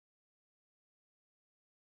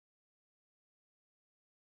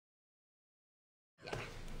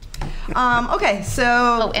Okay, so.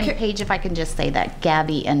 Oh, and Paige, if I can just say that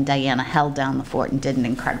Gabby and Diana held down the fort and did an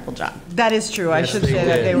incredible job. That is true. I should say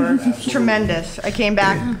that they were tremendous. I came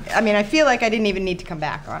back. I mean, I feel like I didn't even need to come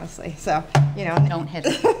back, honestly. So, you know. Don't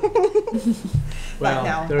hesitate.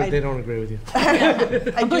 Well, no, they don't agree with you.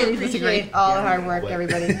 I do appreciate all the hard work,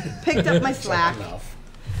 everybody. Picked up my slack.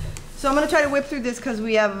 So I'm going to try to whip through this because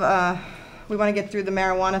we have, we want to get through the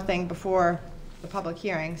marijuana thing before the public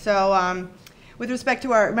hearing. So with respect to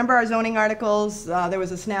remember our zoning articles, there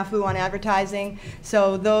was a snafu on advertising.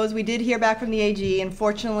 So those, we did hear back from the AG.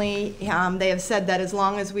 Unfortunately, they have said that as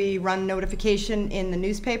long as we run notification in the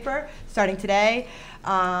newspaper, starting today,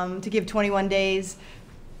 to give 21 days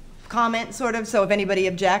comment, sort of, so if anybody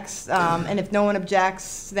objects, and if no one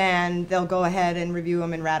objects, then they'll go ahead and review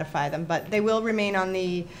them and ratify them. But they will remain on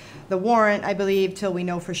the warrant, I believe, till we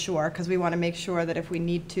know for sure, because we want to make sure that if we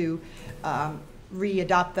need to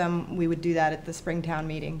re-adopt them, we would do that at the Springtown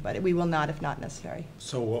meeting, but we will not if not necessary.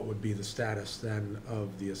 So what would be the status then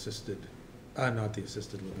of the assisted, not the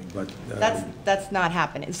assisted living, but... That's not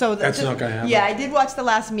happening. So that's not going to happen? Yeah, I did watch the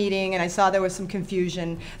last meeting, and I saw there was some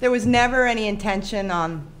confusion. There was never any intention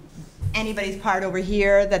on anybody's part over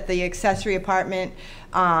here that the accessory apartment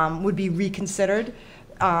would be reconsidered.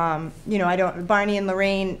 You know, Barney and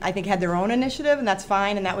Lorraine, I think, had their own initiative, and that's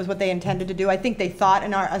fine, and that was what they intended to do. I think they thought a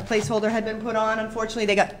placeholder had been put on. Unfortunately,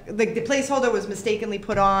 the placeholder was mistakenly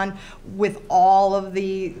put on with all of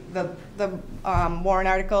the warrant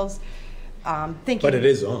articles. Thinking, but it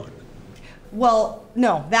is on. Well,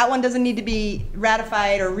 no, that one doesn't need to be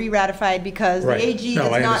ratified or re-ratified because the AG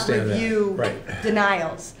does not review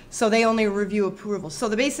denials. So they only review approvals.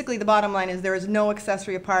 So basically the bottom line is there is no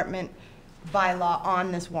accessory apartment bylaw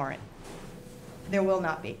on this warrant. There will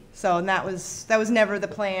not be. So and that was never the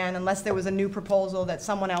plan unless there was a new proposal that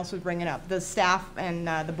someone else would bring it up. The staff and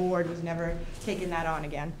the board was never taking that on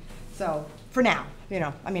again. So for now, you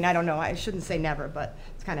know, I mean, I don't know. I shouldn't say never, but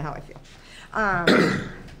it's kind of how I feel.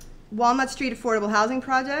 Walnut Street Affordable Housing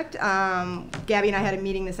Project. Gabby and I had a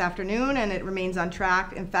meeting this afternoon, and it remains on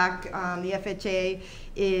track. In fact, the FHA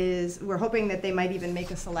we're hoping that they might even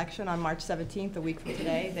make a selection on March 17th, a week from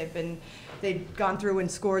today. They've gone through and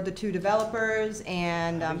scored the 2 developers,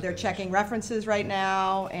 and they're checking references right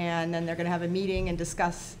now, and then they're going to have a meeting and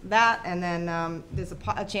discuss that, and then there's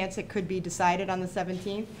a chance it could be decided on the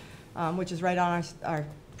 17th, which is right on our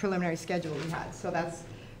preliminary schedule we had, so that's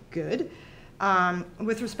good.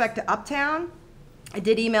 With respect to Uptown, I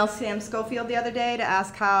did email Sam Schofield the other day to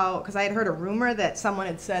ask how, because I had heard a rumor that someone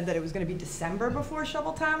had said that it was going to be December before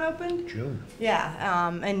Shoveltown opened. June. Yeah,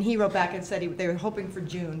 and he wrote back and said they were hoping for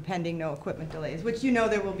June, pending no equipment delays, which you know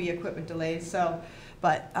there will be equipment delays, so,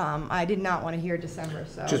 but I did not want to hear December,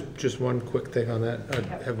 so. Just one quick thing on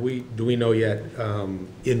that. Do we know yet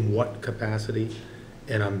in what capacity?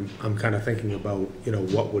 And I'm kind of thinking about, you know,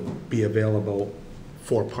 what would be available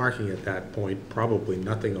for parking at that point. Probably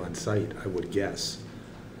nothing on site, I would guess.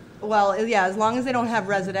 Well, yeah, as long as they don't have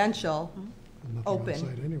residential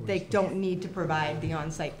open, they don't need to provide the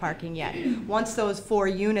on-site parking yet. Once those 4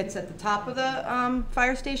 units at the top of the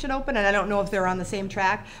fire station open, and I don't know if they're on the same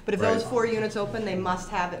track, but if those 4 units open, they must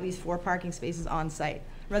have at least 4 parking spaces on site.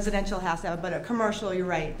 Residential has to have, but a commercial, you're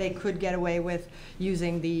right, they could get away with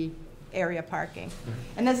using the area parking.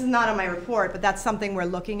 And this is not on my report, but that's something we're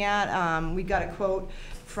looking at. We got a quote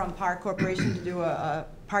from Park Corporation to do a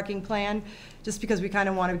parking plan, just because we kind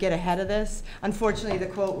of want to get ahead of this. Unfortunately, the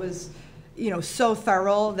quote was, you know, so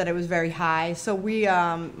thorough that it was very high. So we've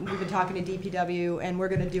been talking to DPW, and we're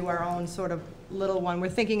going to do our own sort of little one. We're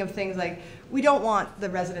thinking of things like, we don't want the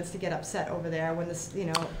residents to get upset over there when this, you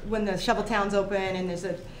know, when the Shoveltown's open and there's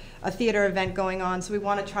a theater event going on, so we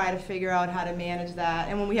want to try to figure out how to manage that.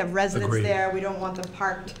 And when we have residents there, we don't want them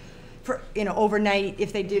parked for, you know, overnight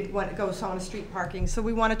if they did want to go on a street parking. So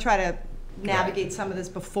we want to try to navigate some of this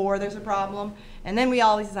before there's a problem, and then we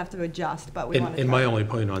always have to adjust. But we want to. And my only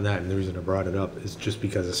point on that, and the reason I brought it up, is just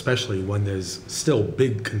because, especially when there's still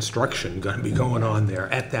big construction going to be going on there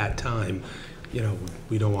at that time, you know,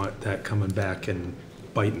 we don't want that coming back and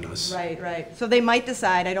biting us. Right, right. So they might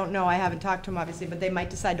decide, I don't know, I haven't talked to them obviously, but they might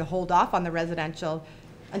decide to hold off on the residential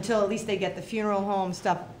until at least they get the funeral home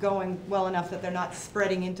stuff going well enough that they're not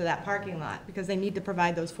spreading into that parking lot, because they need to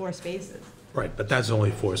provide those 4 spaces. Right, but that's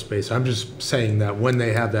only 4 spaces. I'm just saying that when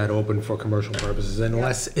they have that open for commercial purposes,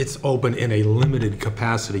 unless it's open in a limited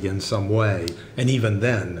capacity in some way, and even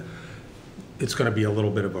then, it's going to be a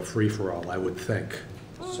little bit of a free-for-all, I would think.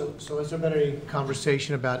 So has there been any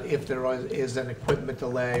conversation about if there is an equipment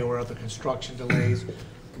delay or other construction delays,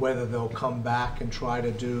 whether they'll come back and try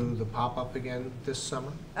to do the pop-up again this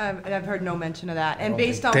summer? I've heard no mention of that. And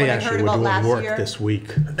based on They what I actually heard were about doing last work year. this week,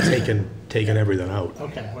 taking everything out.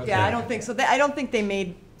 Okay. Yeah, I don't think so. I don't think they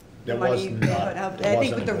made the There money. was they not- put out. there I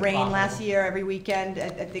think wasn't with the a good rain pop-up. last year, every weekend, I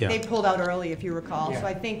think Yeah. they pulled out early, if you recall. So Yeah.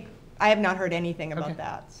 I think, I have not heard anything about Okay.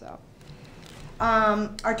 that, so.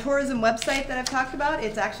 Our tourism website that I've talked about,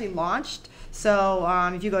 it's actually launched. So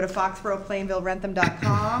if you go to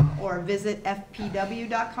foxborough.plainvillerentham.com or visit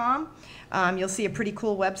fpw.com, you'll see a pretty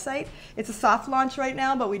cool website. It's a soft launch right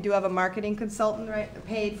now, but we do have a marketing consultant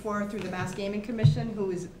paid for through the Mass Gaming Commission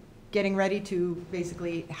who is getting ready to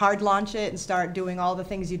basically hard launch it and start doing all the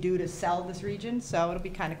things you do to sell this region. So it'll be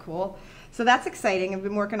kind of cool. So that's exciting. I've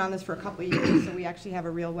been working on this for a couple of years, so we actually have a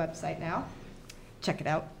real website now. Check it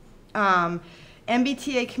out.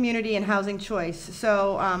 MBTA Community and Housing Choice.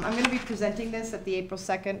 So I'm going to be presenting this at the April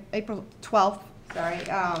 12th,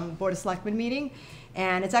 Board of Selectmen meeting.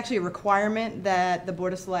 And it's actually a requirement that the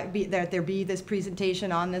Board of that there be this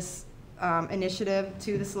presentation on this initiative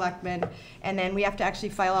to the selectmen. And then we have to actually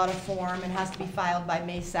file out a form, and it has to be filed by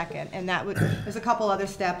May 2nd. And there's a couple other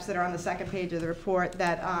steps that are on the second page of the report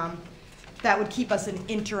that that would keep us in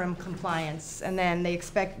interim compliance. And then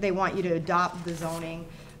they want you to adopt the zoning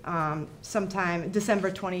sometime December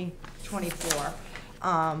 2024.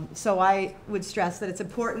 So I would stress that it's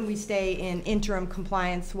important we stay in interim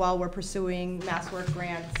compliance while we're pursuing Mass Work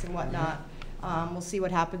grants and whatnot. We'll see what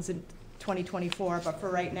happens in 2024, but for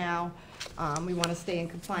right now, we want to stay in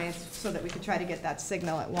compliance so that we can try to get that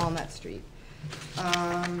signal at Walnut Street.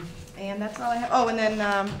 And that's all I have. Oh, and then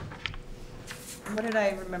what did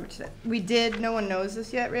I remember to say? We did, no one knows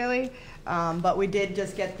this yet really, but we did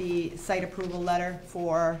just get the site approval letter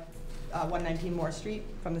for 119 Moore Street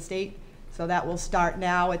from the state. So that will start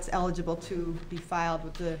now. It's eligible to be filed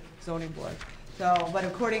with the zoning board. So, but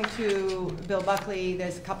according to Bill Buckley,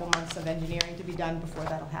 there's a couple months of engineering to be done before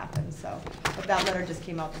that'll happen. So, but that letter just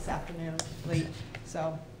came out this afternoon, late.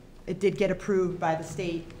 So it did get approved by the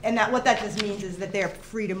state. And what that just means is that they're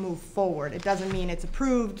free to move forward. It doesn't mean it's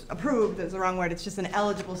approved is the wrong word. It's just an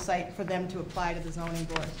eligible site for them to apply to the zoning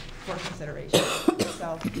board for consideration.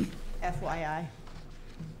 So, FYI.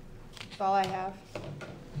 That's all I have.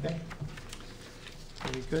 Okay.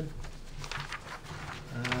 Very good.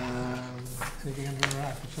 Anything under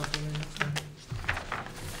wrap or something?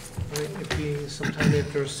 All right, it being sometime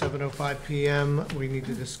after 7:05 p.m., we need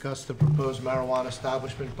to discuss the proposed marijuana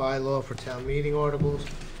establishment bylaw for town meeting articles.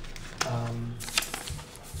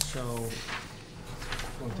 So,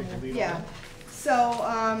 want to take the lead on Yeah. that? So,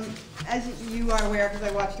 as you are aware, because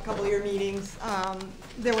I watched a couple of your meetings,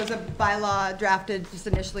 there was a bylaw drafted just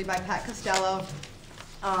initially by Pat Costello.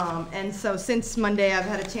 And so since Monday, I've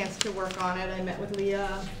had a chance to work on it. I met with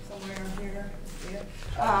Leah somewhere here,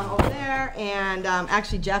 over there, and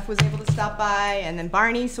actually Jeff was able to stop by, and then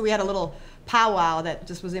Barney. So we had a little powwow that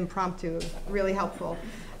just was impromptu, really helpful.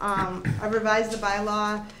 I revised the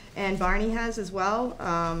bylaw, and Barney has as well.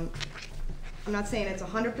 I'm not saying it's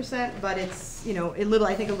 100%, but it's, you know,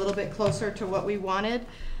 I think a little bit closer to what we wanted.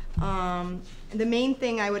 The main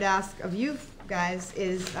thing I would ask of you guys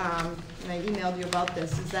is, and I emailed you about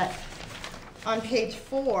this, is that on page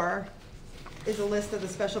 4 is a list of the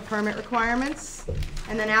special permit requirements.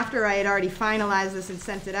 And then after I had already finalized this and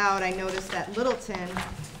sent it out, I noticed that Littleton,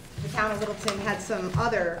 the town of Littleton, had some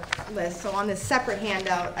other lists. So on this separate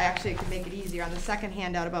handout, I actually could make it easier. On the second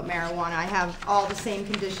handout about marijuana, I have all the same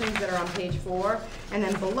conditions that are on page 4. And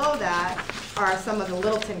then below that are some of the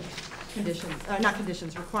Littleton conditions, not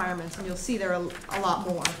conditions, requirements. And you'll see there are a lot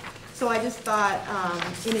more. So I just thought,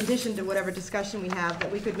 in addition to whatever discussion we have,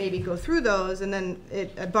 that we could maybe go through those, and then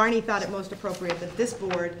Barney thought it most appropriate that this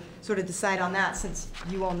board sort of decide on that, since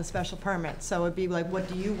you own the special permit. So it'd be like, what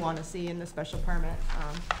do you want to see in the special permit?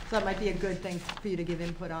 So that might be a good thing for you to give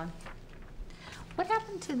input on. What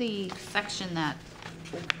happened to the section that,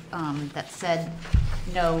 that said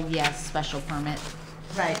no, yes, special permit?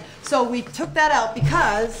 Right, so we took that out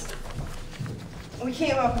because we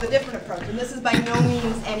came up with a different approach, and this is by no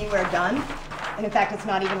means anywhere done, and in fact, it's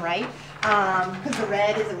not even right, because the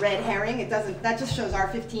red is a red herring. It doesn't, that just shows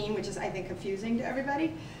R15, which is, I think, confusing to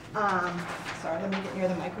everybody. Sorry, let me get near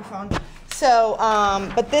the microphone. So,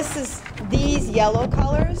 but these yellow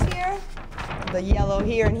colors here, the yellow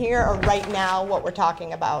here and here are right now what we're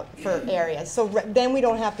talking about for areas. So then we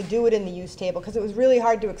don't have to do it in the use table, because it was really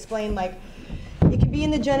hard to explain, like, it could be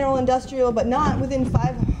in the general industrial, but not within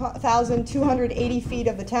 5,280 feet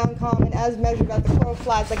of the town common as measured by the crow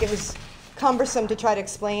flies. Like, it was cumbersome to try to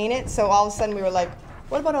explain it. So all of a sudden we were like,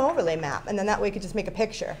 what about an overlay map? And then that way we could just make a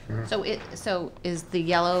picture. So is the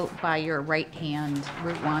yellow by your right hand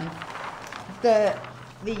Route 1?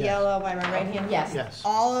 The yellow by my right hand, yes. Yes.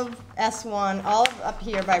 All of S1, all of up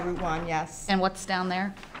here by Route 1, yes. And what's down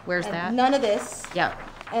there? Where's And that? none of this, Yeah,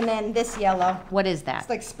 and then this yellow. what is that? It's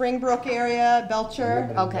like Springbrook area,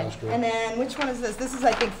 Belcher. Okay, And then, which one is this? This is,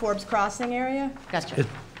 I think, Forbes Crossing area. gotcha.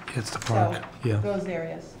 It's the So, park, yeah. those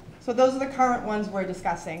areas. So those are the current ones we're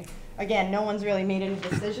discussing. Again, no one's really made any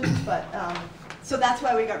decisions, but, so that's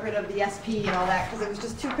why we got rid of the SP and all that, because it was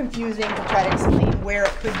just too confusing to try to explain where it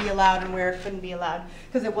could be allowed and where it couldn't be allowed,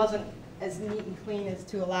 because it wasn't as neat and clean as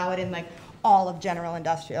to allow it in like all of general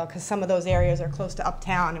industrial, because some of those areas are close to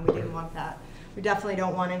uptown, and we didn't want that. We definitely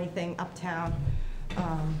don't want anything uptown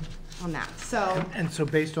on that, so. And so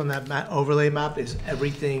based on that overlay map, is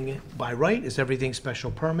everything by right? Is everything special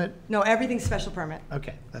permit? No, everything's special permit,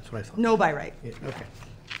 Okay, that's what I thought. no by right. Yeah, okay.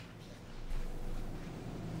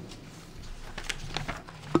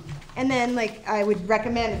 And then, like, I would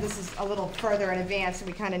recommend, and this is a little further in advance, and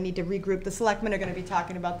we kind of need to regroup. The selectmen are going to be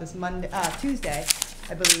talking about this Tuesday,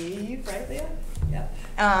 I believe, right, Leah? Yeah.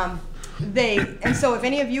 And so if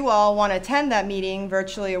any of you all want to attend that meeting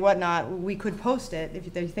virtually or whatnot, we could post it if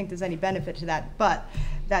you think there's any benefit to that. But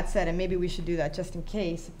that said, and maybe we should do that just in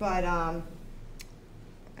case. But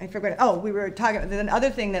I forgot. Oh, we were talking. The other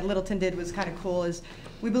thing that Littleton did was kind of cool. Is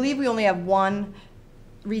we believe we only have one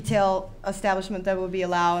retail establishment that would be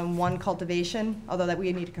allowed and one cultivation, although that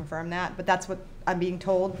we need to confirm that, but that's what I'm being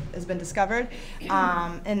told has been discovered. In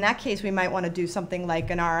that case, we might want to do something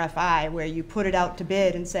like an RFI where you put it out to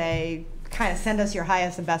bid and say, kind of send us your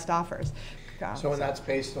highest and best offers. So and that's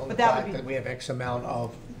based on the But that would fact be- that we have X amount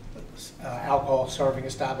of alcohol serving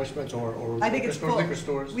establishments or I think it's full. liquor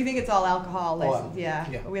stores? We think it's all alcohol All license, yeah.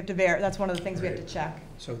 yeah. We have to that's one of the things we have to check.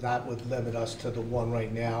 So that would limit us to the one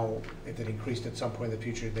right now. If it increased at some point in the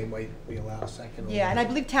future, they might be allowed a second. or Yeah, and I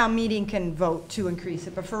believe town meeting can vote to increase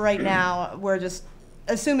it, but for right now, we're just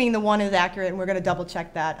assuming the one is accurate, and we're gonna double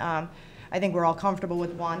check that. I think we're all comfortable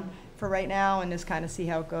with one for right now, and just kind of see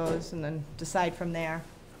how it goes, and then decide from there.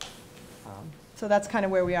 So that's kind of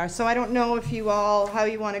where we are. So I don't know if you all, how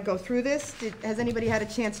you want to go through this. Has anybody had a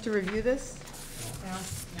chance to review this?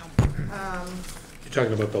 No. You're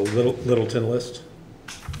talking about the Littleton list?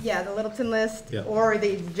 Yeah, the Littleton list, Yeah. or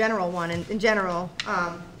the general one, in general.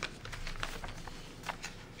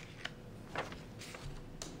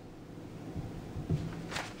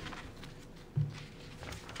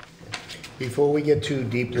 Before we get too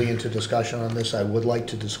deeply into discussion on this, I would like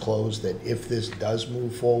to disclose that if this does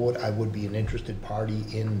move forward, I would be an interested party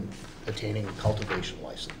in attaining a cultivation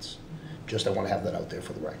license. Just I want to have that out there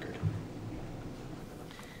for the record.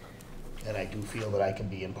 And I do feel that I can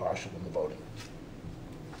be impartial in the voting.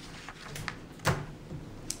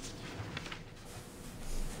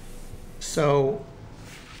 So,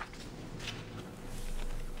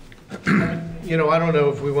 you know, I don't know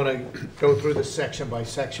if we want to go through this section by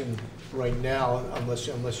section right now, unless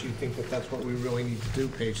you think that that's what we really need to do,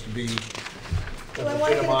 Paige, to be Well, I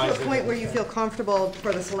want to get legitimized. to a point where you feel comfortable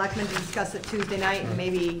for the selectmen to discuss it Tuesday night and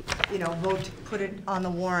maybe, vote to put it on the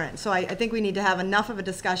warrant. So I think we need to have enough of a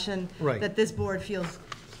discussion Right. that this board feels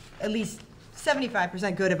at least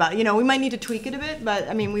 75% good about. We might need to tweak it a bit, but,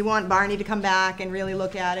 I mean, we want Barney to come back and really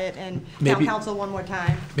look at it, and town Maybe- council one more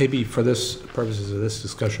time. Maybe for this, purposes of this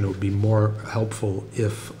discussion, it would be more helpful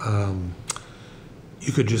if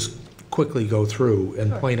you could just quickly go through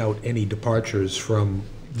and Sure. point out any departures from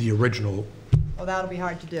the original. Well, that'll be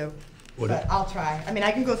hard to do, Would but it? I'll try. I mean,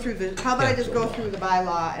 I can go through how about I Yeah. just go through the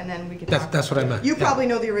bylaw and then we can talk. That's what I meant. You Yeah. probably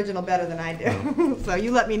know the original better than I do, so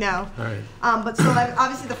you let me know. All right. But so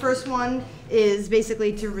obviously the first one is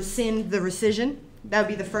basically to rescind the rescission. That would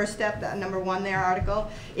be the first step, that number 1 there, article.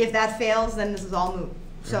 If that fails, then this is all moot.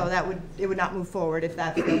 So it would not move forward if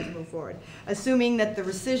that failed to move forward. Assuming that the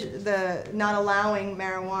rescission, the not allowing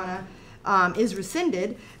marijuana is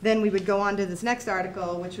rescinded, then we would go on to this next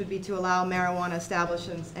article, which would be to allow marijuana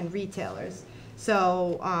establishments and retailers.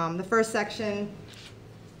 So the first section,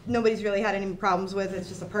 nobody's really had any problems with, it's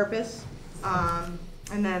just a purpose.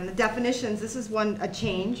 And then the definitions, this is a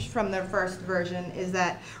change from the first version, is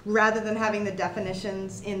that rather than having the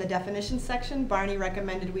definitions in the definitions section, Barney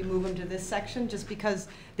recommended we move them to this section just because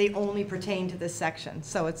they only pertain to this section.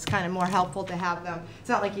 So it's kind of more helpful to have them. It's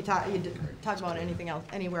not like you talk about anything else,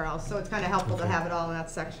 anywhere else. So it's kind of helpful to have it all in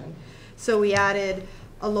that section. So we added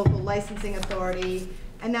a local licensing authority.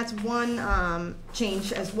 And that's one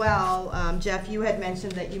change as well. Jeff, you had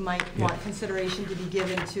mentioned that you might want consideration to be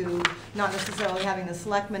given to not necessarily having the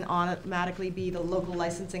selectmen automatically be the local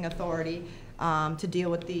licensing authority to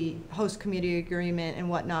deal with the host community agreement and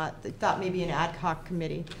whatnot. They thought maybe an ad hoc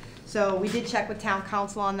committee. So we did check with town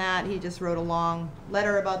council on that. He just wrote a long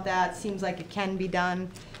letter about that. Seems like it can be done.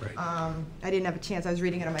 Right. I didn't have a chance. I was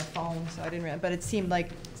reading it on my phone, so I didn't read it. But it seemed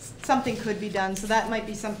like something could be done. So that might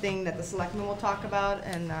be something that the selectmen will talk about.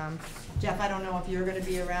 And Jeff, I don't know if you're going to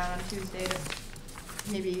be around on Tuesday to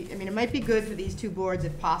maybe, I mean, it might be good for these two boards,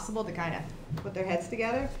 if possible, to kind of put their heads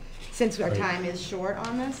together, since our time is short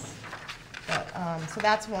on this. But, so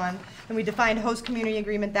that's one. And we defined host community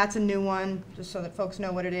agreement, that's a new one, just so that folks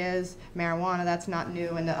know what it is. Marijuana, that's not new,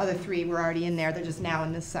 and the other three were already in there, they're just now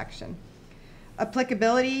in this section.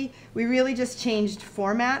 Applicability, we really just changed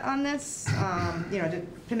format on this, you know,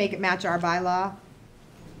 to make it match our bylaw.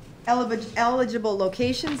 Eligible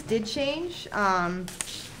locations did change,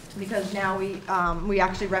 because now we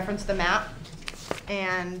actually reference the map.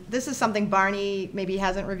 And this is something Barney maybe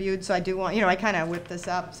hasn't reviewed, so I do want, you know, I kind of whipped this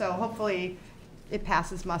up, so hopefully it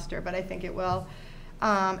passes muster, but I think it will.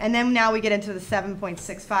 And then now we get into the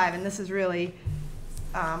 7.65, and this is really,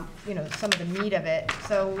 you know, some of the meat of it.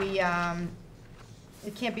 So we,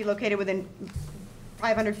 it can't be located within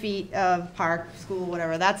 500 feet of park, school,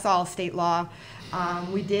 whatever. That's all state law.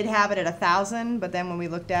 We did have it at 1,000, but then when we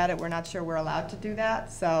looked at it, we're not sure we're allowed to do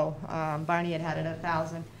that. So Barney had it at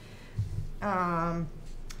 1,000.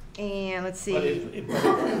 And let's see. But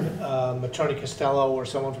if Attorney Costello or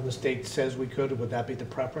someone from the state says we could, would that be the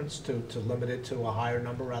preference to limit it to a higher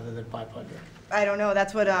number rather than 500? I don't know.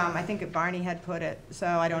 That's what I think Barney had put it. So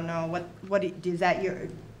I don't know what is that your?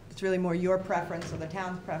 It's really more your preference or the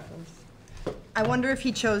town's preference. I wonder if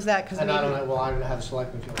he chose that because. And I don't know. Well, I don't have a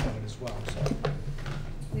selectman feel about it as well. So.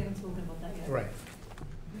 We haven't spoken about that yet. Right.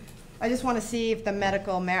 I just want to see if the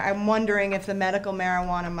I'm wondering if the medical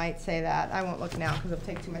marijuana might say that. I won't look now because it'll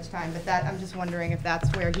take too much time, but that, I'm just wondering if that's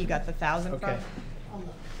where he got the 1,000 Okay.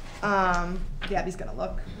 from. Yeah, he's gonna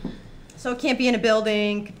look. So it can't be in a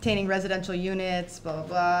building containing residential units, blah, blah,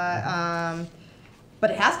 blah. But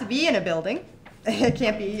it has to be in a building. It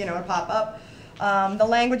can't be, you know, a pop-up. The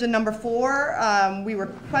language in number 4, we were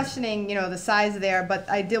questioning, you know, the size there, but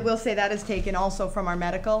will say that is taken also from our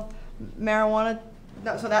medical marijuana.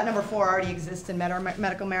 So that number 4 already exists in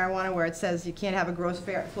medical marijuana, where it says you can't have a gross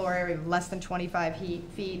floor area of less than 25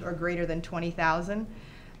 feet or greater than 20,000.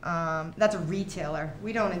 That's a retailer.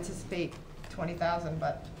 We don't anticipate 20,000,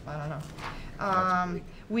 but I don't know.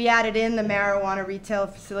 We added in the marijuana retail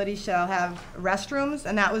facility shall have restrooms,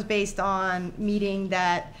 and that was based on meeting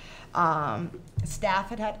that staff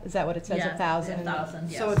had. Is that what it says? Yeah, 1,000. 1,000.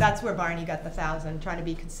 Yes. So that's where Barney got the 1,000, trying to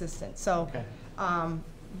be consistent. So. Okay.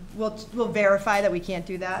 We'll verify that we can't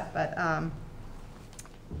do that, but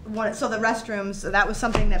so the restrooms, so that was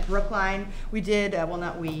something that Brookline, we did, well,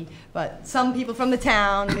 not we, but some people from the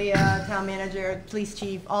town, the town manager, police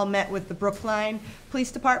chief, all met with the Brookline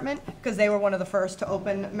Police Department, because they were one of the first to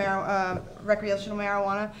open recreational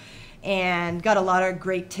marijuana, and got a lot of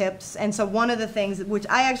great tips. And so one of the things, which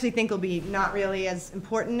I actually think will be not really as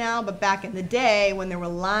important now, but back in the day when there were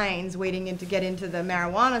lines waiting to get into the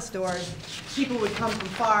marijuana stores, people would come from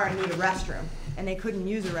far and need a restroom, and they couldn't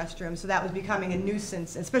use a restroom. So that was becoming a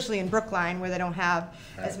nuisance, especially in Brookline where they don't have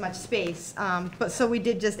as much space. But so we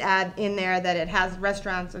did just add in there that it has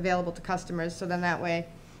restaurants available to customers, so then that way,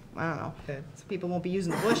 I don't know, Okay. so people won't be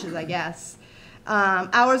using the bushes, I guess.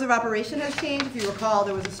 Hours of operation has changed. If you recall,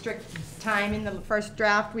 there was a strict time in the first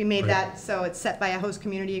draft. We made that so it's set by a host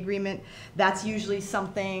community agreement. That's usually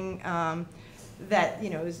something that, you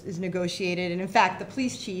know, is negotiated. And in fact, the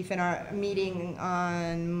police chief in our meeting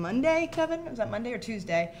on Monday, Kevin, was that Monday or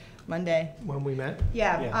Tuesday? Monday. When we met?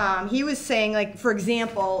 Yeah. He was saying, like, for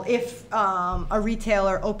example, if a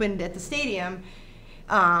retailer opened at the stadium,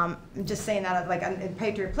 just saying that, like, in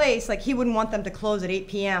Patriot Place, like, he wouldn't want them to close at 8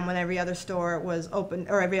 p.m. when every other store was open,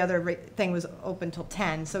 or every other thing was open till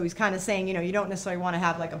 10. So he's kind of saying, you know, you don't necessarily want to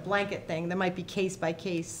have like a blanket thing. There might be case by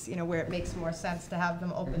case, you know, where it makes more sense to have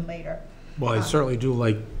them open later. Well, I certainly do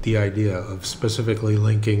like the idea of specifically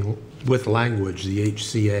linking with language the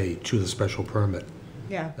HCA to the special permit.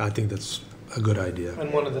 Yeah. I think that's a good idea.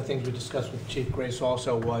 And one of the things we discussed with Chief Grace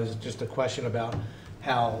also was just a question about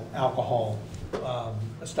how alcohol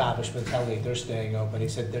establishments, how late they're staying open. He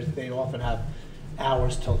said they often have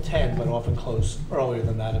hours till 10, but often close earlier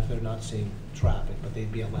than that if they're not seeing traffic, but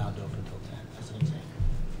they'd be allowed to open till 10, as an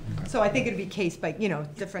example. So I think it'd be case by, you know,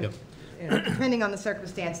 different, Yep. you know, depending on the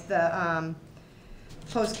circumstance. The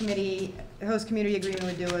host community agreement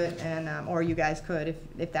would do it, and or you guys could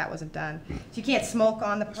if that wasn't done. So you can't smoke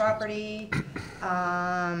on the property.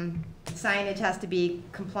 Signage has to be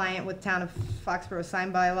compliant with town of Foxborough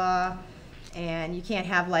sign bylaw. And you can't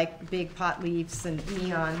have like big pot leaves and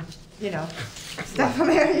neon, stuff on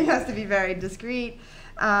there. It has to be very discreet.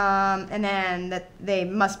 And then that they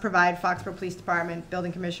must provide Foxborough Police Department,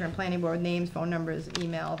 Building Commissioner, and Planning Board names, phone numbers,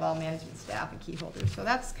 email of all management staff and key holders. So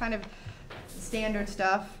that's kind of standard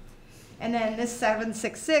stuff. And then this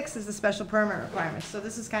 766 is the special permit requirements. So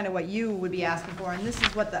this is kind of what you would be asking for, and this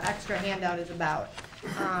is what the extra handout is about.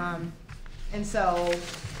 And so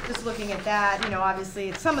just looking at that,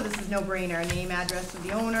 obviously some of this is no-brainer. Name, address of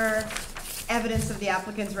the owner, evidence of the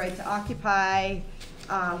applicant's right to occupy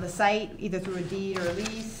the site, either through a deed or a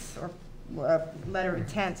lease or a letter of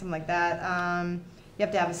intent, something like that. You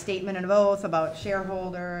have to have a statement and oath about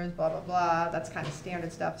shareholders, blah, blah, blah. That's kind of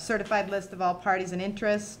standard stuff. Certified list of all parties in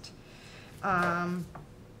interest.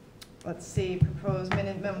 Let's see, proposed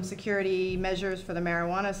minimum security measures for the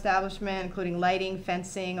marijuana establishment, including lighting,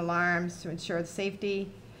 fencing, alarms to ensure safety.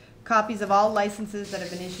 Copies of all licenses that have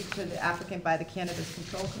been issued to the applicant by the Cannabis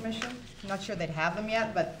Control Commission. I'm not sure they'd have them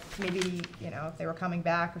yet, but maybe, if they were coming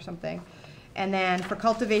back or something. And then for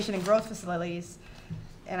cultivation and growth facilities,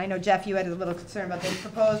 and I know, Jeff, you had a little concern about the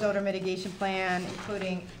proposed odor mitigation plan,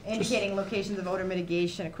 including indicating locations of odor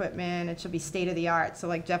mitigation equipment. It should be state-of-the-art. So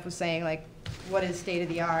like Jeff was saying, like, what is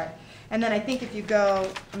state-of-the-art? And then I think if you go,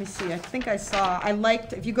 let me see,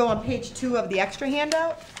 if you go on page 2 of the extra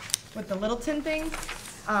handout with the Littleton thing,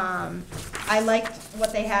 I liked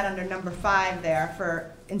what they had under number 5 there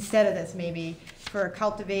for, instead of this maybe, for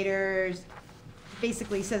cultivators.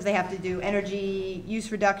 Basically says they have to do energy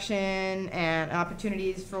use reduction and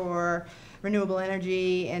opportunities for renewable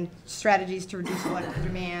energy and strategies to reduce electric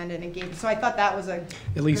demand and engage. So I thought that was at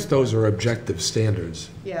least those are objective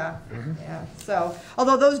standards. Yeah, yeah. So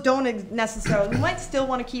although those don't necessarily, we might still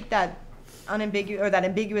want to keep that unambiguous or that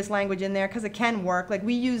ambiguous language in there because it can work. Like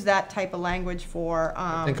we use that type of language for.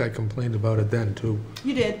 I think I complained about it then too.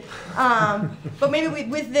 You did, but maybe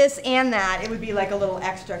with this and that, it would be like a little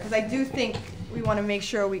extra because I do think we want to make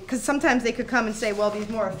sure because sometimes they could come and say, well, these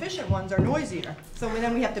more efficient ones are noisier. So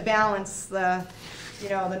then we have to balance the,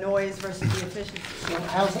 the noise versus the efficiency. So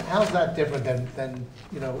how's that different than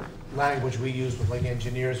language we use with like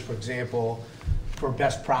engineers, for example, for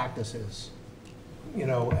best practices?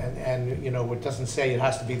 And it doesn't say it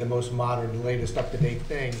has to be the most modern, latest, up-to-date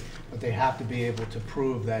thing, but they have to be able to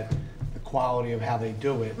prove that the quality of how they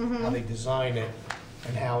do it, how they design it,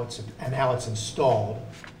 and how it's installed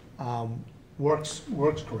works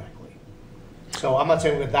correctly. So I'm not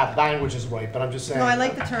saying that language is right, but I'm just saying. No, I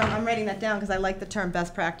like the term. I'm writing that down because I like the term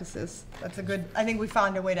best practices. That's a good. I think we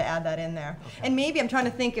found a way to add that in there. Okay. And maybe I'm trying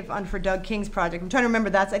to think for Doug King's project. I'm trying to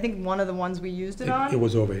remember. That's I think one of the ones we used it on. It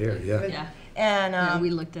was over here, yeah. Yeah. And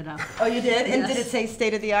we looked it up. Oh, you did? And yes. Did it say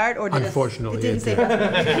state of the art or did Unfortunately, it didn't say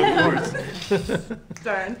that?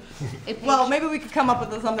 Darn. Well, maybe we could come up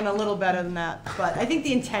with something a little better than that. But I think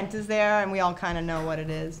the intent is there, and we all kind of know what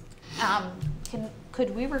it is.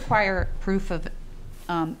 Could we require proof of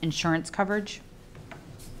insurance coverage?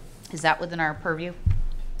 Is that within our purview?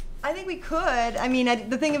 I think we could. I mean,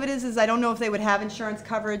 the thing of it is I don't know if they would have insurance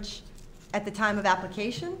coverage at the time of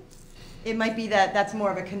application. It might be that's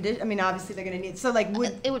more of a condition. I mean, obviously they're going to need. So like,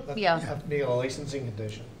 it would be a have to be a licensing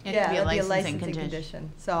condition. Yeah, it'd be a licensing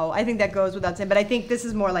condition. So I think that goes without saying. But I think this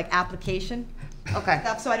is more like application. Okay.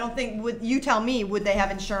 Stuff. So I don't think. You tell me? Would they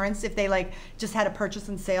have insurance if they like just had a purchase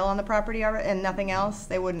and sale on the property and nothing else?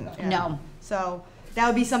 They wouldn't. Yeah. No. So that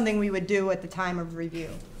would be something we would do at the time of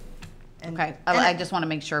review. Okay. I just want to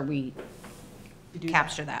make sure we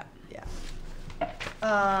capture that. Yeah.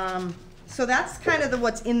 So that's kind of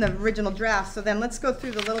what's in the original draft. So then let's go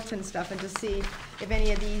through the Littleton stuff and just see if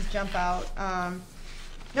any of these jump out.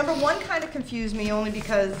 Number 1 kind of confused me only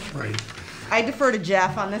because I defer to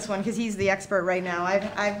Jeff on this one because he's the expert right now.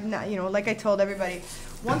 I've not, like I told everybody,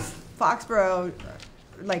 once Foxborough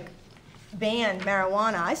banned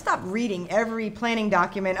marijuana, I stopped reading every planning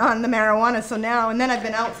document on the marijuana. So now, and then I've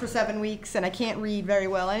been out for 7 weeks and I can't read very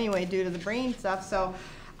well anyway due to the brain stuff. So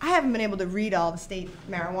I haven't been able to read all the state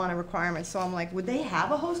marijuana requirements, so I'm like, would they have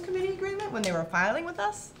a host committee agreement when they were filing with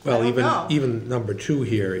us? Well, even number 2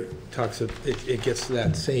 here, it gets to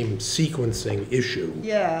that same sequencing issue.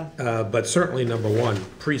 Yeah. But certainly number 1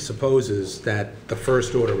 presupposes that the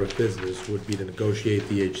first order of business would be to negotiate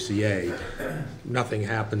the HCA. Nothing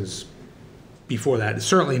happens before that.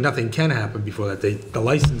 Certainly nothing can happen before that. The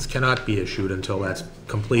license cannot be issued until that's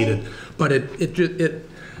completed. But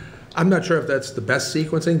I'm not sure if that's the best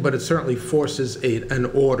sequencing, but it certainly forces an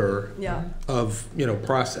order of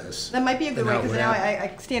process. That might be a good way because now I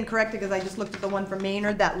stand corrected because I just looked at the one from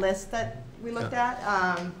Maynard, that list that we looked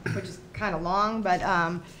at, which is kind of long, but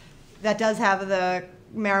that does have the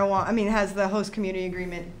marijuana. I mean, it has the host community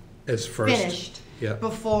agreement As first. finished Yeah.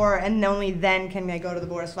 before, and only then can they go to the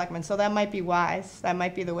Board of Selectmen. So that might be wise. That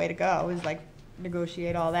might be the way to go, is like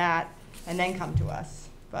negotiate all that and then come to us.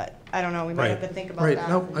 But I don't know, we might have to think about Right, that.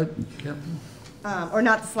 no, yeah. Or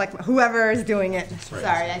not the selectmen, whoever is doing it. Sorry,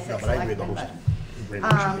 I No, said but I agree, the selectmen, host but,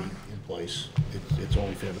 agreement should be in place. It's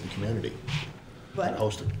only fair to the community. but,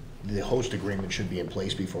 The host agreement should be in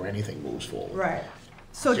place before anything moves forward. right.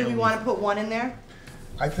 So do we want to put one in there?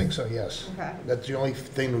 I think so, yes. Okay. That's the only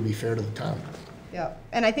thing that would be fair to the town. Yeah,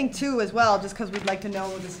 and I think two as well, just because we'd like to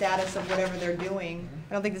know the status of whatever they're doing.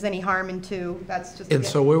 I don't think there's any harm in two, that's just. And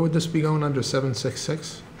so where would this be going under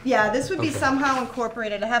 766? Yeah, this would be Okay. somehow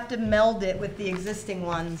incorporated. I have to meld it with the existing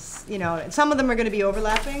ones, you know. Some of them are gonna be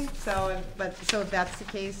overlapping, so, so if that's the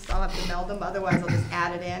case, I'll have to meld them, otherwise I'll just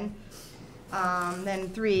add it in. Then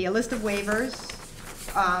three, a list of waivers,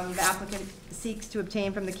 the applicant seeks to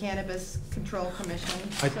obtain from the Cannabis Control Commission.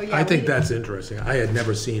 So, yeah, I think we- that's interesting. I had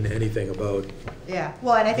never seen anything about Yeah,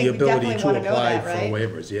 well, and I the think we ability definitely to wanna know apply that, for right?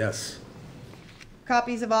 waivers, yes.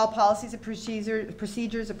 Copies of all policies and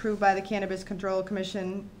procedures approved by the Cannabis Control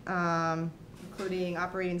Commission, including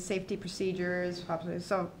operating safety procedures,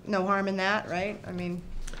 so no harm in that, right? I mean,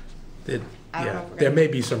 It- I don't know Yeah, if we're there gonna- may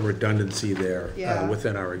be some redundancy there Yeah.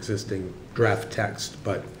 within our existing draft text,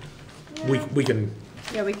 but we can,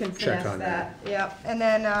 yeah, we can Check finesse on that, yep. And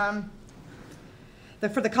then,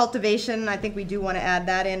 for the cultivation, I think we do want to add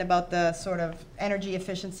that in about the sort of energy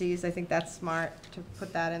efficiencies. I think that's smart to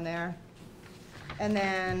put that in there. And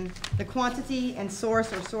then the quantity and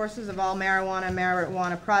source or sources of all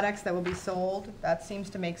marijuana products that will be sold, that seems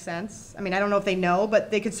to make sense. I mean, I don't know if they know,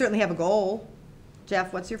 but they could certainly have a goal.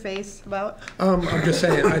 Jeff, what's your face about? I'm just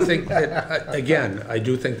saying, I think that, again, I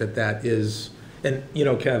do think that that is, and, you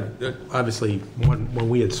know, Kev, obviously, when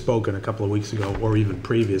we had spoken a couple of weeks ago, or even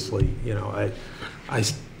previously, you know, I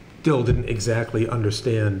still didn't exactly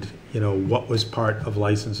understand, you know, what was part of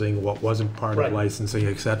licensing, what wasn't part Right. of licensing,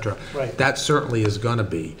 et cetera. Right. That certainly is gonna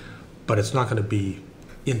be, but it's not gonna be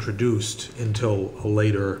introduced until a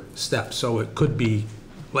later step. So it could be,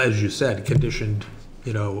 as you said, conditioned,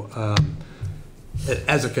 you know,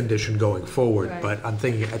 as a condition going forward. Right. But I'm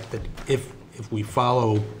thinking that if we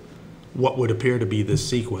follow what would appear to be this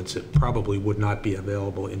sequence, it probably would not be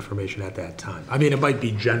available information at that time. I mean, it might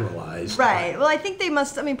be generalized. but- Right, well, I think they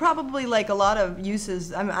must, I mean, probably like a lot of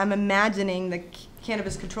uses, I'm imagining the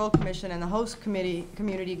Cannabis Control Commission and the host community,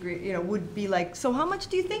 you know, would be like, so how much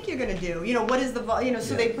do you think you're gonna do? You know, what is the, you know,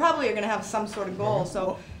 so they probably are gonna have some sort of goal,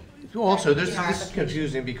 so. Also, You know, this is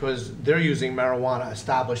confusing because they're using marijuana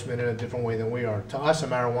establishment in a different way than we are. To us, a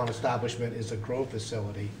marijuana establishment is a grow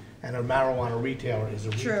facility, and a marijuana retailer is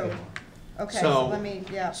a True. retailer. Okay, So- so let me,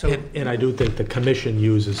 yeah. So, And I do think the commission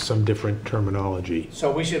uses some different terminology. so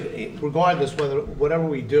we should, regardless whatever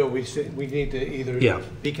we do, we need to either Yeah.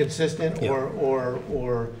 be consistent Yeah.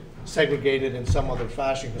 or segregated in some other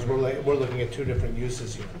fashion, because we're looking at two different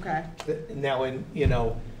uses here. Okay, Now, you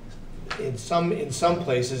know, in some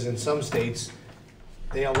places, in some states,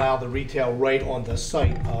 they allow the retail right on the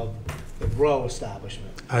site of the grow establishment.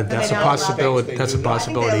 That's they a don't allow possibility, that. that's a They do not. I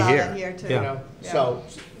think they possibility allow here. that here too. You Yeah. know, Yeah. so,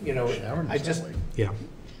 you know, Sharon I is just, that way. Yeah.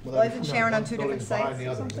 Well, isn't Sharon on two different building's behind sites the or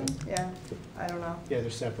other, something? Yeah, I don't know. yeah, they're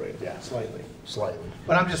separated, slightly. Slightly.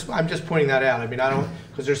 But I'm just pointing that out. I mean, I don't,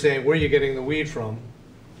 because they're saying, where are you getting the weed from?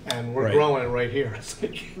 And we're Right. growing it right here. It's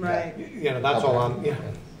like, Right. you know, that's all I'm, you know.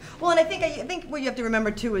 Well, and I think what you have to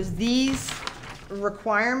remember too is these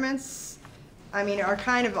requirements, I mean, are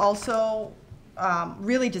kind of also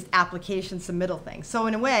really just application submittal things. So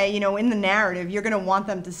in a way, you know, in the narrative, you're going to want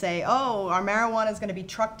them to say, oh, our marijuana is going to be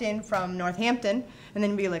trucked in from Northampton, and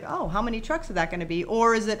then be like, oh, how many trucks is that going to be?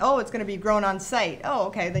 Or is it, oh, it's going to be grown on site? Oh,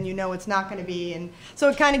 okay, then you know it's not going to be. And so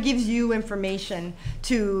it kind of gives you information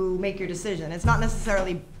to make your decision. It's not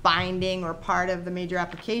necessarily binding or part of the major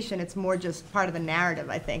application. It's more just part of the narrative,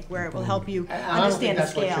 I think, where it will help you And I don't think understand the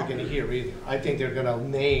that's what scale. you're gonna hear either. I think they're gonna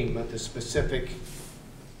name the specific,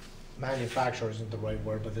 manufacturer isn't the right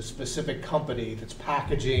word, but the specific company that's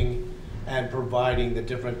packaging and providing the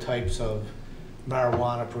different types of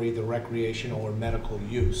marijuana for either recreational or medical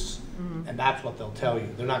use. And that's what they'll tell you.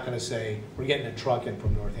 They're not gonna say, we're getting a truck in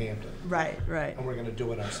from Northampton, Right, right. and we're gonna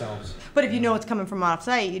do it ourselves. But if you know it's coming from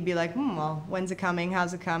off-site, you'd be like, well, when's it coming?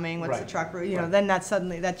 How's it coming? What's the Right, truck route? You know, right. then that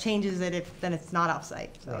suddenly, that changes it if, then it's not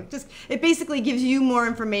off-site. So Right. it basically gives you more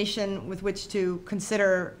information with which to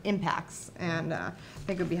consider impacts, and I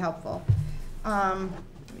think it would be helpful. Let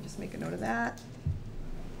me just make a note of that.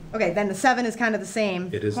 Okay, then the 7 is kind of the same.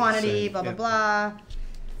 It is the Quantity, same, blah, blah, yeah. blah.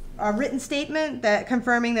 A written statement that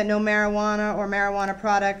confirming that no marijuana or marijuana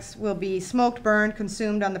products will be smoked, burned,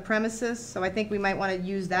 consumed on the premises. So I think we might want to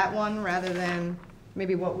use that one rather than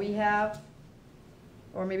maybe what we have,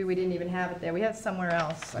 or maybe we didn't even have it there. We have it somewhere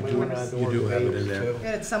else. I Might remember wanna add the seeing- You do word have it in vape, there. too. we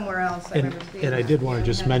had it somewhere else. I And, remember seeing and I that. did want to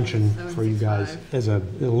just mention for you guys, as a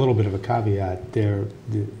little bit of a caveat, there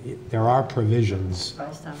are provisions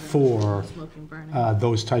for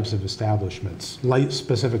those types of establishments,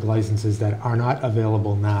 specific licenses that are not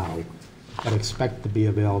available now, that expect to be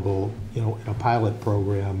available, in a pilot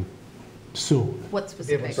program soon. What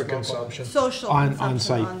specific? For consumption. Social consumption,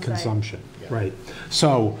 On-site on-site. consumption, right.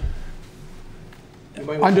 So, You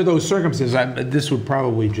might want- under those circumstances, this would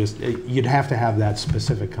probably you'd have to have that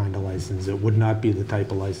specific kind of license. It would not be the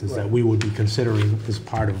type of license that we would be considering as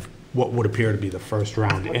part of what would appear to be the first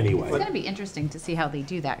round It's anyway. going to be interesting to see how they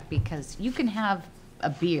do that, because you can have a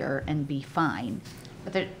beer and be fine,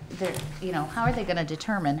 but how are they going to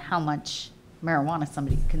determine how much marijuana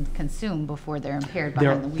somebody can consume before they're impaired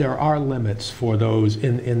behind the wheel? There are limits for those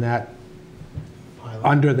in that,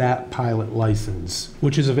 under that pilot license,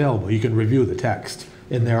 which is available. You can review the text,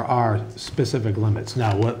 and there are specific limits.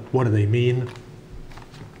 Now, what do they mean?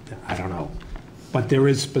 I don't know. But there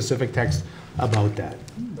is specific text about that.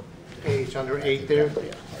 Page under 8 there.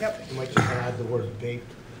 Yep. You might just add the word vape,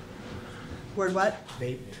 Word what?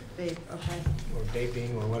 vape, Vape, okay. or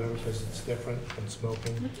vaping, or whatever, because it's different than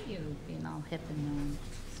smoking. Look at you being all hip and knowing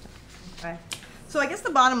stuff. Okay. So I guess the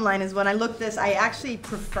bottom line is when I look this, I actually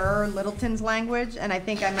prefer Littleton's language, and I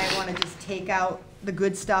think I might want to just take out the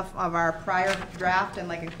good stuff of our prior draft and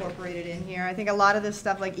like incorporate it in here. I think a lot of this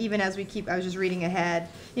stuff, like even as I was just reading ahead,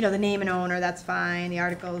 the name and owner, that's fine, the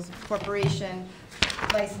articles, corporation,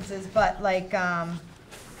 licenses, but like, I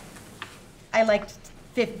liked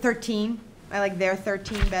 13. I like their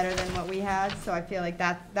 13 better than what we had, so I feel like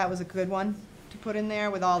that was a good one to put in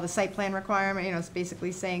there with all the site plan requirement. It's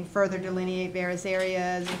basically saying further delineate various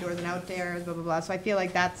areas, indoors and outdoors, blah, blah, blah. So I feel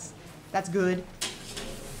like that's good.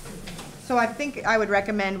 So I think I would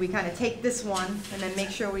recommend we kind of take this one and then make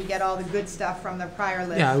sure we get all the good stuff from the prior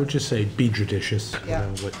list. Yeah, I would just say be judicious, Yeah.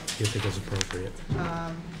 what you think is appropriate.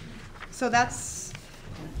 So that's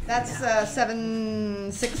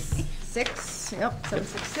 766. Yep,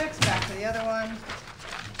 766. Back to the other one.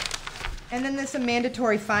 And then there's some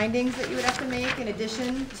mandatory findings that you would have to make in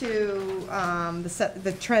addition to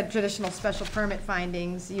the traditional special permit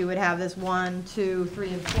findings. You would have this 1, 2,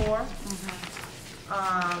 3, and 4.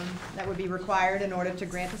 That would be required in order to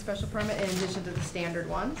grant a special permit in addition to the standard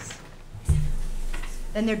ones.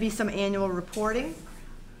 Then there'd be some annual reporting.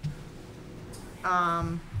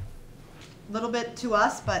 Little bit to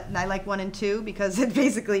us, but I like 1 and 2 because it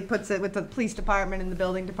basically puts it with the police department and the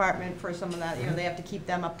building department for some of that. They have to keep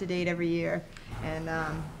them up to date every year and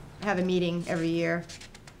have a meeting every year.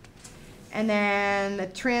 And then the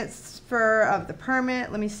transfer of the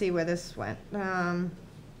permit. Let me see where this went.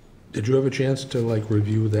 Did you have a chance to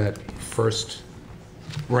review that first,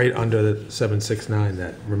 right under the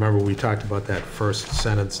 769, remember we talked about that first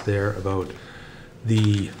sentence there about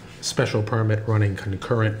the special permit running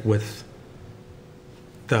concurrent with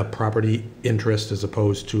the property interest as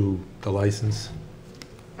opposed to the license?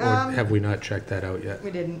 Or have we not checked that out yet? We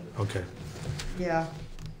didn't. Okay. Yeah.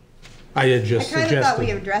 I had just I kind of thought we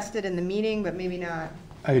suggested, addressed it in the meeting, but maybe not.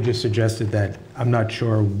 I had just suggested that I'm not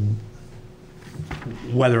sure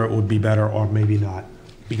whether it would be better or maybe not.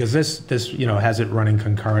 Because this has it running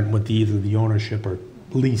concurrent with either the ownership or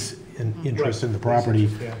lease and interest in the property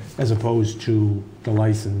Yeah. as opposed to the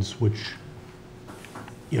license, which,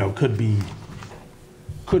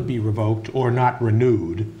 could be revoked or not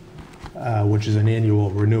renewed, which is an annual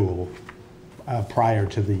renewal prior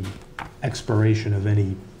to the expiration of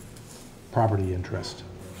any property interest.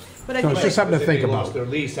 But I So feel it's just like, something to If think they lost about. their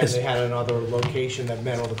lease and they had another location that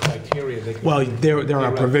met all the criteria, they could. Well, there are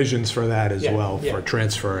Theoretically. provisions for that as Yeah, well, yeah. for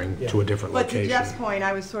transferring to a different but to location. Jeff's point,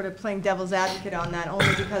 I was sort of playing devil's advocate on that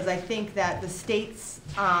only because I think that the state's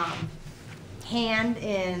hand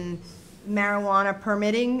in marijuana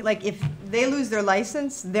permitting, like if they lose their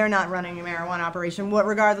license, they're not running a marijuana operation,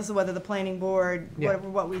 regardless of whether the planning board, Yeah. whatever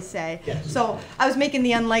what we say. Yes. So I was making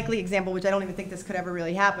the unlikely example, which I don't even think this could ever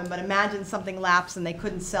really happen, but imagine something lapsed and they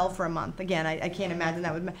couldn't sell for a month. Again, I can't imagine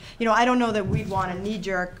that would, I don't know that we'd want to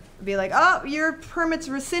knee-jerk, be like, oh, your permit's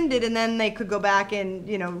rescinded, and then they could go back and,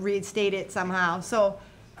 reinstate it somehow. So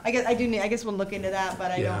I guess we'll look into that,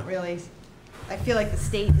 but I Yeah. don't really, I feel like the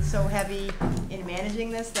state is so heavy in managing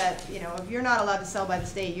this that, if you're not allowed to sell by the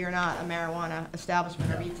state, you're not a marijuana establishment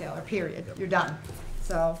or retailer, period. You're done.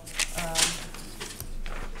 So,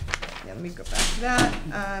 let me go back to that.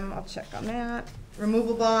 I'll check on that.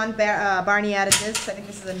 Removal bond, Barney added this. I think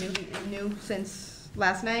this is a new since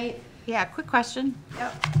last night. Yeah, quick question.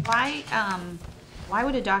 Yep. Why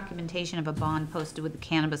would a documentation of a bond posted with the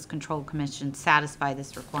Cannabis Control Commission satisfy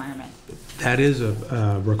this requirement? That is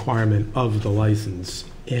a requirement of the license.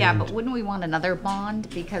 Yeah, and- but wouldn't we want another bond?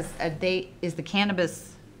 Because is the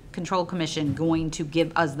Cannabis Control Commission going to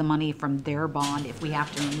give us the money from their bond if we have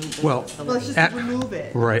to remove this Well, facility? Well, it's just to remove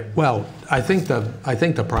it. Right, well, I think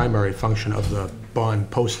the primary function of the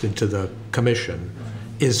bond posted to the commission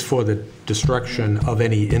is for the destruction of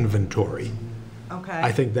any inventory. Okay.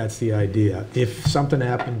 I think that's the idea. If something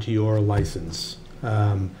happened to your license,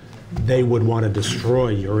 they would want to destroy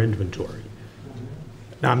your inventory.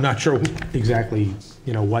 Now, I'm not sure exactly,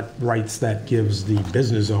 what rights that gives the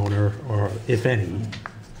business owner, or if any,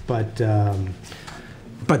 but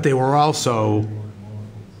there were also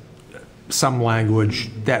some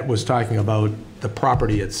language that was talking about the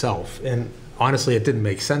property itself. And honestly, it didn't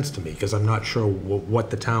make sense to me, because I'm not sure what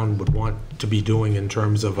the town would want to be doing in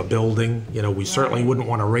terms of a building. We certainly wouldn't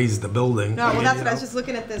want to raise the building. No, well, that's what I was just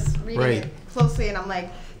looking at this, reading Right. it closely, and I'm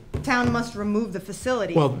like, the town must remove the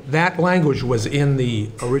facility. Well, that language was in the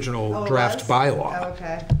original Oh, it draft was? bylaw. Oh,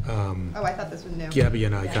 okay. Oh, I thought this was new. Gabby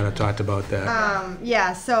and I kind of talked about that.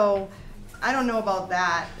 Yeah, so I don't know about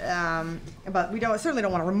that, but we certainly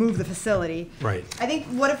don't want to remove the facility. Right. I think,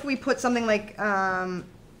 what if we put something like,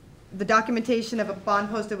 the documentation of a bond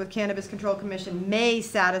posted with Cannabis Control Commission may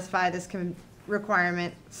satisfy this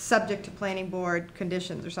requirement, subject to planning board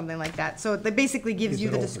conditions, or something like that. So it basically gives Leaves you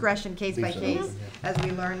it the open. discretion, case by Leaves it case, open, as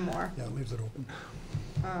we learn more. Yeah, it leaves it open.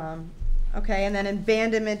 Okay, and then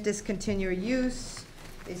abandonment, discontinue use,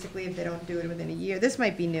 basically if they don't do it within a year. This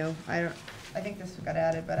might be new. I think this got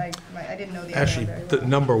added, but I didn't know the other Actually, one very the well.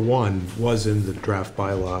 number one was in the draft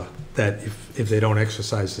bylaw, that if they don't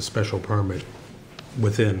exercise the special permit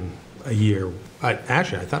within a year, I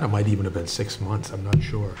thought it might even have been 6 months, I'm not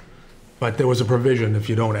sure. But there was a provision, if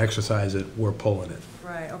you don't exercise it, we're pulling it.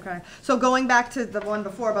 Right, okay. So going back to the one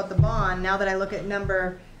before about the bond, now that I look at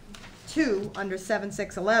number 2, under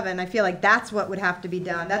 7611, I feel like that's what would have to be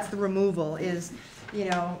done. That's the removal, is,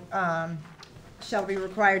 shall be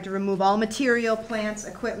required to remove all material, plants,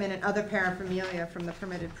 equipment, and other paraphernalia from the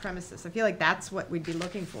permitted premises. I feel like that's what we'd be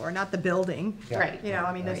looking for, not the building. Right.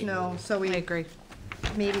 There's no, so I we, agree.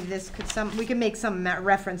 maybe this could we could make some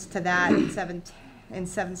reference to that in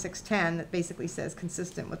 7610, that basically says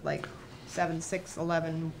consistent with like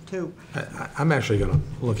 7611-2. I'm actually going to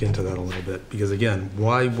look into that a little bit, because again,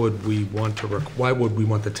 why would we want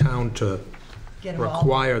the town to Get involved.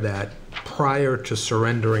 require that prior to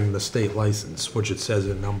surrendering the state license, which it says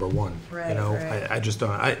in number 1? Right, right. I just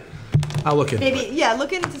don't, I'll look into Maybe, it. yeah,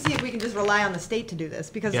 look into to see if we can just rely on the state to do this,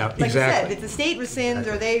 because Yeah, like you exactly. said, if the state rescinds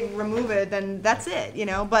or they remove it, then that's it,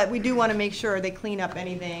 but we do want to make sure they clean up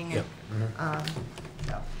anything. Yep.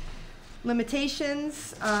 So.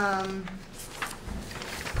 Limitations,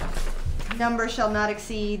 number shall not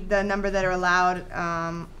exceed the number that are allowed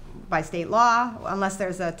by state law, unless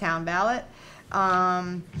there's a town ballot.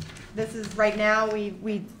 This is, right now,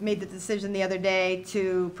 we made the decision the other day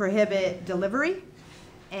to prohibit delivery.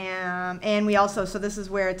 And we also, so this is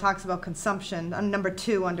where it talks about consumption, on number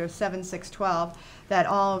 2, under 7612, that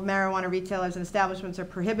all marijuana retailers and establishments are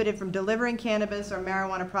prohibited from delivering cannabis or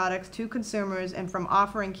marijuana products to consumers and from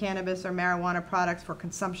offering cannabis or marijuana products for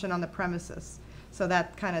consumption on the premises. So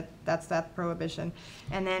that's that prohibition.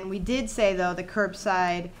 And then we did say, though, the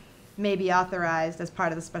curbside may be authorized as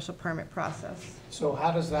part of the special permit process. So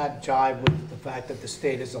how does that jive with the fact that the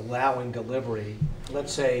state is allowing delivery?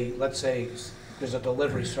 Let's say there's a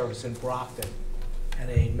delivery service in Brockton, and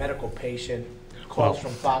a medical patient calls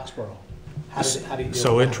from Foxborough. How do you deal with that?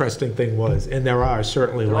 So interesting thing was, and there are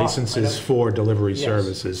certainly There are, I licenses know. for delivery Yes,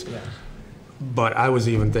 services. yes. But I was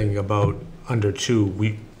even thinking about under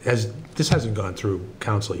 2, this hasn't gone through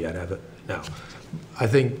council yet, have it? No. I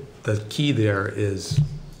think the key there is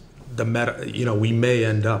we may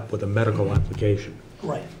end up with a medical application.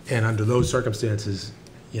 Right. And under those circumstances,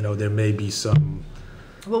 there may be some,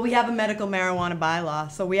 Well, we have a medical marijuana bylaw,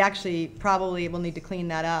 so we actually probably will need to clean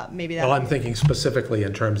that up, maybe that. well, I'm thinking specifically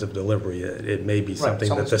in terms of delivery, it may be Right, something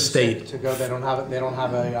that someone's the been sick state, to go, they don't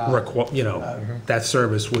have a, that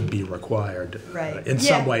service would be required. Right. In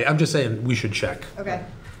some Yeah. way. I'm just saying, we should check. Okay.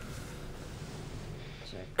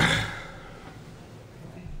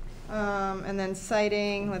 And then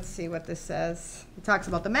citing, let's see what this says. It talks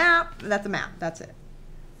about the map, that's a map, that's it.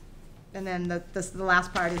 And then the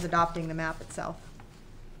last part is adopting the map itself.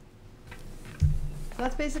 So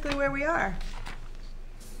that's basically where we are.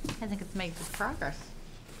 I think it's made good progress.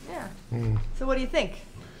 Yeah. Hmm. So what do you think?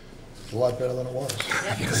 It's a lot better than it was.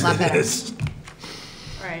 A lot better.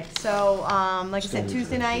 All right, so, like I said,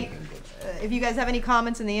 Tuesday night, if you guys have any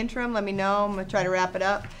comments in the interim, let me know. I'm gonna try to wrap it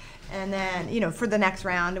up. And then, you know, for the next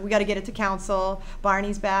round, we got to get it to council.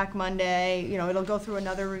 Barney's back Monday, you know, it'll go through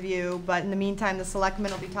another review, but in the meantime, the selectmen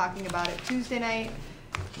will be talking about it Tuesday night.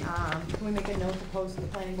 Can we make a note to post the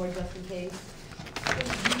planning board just in case?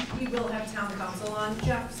 We will have town council on,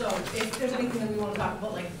 Jeff, so if there's anything that we want to talk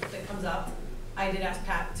about, like, that comes up, I did ask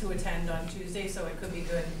Pat to attend on Tuesday, so it could be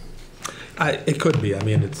good. It could be. I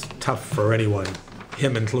mean, it's tough for anyone,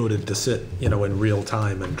 him included, to sit, you know, in real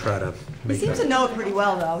time and try to He make seems that. to know it pretty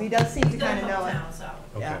well, though. He does seem to He's done kind of know it. now, so.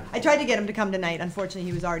 Yeah, Okay. I tried to get him to come tonight. Unfortunately,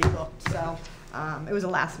 he was already booked, so it was a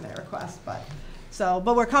last-minute request,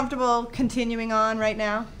 but we're comfortable continuing on right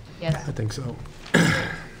now? Yes. I think so. All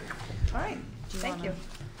right, thank you.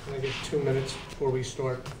 Can I get 2 minutes before we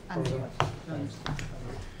start? further?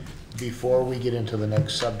 Before we get into the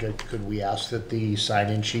next subject, could we ask that the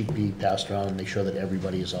sign-in sheet be passed around and make sure that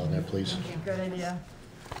everybody is on there, please? Good idea.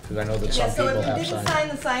 Because I know that Yeah, some so people if you have didn't sign. sign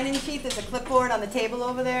the sign-in sheet, there's a clipboard on the table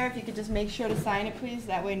over there. If you could just make sure to sign it, please.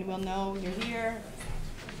 That way we'll know you're here.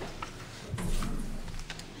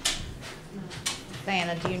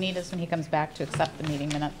 Diana, do you need us when he comes back to accept the meeting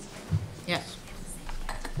minutes? Yes.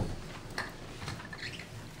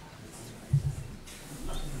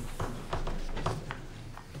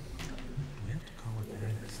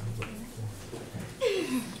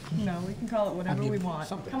 No, we can call it whatever we want.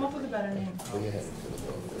 Come up with a better name.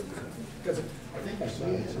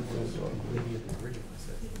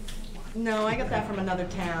 No, I got that from another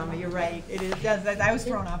town, but you're right. It is, I was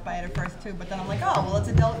thrown off by it at first too, but then I'm like, oh, well, it's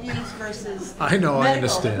adult use versus I know, I medical.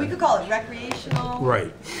 understand. We could call it recreational.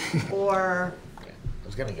 Right. Or, I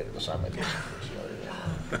was gonna get it to sign my name.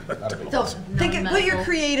 Not a big so, deal. put your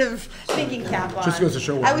creative thinking cap on. Just goes to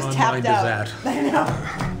show what I was online tapped does out. that. I know.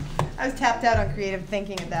 I was tapped out on creative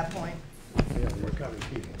thinking at that point.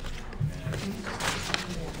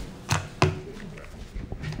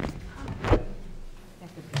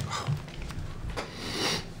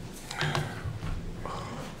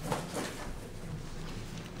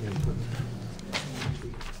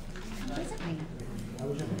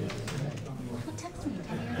 Well, text me,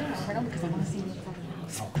 tell me you're there. I don't, because I want to see you inside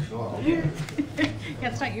the house. Yeah,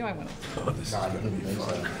 it's not you, I want to.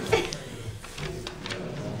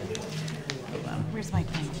 Where's my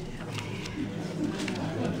pen?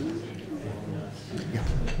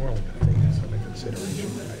 We're only gonna take this into consideration,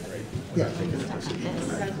 right? Yeah. This?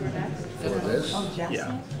 For this, Yeah.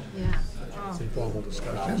 Yeah. It's informal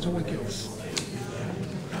discussion. Depends on what gets.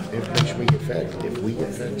 information we get fed, if we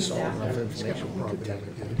get fed solid enough information, we could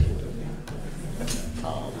technically do it.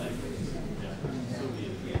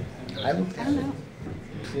 I looked at it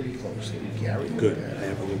pretty closely. Gary. Good, I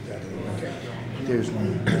haven't looked at it. Okay. There's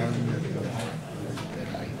one that I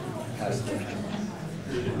had a question on,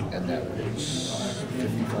 and that was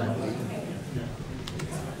 55 feet.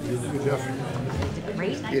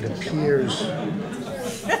 Great. It appears,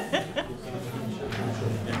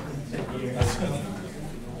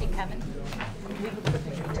 Hey, Kevin. We have a quick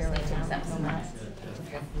picture just need to accept some minutes.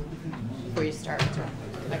 Before you start.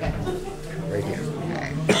 Okay. right here.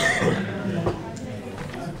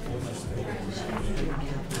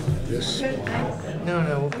 This,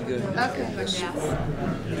 No, we'll be good. this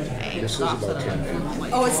is about 10 feet.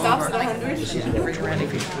 Oh, it stops at 100? This is about 20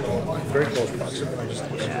 feet. Very close proximity.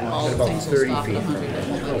 And about 30 feet.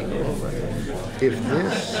 If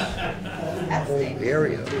this whole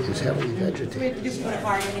area is heavily Do we have vegetated, to just put a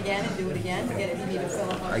card in again and do it again? Get it, you need to fill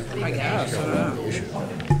up. I think that's the issue.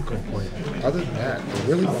 Other than that, there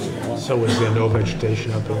really wasn't a lot. So is there no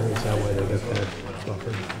vegetation up there? Is that why they got that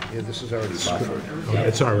buffered? Yeah, this is already buffered.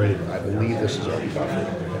 It's already. I believe this is already buffered.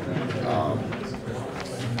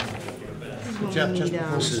 Jeff, just before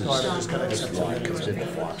we This is, start, I just gotta this accept lot comes into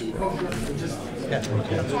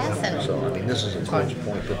Foxborough. Awesome. So, I mean, this is a close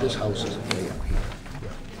point, but this house is way up here.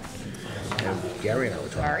 And Gary and I were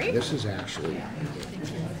Sorry? talking, this is actually,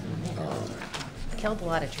 Killed a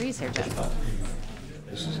lot of trees here, Jeff.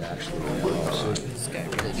 this is actually, so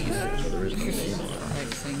there is no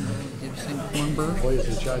name on it. Boy, is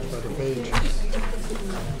he charged by the page.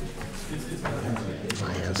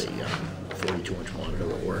 I have a 42-inch monitor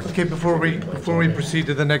that works. Okay, before we proceed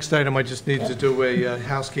to the next item, I just need to do a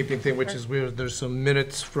housekeeping thing, which is there's some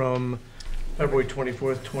minutes from February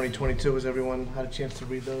 24th, 2022. Has everyone had a chance to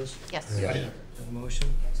read those? Yes. Yeah. Have a motion?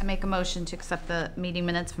 I make a motion to accept the meeting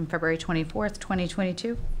minutes from February 24th,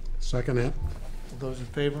 2022. Second it. All those in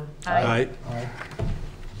favor? Aye. All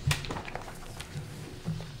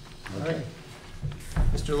right.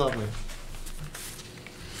 Mr. Lovely.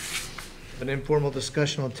 An informal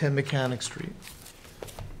discussion on 10 Mechanic Street.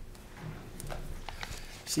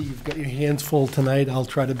 See, you've got your hands full tonight. I'll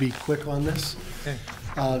try to be quick on this. Okay.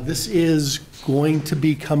 This is going to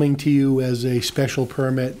be coming to you as a special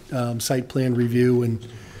permit, site plan review, and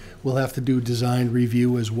we'll have to do design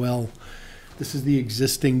review as well. This is the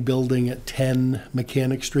existing building at 10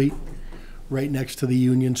 Mechanic Street, right next to the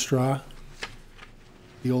Union Straw,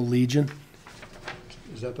 the old Legion.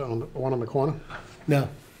 Is that the one on the corner? No.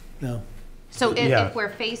 So Yeah. if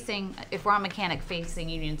we're on Mechanic facing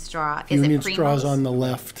Union Straw, is it Union Primo's? Straw's on the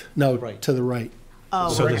left. No, Right. to the right.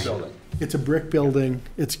 Oh, So right. this- It's a brick building.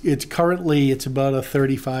 It's currently, it's about a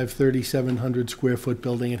 3,700 square foot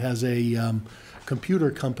building. It has a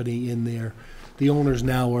computer company in there. The owners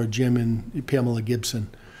now are Jim and Pamela Gibson,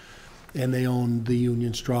 and they own the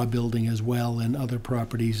Union Straw building as well and other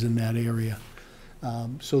properties in that area.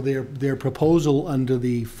 So their proposal under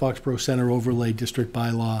the Foxborough Center Overlay District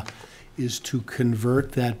bylaw is to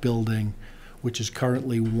convert that building, which is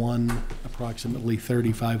currently one approximately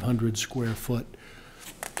 3,500 square foot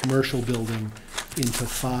commercial building, into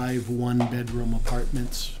 5 one-bedroom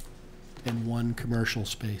apartments and 1 commercial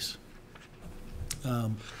space.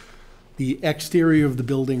 The exterior of the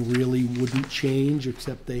building really wouldn't change,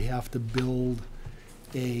 except they have to build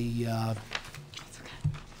a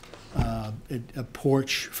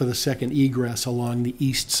porch for the second egress along the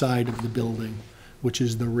east side of the building, which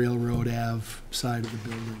is the Railroad Ave side of the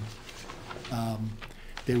building.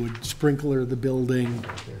 They would sprinkler the building,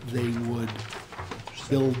 they would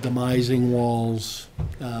build demising walls.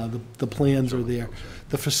 The plans are there.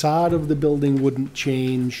 The facade of the building wouldn't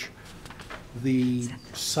change. The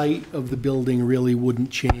site of the building really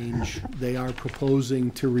wouldn't change. They are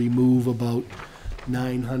proposing to remove about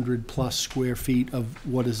 900-plus square feet of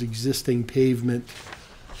what is existing pavement,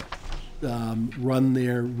 run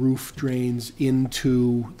their roof drains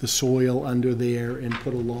into the soil under there, and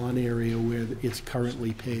put a lawn area where it's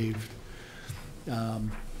currently paved.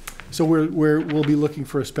 So we'll be looking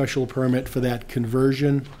for a special permit for that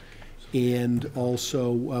conversion. And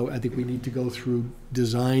also, I think we need to go through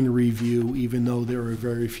design review, even though there are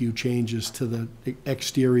very few changes to the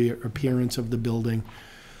exterior appearance of the building,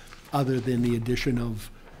 other than the addition of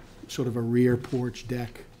sort of a rear porch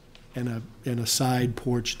deck and a side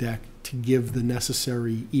porch deck to give the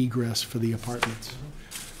necessary egress for the apartments.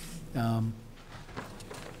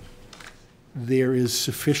 There is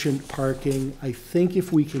sufficient parking. I think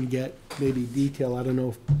if we can get maybe detail, I don't know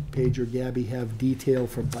if Paige or Gabby have detail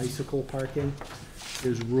for bicycle parking.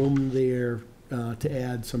 There's room there to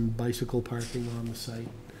add some bicycle parking on the site.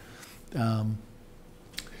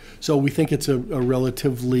 So we think it's a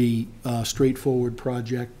relatively straightforward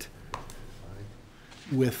project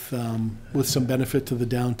with some benefit to the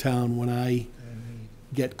downtown. When I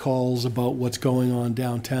get calls about what's going on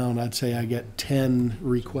downtown, I'd say I get 10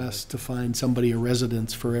 requests to find somebody a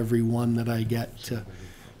residence for every one that I get to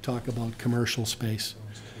talk about commercial space.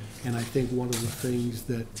 And I think one of the things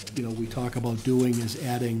that, we talk about doing is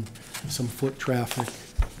adding some foot traffic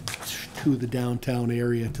to the downtown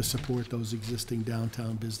area to support those existing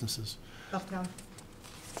downtown businesses. Uptown.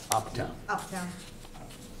 Uptown. Uptown.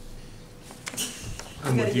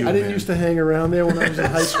 I'm with you, I didn't man. used to hang around there when I was in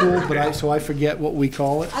high school, so I forget what we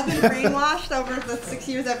call it. I've been brainwashed over the 6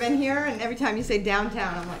 years I've been here, and every time you say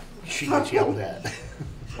downtown, I'm like, She gets yelled at.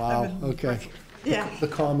 Wow, okay. yeah. The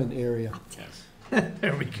common area.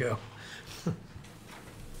 There we go.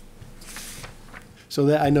 So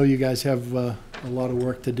that, I know you guys have a lot of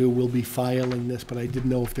work to do. We'll be filing this, but I didn't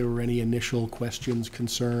know if there were any initial questions,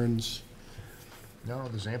 concerns. No,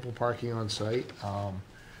 there's ample parking on site.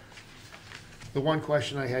 The one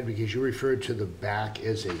question I had, because you referred to the back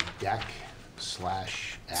as a deck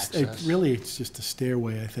 / access. Really, it's just a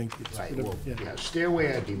stairway, I think. It's Right, sort well, of- yeah. yeah,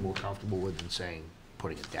 stairway I'd be more comfortable with than saying,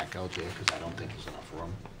 putting a deck out there, because I don't think there's enough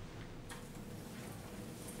room.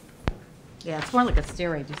 Yeah, it's more like a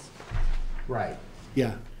stairway, just, Right.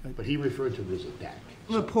 Yeah, But he referred to it as a deck.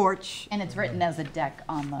 The porch. and it's written as a deck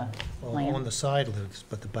on the Well, plan. on the side lives,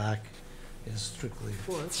 but the back is strictly.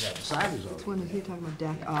 Yeah, the side is Which one already is he talking about,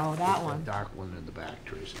 deck? Oh, that one. dark one in the back,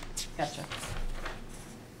 Tracy. Gotcha.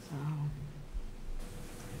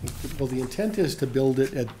 well, the intent is to build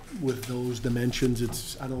it with those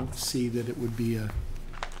dimensions. I don't see that it would be a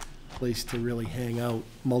place to really hang out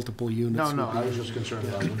multiple units. No, would be- I was just concerned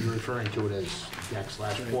about when you're referring to it as deck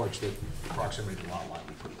 / porch, that proximity to the lot line would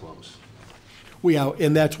be pretty close.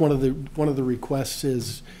 And that's one of the requests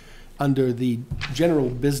is, under the general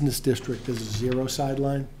business district, there's a 0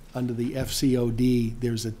 sideline. Under the FCOD,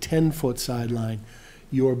 there's a 10-foot sideline.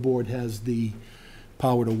 Your board has the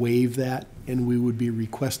power to waive that, and we would be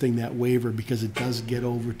requesting that waiver because it does get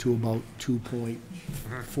over to about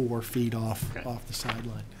 2.4 feet off the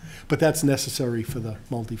sideline. But that's necessary for the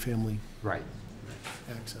multifamily Right.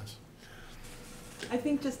 access. I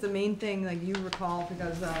think just the main thing, like you recall,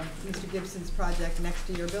 because of Mr. Gibson's project next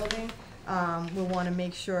to your building, we'll want to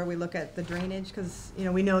make sure we look at the drainage, because, you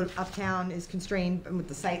know, we know uptown is constrained with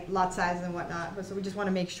the site, lot sizes and whatnot, but so we just want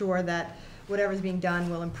to make sure that whatever's being done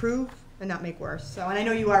will improve and not make worse. So, and I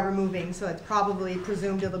know you are removing, so it's probably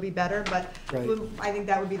presumed it'll be better, but Right. I think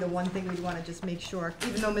that would be the one thing we'd want to just make sure,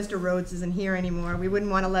 even though Mr. Rhodes isn't here anymore, we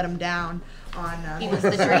wouldn't want to let him down on. He was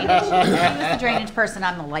the drainage, he was the drainage person,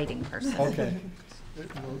 I'm the lighting person. Okay.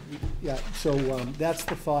 Yeah, so that's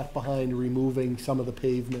the thought behind removing some of the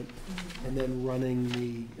pavement and then running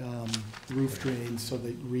the roof drains so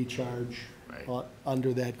they recharge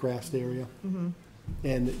under that grassed area.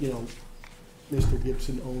 And, you know, Mr.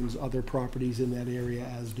 Gibson owns other properties in that area,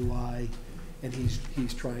 as do I, and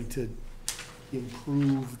he's trying to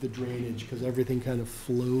improve the drainage, because everything kind of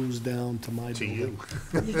flows down to my building.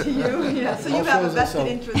 To you, yeah, so you have a vested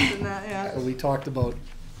interest in that, yeah. So we talked about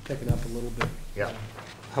picking up a little bit. Yeah.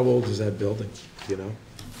 How old is that building, do you know?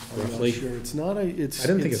 I'm not Roughly? sure, it's not a, it's. I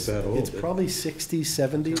didn't think it's that old. It's probably 60s,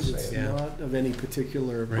 70s, it's Yeah. not of any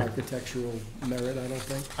particular Right. architectural merit, I don't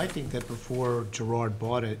think. I think that before Gerard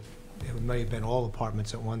bought it, it may have been all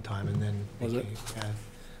apartments at one time, and then Was it?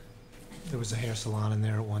 there was a hair salon in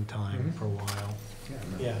there at one time for a while.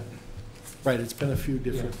 Yeah. Right, it's been a few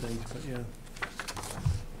different things, but yeah.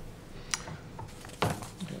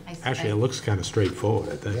 Actually, it looks kind of straightforward,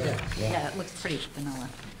 I think. Yeah, it looks pretty vanilla.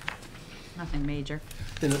 Nothing major.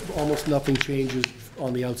 And almost nothing changes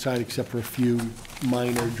on the outside except for a few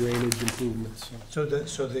minor drainage improvements. So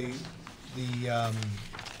the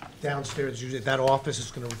downstairs, usually, that office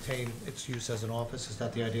is gonna retain its use as an office? Is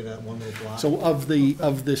that the idea, that one little block? So of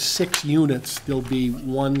the 6 units, there'll be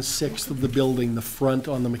 1/6 of the building, the front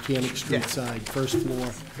on the Mechanic Street Yeah. side, first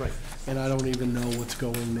floor. Right. And I don't even know what's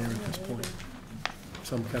going there at this point.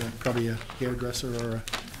 Some kind of, probably a hairdresser or a,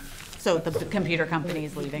 So the computer company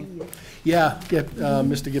is leaving? yeah,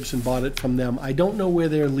 Mr. Gibson bought it from them. I don't know where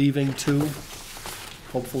they're leaving to,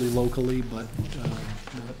 hopefully locally, but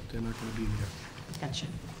they're not gonna be there. Gotcha.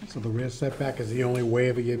 So the rear setback is the only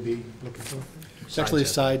waiver you'd be looking for? It's actually a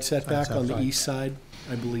side setback on the Side. east side,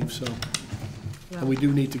 I believe so. And we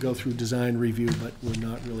do need to go through design review, but we're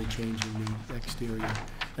not really changing the exterior.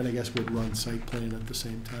 And I guess we'd run site plan at the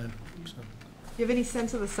same time, so. Do you have any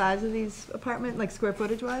sense of the size of these apartment, like square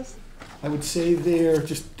footage wise? I would say they're,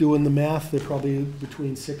 just doing the math, they're probably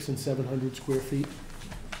between 600 and 700 square feet.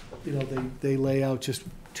 You know, they lay out just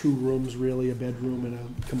 2 rooms, really, a bedroom and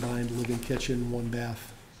a combined living kitchen, 1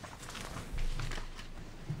 bath.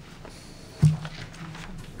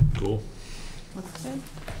 Cool. Looks good.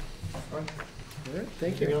 All right,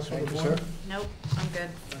 thank you. Anything else from the Thank you, board? sir. Nope, I'm good.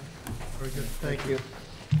 Very good, thank you.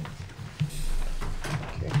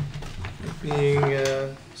 Okay.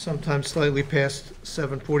 Being sometime slightly past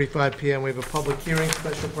 7:45 PM, we have a public hearing,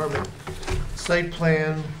 special permit, site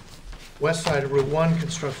plan, west side of Route 1,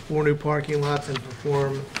 construct 4 new parking lots and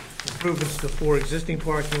perform improvements to 4 existing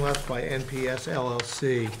parking lots by NPS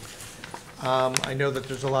LLC. I know that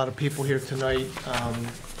there's a lot of people here tonight,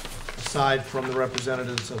 aside from the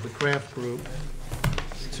representatives of the craft group,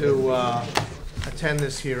 to attend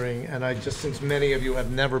this hearing, and since many of you have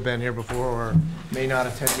never been here before or may not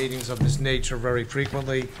attend meetings of this nature very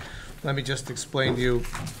frequently, let me just explain to you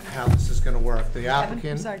how this is gonna work. The Kevin, I'm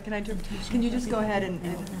applicant, sorry, can you just go ahead and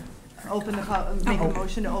open make a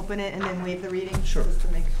motion to open it and then waive the reading? Sure. Just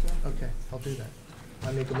to make sure. okay, I'll do that.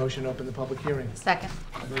 I make a motion to open the public hearing. Second.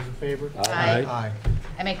 All those in favor? Aye. Aye.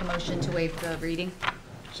 I make a motion to waive the reading.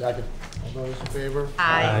 Second. All those in favor?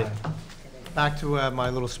 Aye. Back to my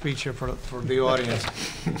little speech here for the audience.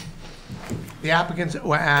 The applicants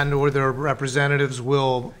and/or their representatives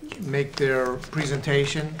will make their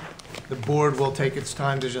presentation. The board will take its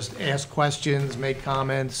time to just ask questions, make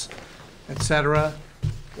comments, et cetera.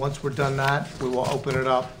 Once we're done that, we will open it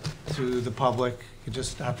up to the public. You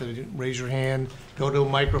just have to raise your hand, go to a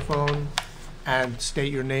microphone, and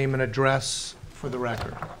state your name and address for the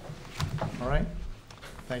record. All right?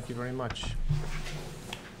 Thank you very much.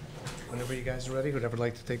 Whenever you guys are ready, whoever would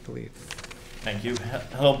like to take the lead. Thank you.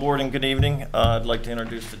 Hello, board, and good evening. I'd like to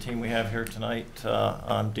introduce the team we have here tonight.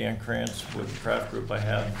 I'm Dan Krantz with the Craft Group. I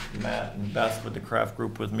have Matt and Beth with the Craft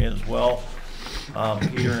Group with me as well.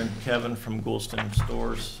 Peter and Kevin from Goulston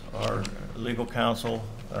Stores, our legal counsel.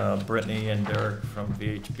 Brittany and Derek from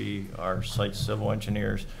VHB, our site civil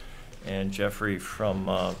engineers, and Jeffrey from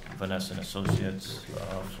Vanessa and Associates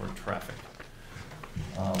for traffic.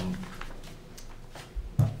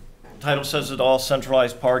 Title says it all,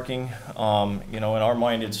 centralized parking. You know, in our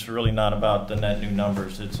mind, it's really not about the net new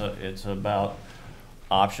numbers. It's about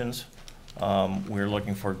options. We're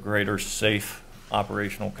looking for greater safe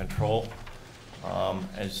operational control.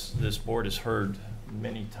 As this board has heard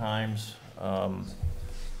many times,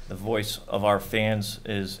 the voice of our fans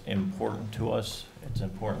is important to us. It's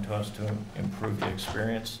important to us to improve the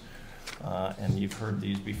experience. And you've heard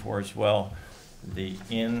these before as well. The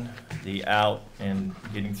in, the out, and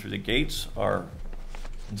getting through the gates are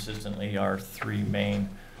consistently our three main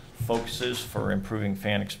focuses for improving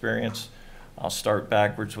fan experience. I'll start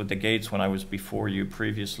backwards with the gates. When I was before you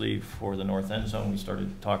previously for the north end zone, we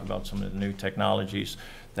started to talk about some of the new technologies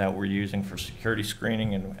that we're using for security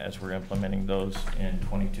screening, and as we're implementing those in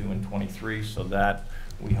 22 and 23, so that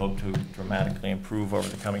we hope to dramatically improve over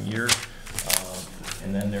the coming years.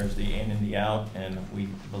 And then there's the in and the out, and we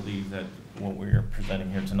believe that what we're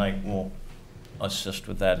presenting here tonight will assist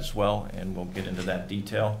with that as well, and we'll get into that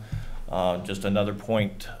detail. Just another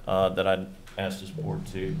point that I'd ask this board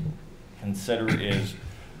to consider is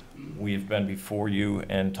we've been before you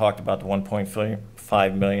and talked about the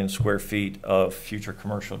 1.5 million square feet of future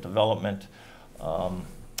commercial development.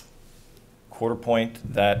 Quarter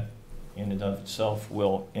point, that in and of itself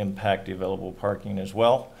will impact the available parking as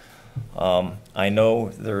well. I know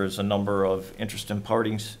there is a number of interested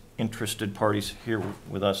parties here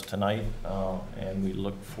with us tonight, and we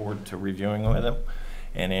look forward to reviewing with them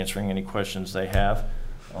and answering any questions they have.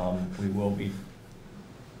 We will be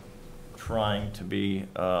trying to be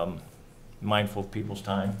mindful of people's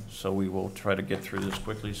time, so we will try to get through this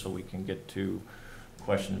quickly so we can get to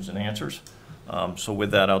questions and answers. So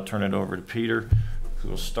with that, I'll turn it over to Peter, who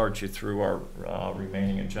will start you through our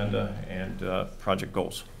remaining agenda and project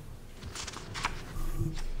goals.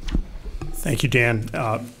 Thank you, Dan.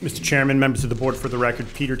 Mr. Chairman, members of the board, for the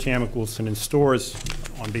record, Peter Tamik, Wilson and Stores,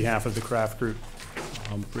 on behalf of the Craft Group.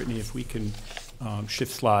 Brittany, if we can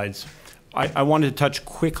shift slides. I wanted to touch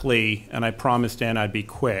quickly, and I promised Dan I'd be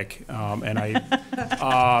quick, and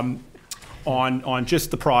on just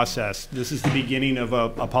the process. This is the beginning of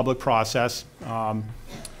a public process. I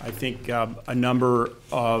think a number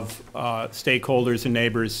of stakeholders and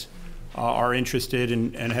neighbors are interested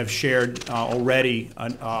and have shared already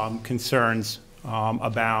concerns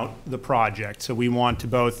about the project. So we want to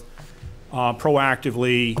both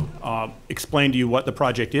proactively explain to you what the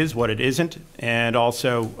project is, what it isn't, and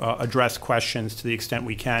also address questions to the extent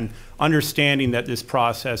we can, understanding that this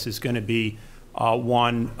process is going to be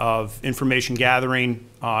one of information gathering,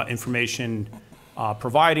 information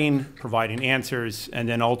providing answers, and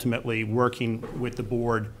then ultimately working with the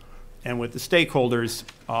board and with the stakeholders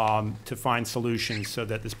to find solutions so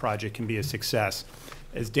that this project can be a success.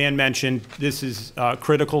 As Dan mentioned, this is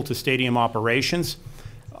critical to stadium operations.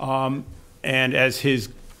 And as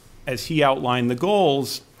he outlined the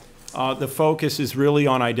goals, the focus is really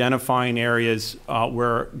on identifying areas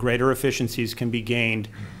where greater efficiencies can be gained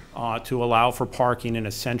to allow for parking in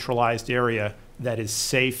a centralized area that is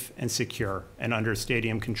safe and secure and under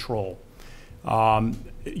stadium control.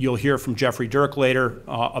 You'll hear from Jeffrey Dirk later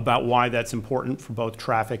about why that's important for both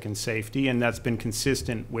traffic and safety, and that's been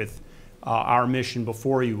consistent with our mission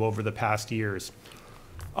before you over the past years.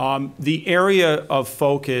 The area of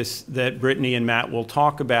focus that Brittany and Matt will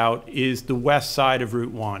talk about is the west side of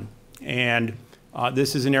Route 1. And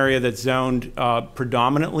this is an area that's zoned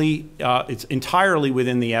predominantly, it's entirely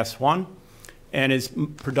within the S1 and is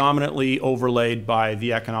predominantly overlaid by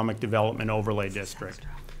the Economic Development Overlay District.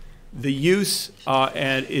 The use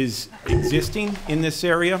is existing in this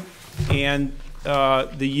area, and the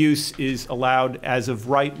use is allowed as of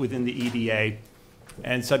right within the EDA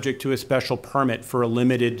and subject to a special permit for a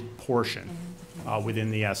limited portion within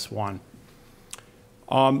the S1.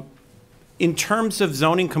 In terms of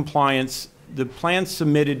zoning compliance, the plans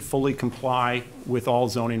submitted fully comply with all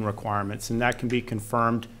zoning requirements, and that can be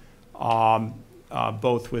confirmed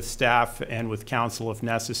both with staff and with council if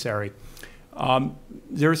necessary.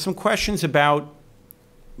 There are some questions about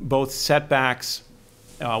both setbacks,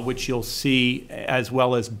 which you'll see, as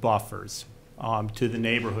well as buffers to the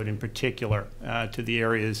neighborhood in particular, to the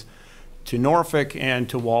areas to Norfolk and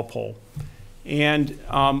to Walpole. And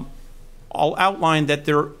I'll outline that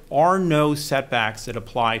there are no setbacks that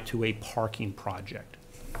apply to a parking project.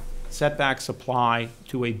 Setbacks apply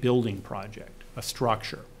to a building project, a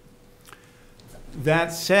structure.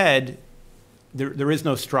 That said, there is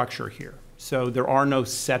no structure here. So there are no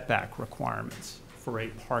setback requirements for a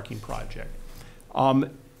parking project.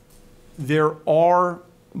 There are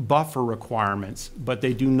buffer requirements, but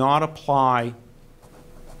they do not apply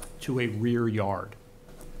to a rear yard.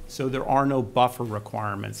 So there are no buffer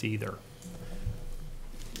requirements either.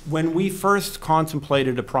 When we first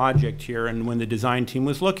contemplated a project here and when the design team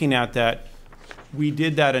was looking at that, we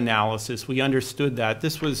did that analysis. We understood that.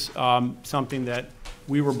 This was something that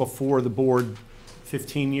we were before the board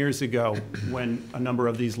 15 years ago when a number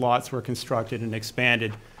of these lots were constructed and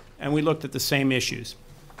expanded, and we looked at the same issues.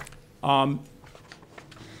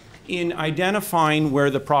 In identifying where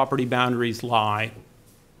the property boundaries lie,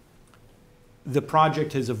 the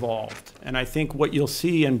project has evolved. And I think what you'll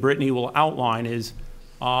see, and Brittany will outline, is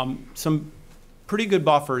some pretty good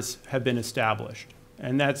buffers have been established.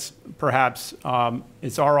 And that's perhaps,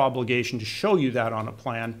 it's our obligation to show you that on a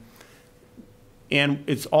plan. And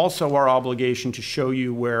it's also our obligation to show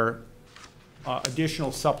you where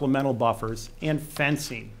additional supplemental buffers and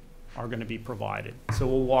fencing are going to be provided. So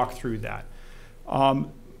we'll walk through that.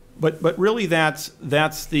 But really that's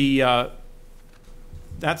the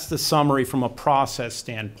summary from a process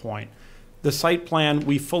standpoint. The site plan,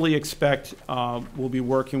 we fully expect we'll be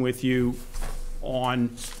working with you on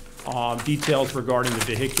details regarding the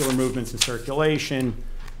vehicular movements and circulation,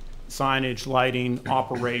 signage, lighting,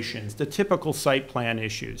 operations, the typical site plan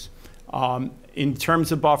issues. In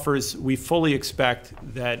terms of buffers, we fully expect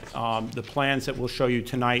that the plans that we'll show you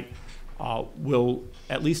tonight will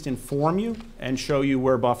at least inform you and show you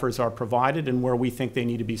where buffers are provided and where we think they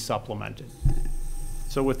need to be supplemented.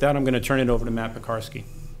 So with that, I'm going to turn it over to Matt Pekarsky.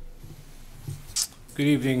 Good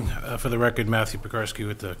evening. For the record, Matthew Pekarsky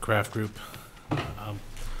with the Craft Group.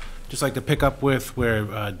 Just like to pick up with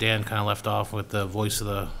where Dan kind of left off with the voice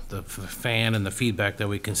of the fan and the feedback that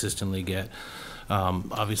we consistently get.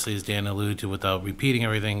 Obviously, as Dan alluded to, without repeating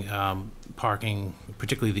everything, parking,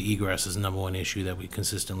 particularly the egress, is the #1 issue that we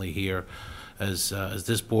consistently hear. As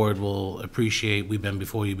this board will appreciate, we've been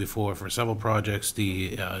before you before for several projects,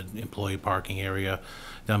 the employee parking area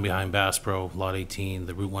down behind Foxborough, Lot 18,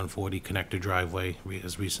 the Route 140 connector driveway,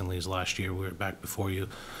 as recently as last year. We were back before you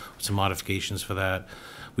with some modifications for that.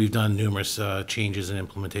 We've done numerous changes and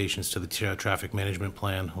implementations to the traffic management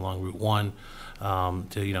plan along Route 1,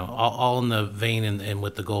 to, all in the vein and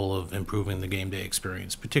with the goal of improving the game day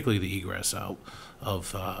experience, particularly the egress out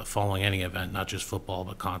of following any event, not just football,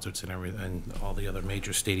 but concerts and everything, and all the other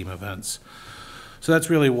major stadium events. So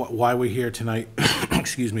that's really why we're here tonight,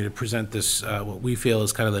 excuse me, to present this, what we feel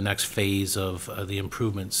is kind of the next phase of the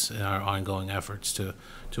improvements in our ongoing efforts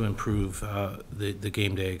to improve the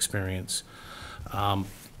game day experience. I'll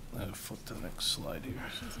flip to the next slide here.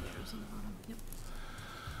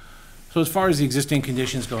 So as far as the existing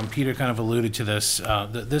conditions go, and Peter kind of alluded to this,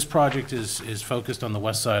 this project is focused on the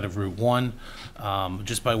west side of Route 1.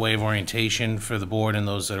 Just by way of orientation for the board and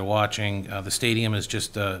those that are watching, the stadium is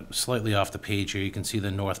just slightly off the page here. You can see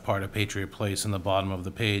the north part of Patriot Place in the bottom of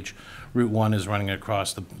the page. Route 1 is running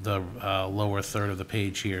across the lower third of the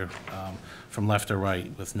page here, from left to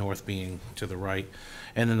right, with north being to the right.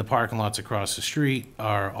 And then the parking lots across the street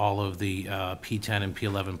are all of the P10 and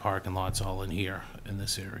P11 parking lots all in here in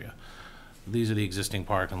this area. These are the existing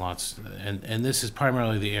parking lots, and this is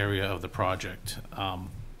primarily the area of the project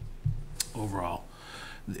overall.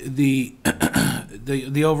 The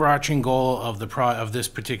overarching goal of this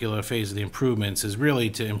particular phase of the improvements is really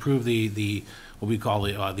to improve the what we call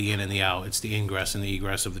the in and the out. It's the ingress and the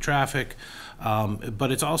egress of the traffic,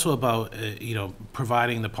 but it's also about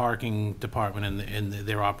providing the parking department and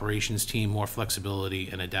their operations team more flexibility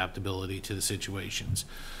and adaptability to the situations.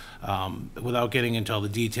 Without getting into all the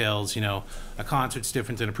details, a concert's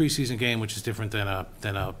different than a preseason game, which is different than a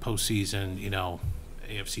postseason,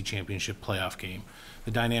 AFC Championship playoff game.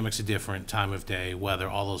 The dynamics are different, time of day, weather,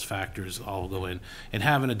 all those factors all go in. And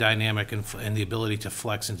having a dynamic and the ability to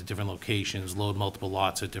flex into different locations, load multiple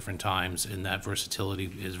lots at different times, and that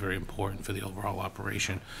versatility is very important for the overall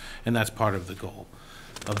operation. And that's part of the goal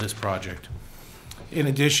of this project. In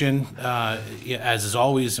addition, as is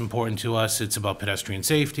always important to us, it's about pedestrian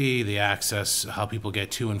safety, the access, how people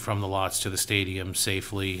get to and from the lots to the stadium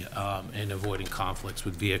safely, and avoiding conflicts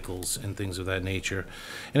with vehicles and things of that nature.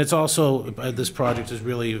 And it's also, this project is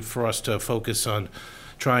really for us to focus on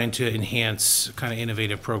trying to enhance kind of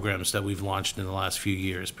innovative programs that we've launched in the last few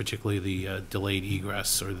years, particularly the delayed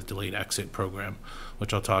egress or the delayed exit program,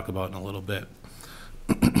 which I'll talk about in a little bit.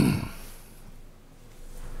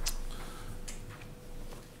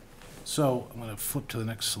 So I'm going to flip to the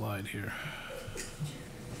next slide here.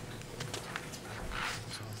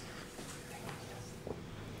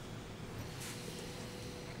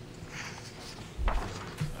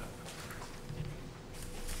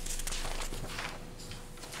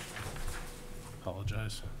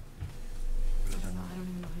 Apologize.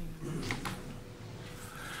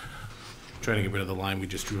 Trying to get rid of the line we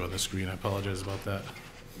just drew on the screen. I apologize about that.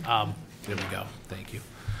 There we go. Thank you.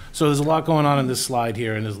 So there's a lot going on in this slide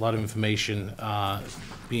here, and there's a lot of information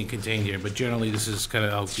being contained here. But generally, this is kind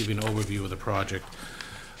of, I'll give you an overview of the project.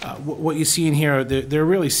 What you see in here, there are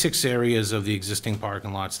really 6 areas of the existing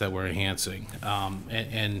parking lots that we're enhancing.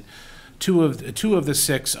 And two of the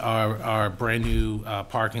 6 are brand-new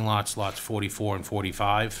parking lots, lots 44 and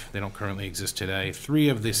 45. They don't currently exist today. 3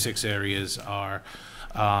 of the 6 areas are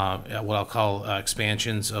what I'll call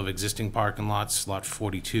expansions of existing parking lots, lot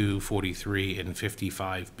 42, 43, and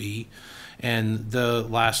 55B. And the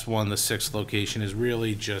last one, the 6th location, is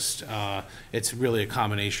really just, it's really a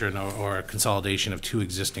combination or a consolidation of 2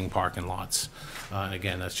 existing parking lots. And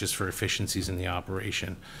again, that's just for efficiencies in the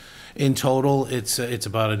operation. In total, it's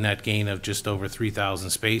about a net gain of just over 3,000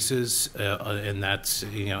 spaces, and that's,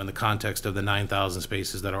 you know, in the context of the 9,000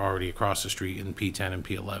 spaces that are already across the street in P10 and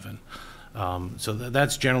P11. So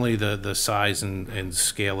that's generally the size and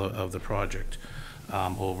scale of the project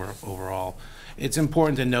overall. It's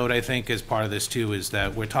important to note, I think, as part of this too, is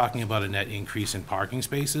that we're talking about a net increase in parking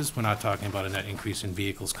spaces. We're not talking about a net increase in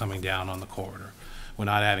vehicles coming down on the corridor. We're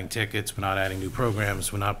not adding tickets, we're not adding new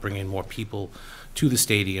programs, we're not bringing more people to the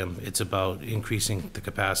stadium. It's about increasing the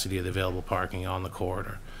capacity of the available parking on the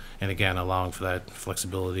corridor. And again, allowing for that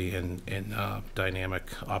flexibility and dynamic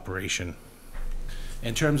operation.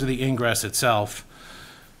 In terms of the ingress itself,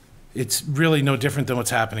 it's really no different than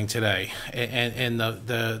what's happening today. And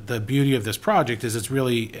the beauty of this project is it's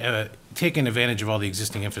really taking advantage of all the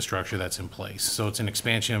existing infrastructure that's in place. So it's an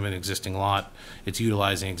expansion of an existing lot. It's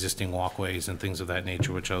utilizing existing walkways and things of that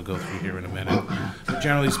nature, which I'll go through here in a minute. But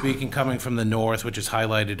generally speaking, coming from the north, which is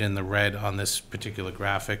highlighted in the red on this particular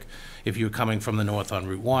graphic, if you're coming from the north on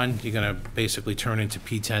Route 1, you're going to basically turn into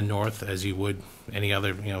P10 North as you would any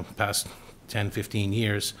other, you know, past 10, 15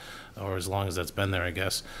 years, or as long as that's been there, I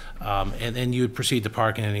guess. And then you would proceed to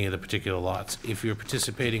park in any of the particular lots. If you're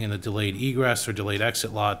participating in the delayed egress or delayed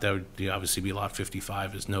exit lot, that would obviously be lot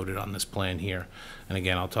 55, as noted on this plan here. And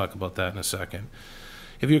again, I'll talk about that in a second.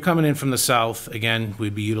 If you're coming in from the south, again,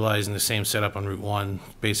 we'd be utilizing the same setup on Route 1,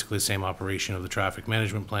 basically the same operation of the traffic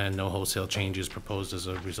management plan, no wholesale changes proposed as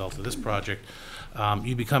a result of this project.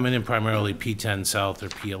 You'd be coming in primarily P10 South or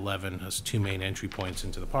P11 as 2 main entry points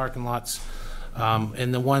into the parking lots.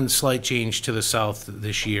 And the one slight change to the south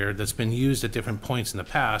this year that's been used at different points in the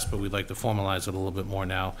past, but we'd like to formalize it a little bit more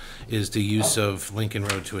now, is the use of Lincoln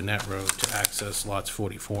Road to Annette Road to access lots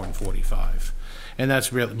 44 and 45. And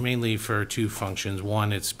that's mainly for 2 functions.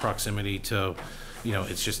 One, it's proximity to, you know,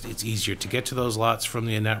 it's easier to get to those lots from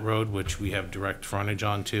the Annette Road, which we have direct frontage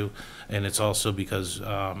onto. And it's also because,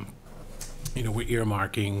 you know, we're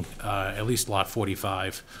earmarking at least lot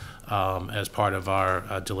 45 as part of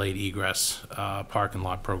our delayed egress parking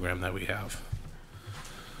lot program that we have.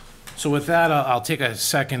 So with that, I'll take a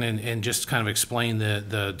second and just kind of explain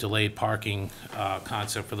the delayed parking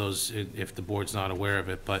concept for those if the board's not aware of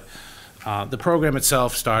it. But the program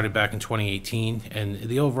itself started back in 2018, and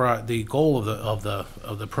the goal of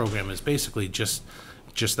the program is basically just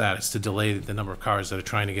that. It's to delay the number of cars that are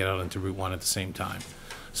trying to get out into Route 1 at the same time.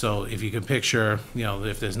 So if you can picture, you know,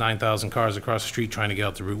 if there's 9,000 cars across the street trying to get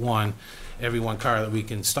out to Route 1, every one car that we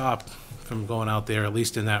can stop from going out there, at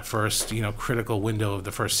least in that first, you know, critical window of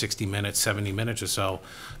the first 60 minutes, 70 minutes or so,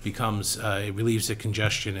 becomes, it relieves the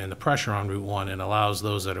congestion and the pressure on Route 1 and allows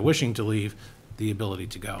those that are wishing to leave the ability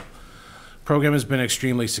to go. Program has been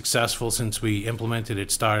extremely successful since we implemented it.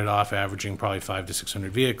 Started off averaging probably 500 to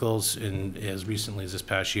 600 vehicles, and as recently as this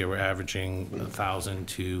past year, we're averaging 1,000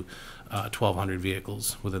 to 1,200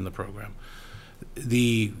 vehicles within the program.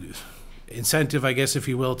 The incentive, I guess, if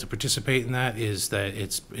you will, to participate in that is that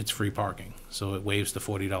it's free parking. So it waives the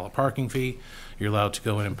 $40 parking fee. You're allowed to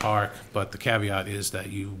go in and park, but the caveat is that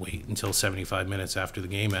you wait until 75 minutes after the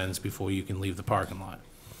game ends before you can leave the parking lot.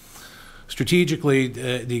 Strategically,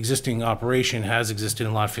 the existing operation has existed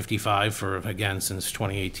in lot 55 for, again, since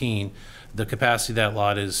 2018. The capacity of that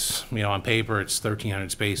lot is, you know, on paper it's 1,300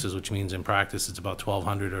 spaces, which means in practice it's about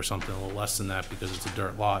 1,200 or something, a little less than that because it's a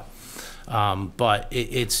dirt lot. But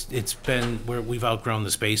it's been where we've outgrown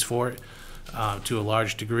the space for it to a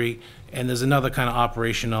large degree. And there's another kind of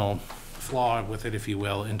operational flaw with it, if you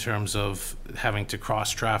will, in terms of having to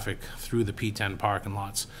cross traffic through the P10 parking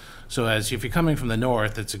lots. So if you're coming from the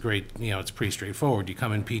north, it's a great, you know, it's pretty straightforward. You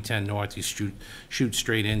come in P10 North, you shoot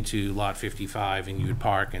straight into lot 55 and you would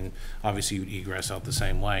park, and obviously you would egress out the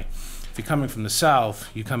same way. If you're coming from the south,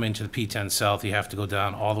 you come into the P10 South, you have to go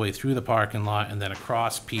down all the way through the parking lot and then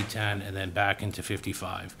across P10 and then back into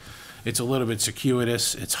 55. It's a little bit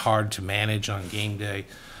circuitous. It's hard to manage on game day.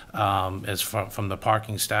 As from the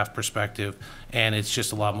parking staff perspective, and it's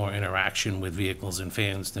just a lot more interaction with vehicles and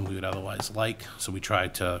fans than we would otherwise like. So we try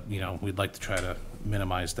to, you know, we'd like to try to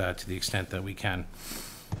minimize that to the extent that we can.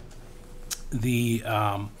 The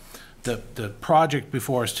The project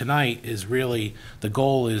before us tonight is really, the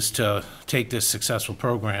goal is to take this successful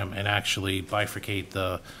program and actually bifurcate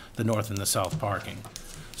the north and the south parking.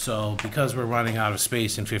 So because we're running out of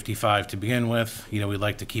space in 55 to begin with, you know, we'd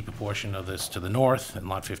like to keep a portion of this to the north in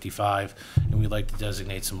lot 55, and we'd like to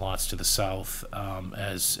designate some lots to the south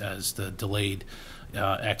as the delayed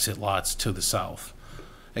exit lots to the south.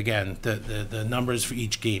 Again, the numbers for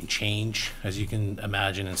each game change. As you can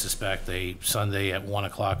imagine and suspect, a Sunday at 1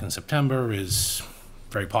 o'clock in September is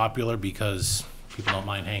very popular because people don't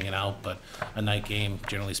mind hanging out, but a night game,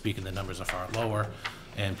 generally speaking, the numbers are far lower,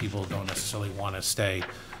 and people don't necessarily want to stay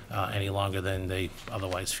any longer than they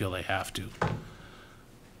otherwise feel they have to.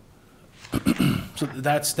 So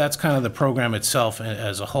that's kind of the program itself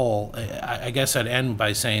as a whole. I guess I'd end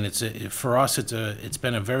by saying for us it's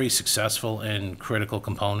been a very successful and critical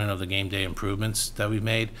component of the game day improvements that we've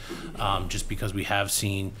made, just because we have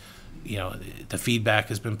seen, you know, the feedback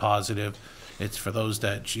has been positive. It's for those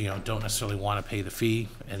that, you know, don't necessarily want to pay the fee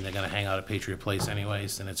and they're going to hang out at Patriot Place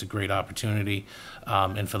anyways, then it's a great opportunity.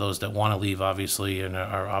 And for those that want to leave, obviously, and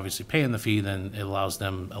are obviously paying the fee, then it allows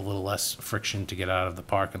them a little less friction to get out of the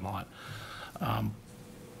parking lot.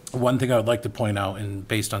 One thing I would like to point out, and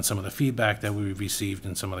based on some of the feedback that we've received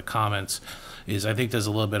and some of the comments, is I think there's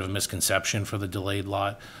a little bit of a misconception for the delayed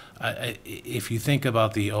lot. If you think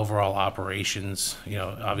about the overall operations, you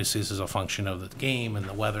know, obviously this is a function of the game and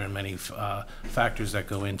the weather and many factors that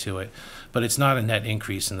go into it, but it's not a net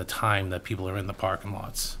increase in the time that people are in the parking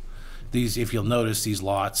lots. These, if you'll notice, these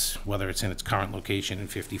lots, whether it's in its current location in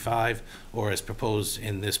 55 or as proposed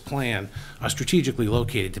in this plan, are strategically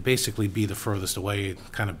located to basically be the furthest away,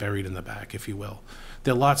 kind of buried in the back, if you will.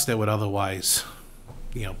 They're lots that would otherwise,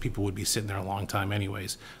 you know, people would be sitting there a long time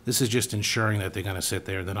anyways. This is just ensuring that they're going to sit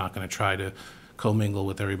there. They're not going to try to commingle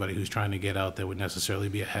with everybody who's trying to get out that would necessarily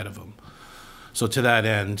be ahead of them. So to that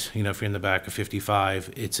end, you know, if you're in the back of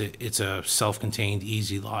 55, it's a self-contained,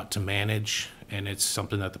 easy lot to manage, and it's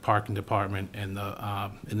something that the parking department and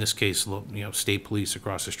the, in this case, you know, state police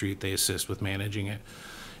across the street, they assist with managing it.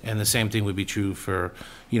 And the same thing would be true for,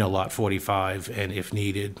 you know, lot 45, and if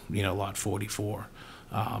needed, you know, lot 44.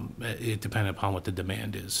 It depends upon what the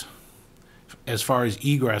demand is. As far as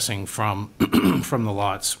egressing from from the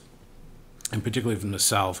lots, and particularly from the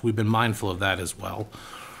south, we've been mindful of that as well.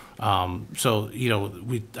 So, you know,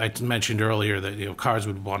 I mentioned earlier that, you know, cars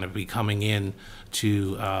would want to be coming in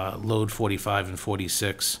to load 45 and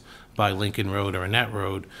 46 by Lincoln Road or Annette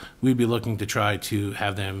Road. We'd be looking to try to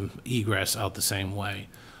have them egress out the same way.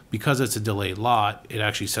 Because it's a delayed lot, it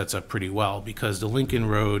actually sets up pretty well, because the Lincoln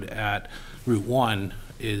Road at Route 1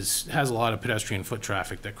 has a lot of pedestrian foot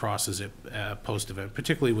traffic that crosses it post-event,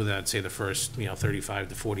 particularly within, I'd say, the first, you know, 35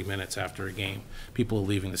 to 40 minutes after a game. People are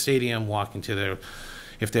leaving the stadium, walking to their,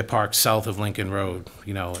 if they're parked south of Lincoln Road,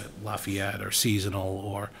 you know, at Lafayette or Seasonal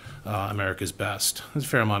or America's Best. There's a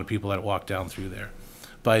fair amount of people that walk down through there.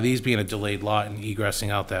 By these being a delayed lot and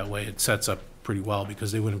egressing out that way, it sets up pretty well,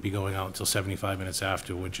 because they wouldn't be going out until 75 minutes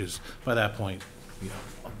after, which is, by that point, you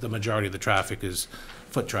know, the majority of the traffic is,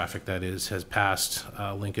 foot traffic that is, has passed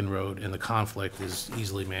Lincoln Road, and the conflict is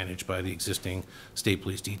easily managed by the existing state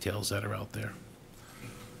police details that are out there.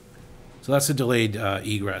 So that's a delayed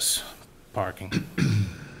egress parking.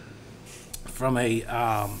 From a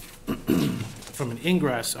from an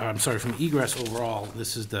ingress, I'm sorry, from egress overall,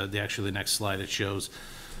 this is actually the next slide. It shows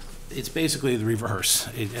it's basically the reverse,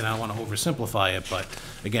 and I don't want to oversimplify it, but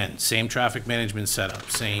again, same traffic management setup,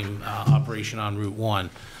 same operation on Route 1,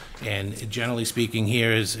 and generally speaking,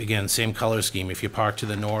 here is again same color scheme. If you park to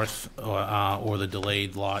the north or the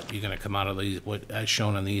delayed lot, you're going to come out of these. What as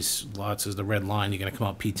shown on these lots is the red line. You're going to come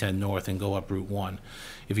out P10 north and go up Route 1.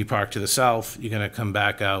 If you park to the south, you're going to come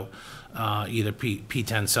back out either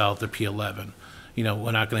P10 south or P11. You know,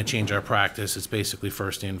 we're not going to change our practice. It's basically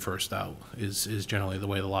first in, first out is generally the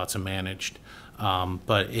way the lots are managed.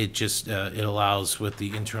 But it just, it allows, with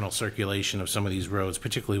the internal circulation of some of these roads,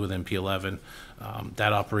 particularly within P11,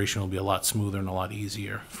 that operation will be a lot smoother and a lot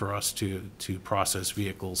easier for us to process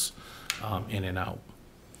vehicles in and out.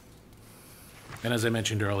 And as I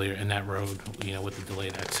mentioned earlier, in that road, you know, with the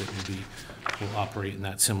delayed exit, will operate in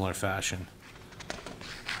that similar fashion.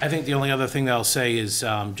 I think the only other thing that I'll say is,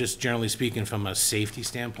 just generally speaking from a safety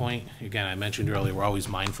standpoint, again, I mentioned earlier, we're always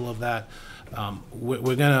mindful of that.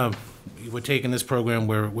 We're taking this program,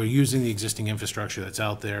 we're using the existing infrastructure that's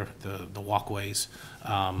out there, the walkways,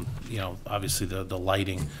 you know, obviously the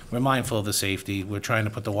lighting. We're mindful of the safety. We're trying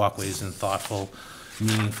to put the walkways in thoughtful,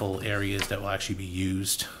 meaningful areas that will actually be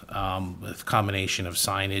used, with a combination of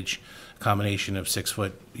signage, combination of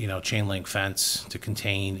 6-foot, you know, chain link fence to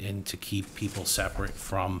contain and to keep people separate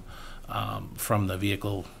from from the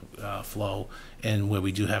vehicle flow, and where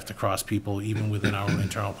we do have to cross people, even within our own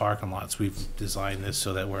internal parking lots. We've designed this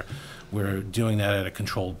so that we're doing that at a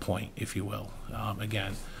controlled point, if you will.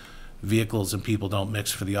 Again, vehicles and people don't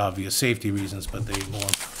mix for the obvious safety reasons, but they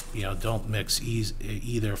more, don't mix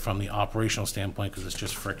either from the operational standpoint, because it's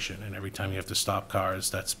just friction, and every time you have to stop cars,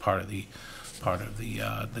 that's part of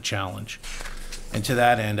the challenge. And to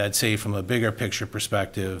that end, I'd say from a bigger picture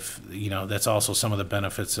perspective, that's also some of the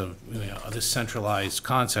benefits of this centralized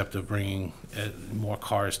concept of bringing more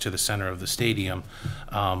cars to the center of the stadium.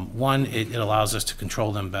 One, it allows us to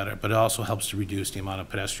control them better, but it also helps to reduce the amount of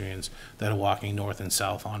pedestrians that are walking north and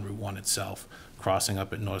south on Route 1 itself, crossing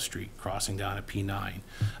up at North Street, crossing down at P9.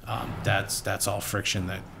 That's all friction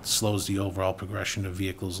that slows the overall progression of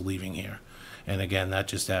vehicles leaving here. And again, that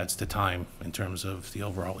just adds to time in terms of the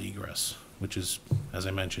overall egress, which is, as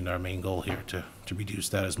I mentioned, our main goal here, to reduce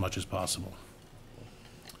that as much as possible.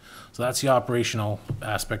 So that's the operational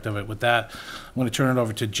aspect of it. With that, I'm going to turn it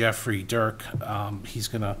over to Jeffrey Dirk. He's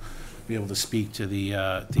going to be able to speak to the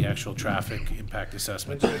actual traffic impact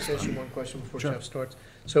assessment. Let me just ask you one question before Jeff starts.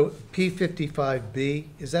 So P55B,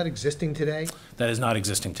 is that existing today? That is not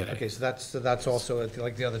existing today. Okay, so that's also,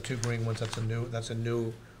 like the other two green ones, that's a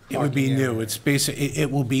new It would be parking new. area. It's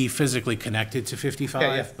it will be physically connected to 55,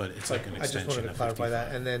 Yeah. but it's like an I just extension wanted to of clarify 55.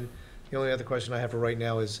 that. And then the only other question I have for right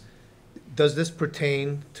now is, does this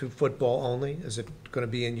pertain to football only? Is it going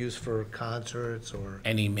to be in use for concerts or?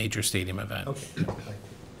 Any major stadium event. Okay.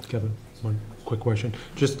 Kevin, one quick question.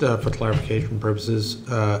 Just for clarification purposes,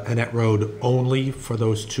 Annette Road only for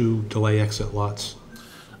those two delay exit lots?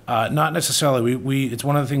 Not necessarily. It's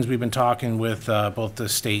one of the things we've been talking with both the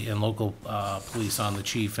state and local police on, the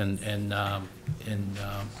chief and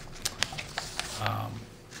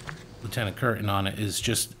Lieutenant Curtin on it, is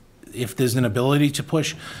just if there's an ability to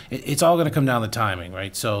push, it's all going to come down to timing,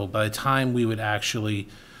 right? So by the time we would actually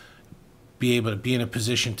be able to be in a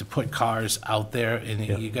position to put cars out there, and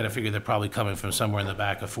you got to figure they're probably coming from somewhere in the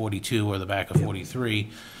back of 42 or the back of 43.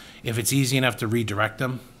 If it's easy enough to redirect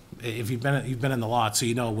them, if you've been in the lot,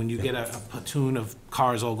 so when you get a platoon of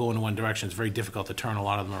cars all going in one direction, it's very difficult to turn a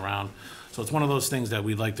lot of them around. So it's one of those things that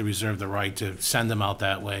we'd like to reserve the right to send them out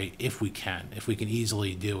that way if we can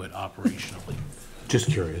easily do it operationally. Just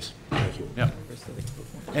curious. Thank you. Yep.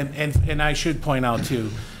 And I should point out too,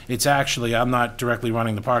 it's actually, I'm not directly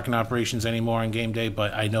running the parking operations anymore on game day,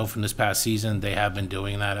 but I know from this past season, they have been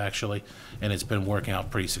doing that actually, and it's been working out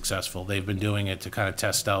pretty successful. They've been doing it to kind of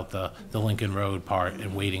test out the Lincoln Road part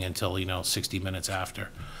and waiting until, 60 minutes after,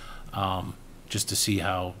 just to see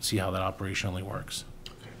how that operationally works.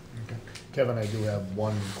 Okay. Kevin, I do have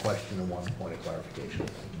one question and one point of clarification.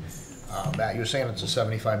 Matt, you're saying it's a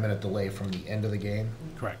 75-minute delay from the end of the game?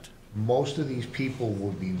 Correct. Most of these people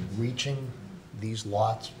will be reaching these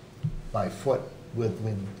lots by foot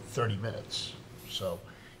within 30 minutes. So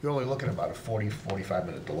you're only looking at about a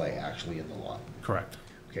 45-minute delay actually in the lot. Correct.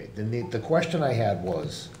 Okay, then the question I had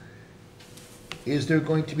was, is there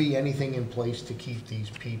going to be anything in place to keep these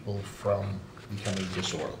people from becoming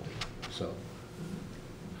disorderly? So,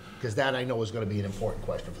 because that I know is going to be an important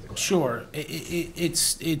question for the crowd. Sure.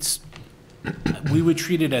 It's we would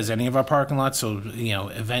treat it as any of our parking lots. So,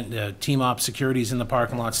 event team op security's in the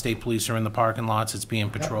parking lot, state police are in the parking lots. It's being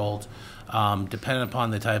patrolled. Depending upon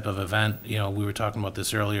the type of event, we were talking about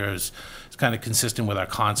this earlier. It's kind of consistent with our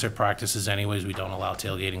concert practices. Anyways, we don't allow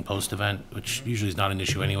tailgating post-event, which usually is not an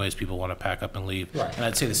issue. Anyways, people want to pack up and leave. Right. And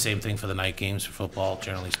I'd say the same thing for the night games for football.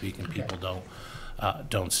 Generally speaking, people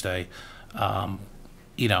don't stay.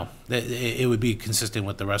 It would be consistent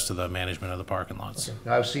with the rest of the management of the parking lots. Okay.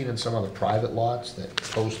 Now, I've seen in some of the private lots that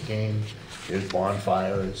post-game, there's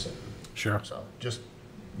bonfires. And sure. So just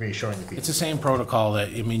reassuring the people. It's the same protocol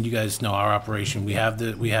that, you guys know our operation. We have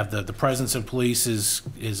the presence of police is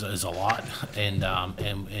a lot, and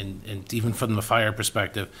even from the fire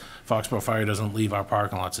perspective, Foxborough Fire doesn't leave our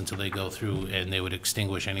parking lots until they go through and they would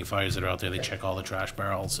extinguish any fires that are out there. They check all the trash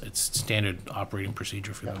barrels. It's standard operating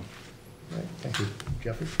procedure for them. All right, thank you.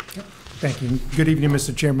 Jeffrey? Yep. Thank you. Good evening,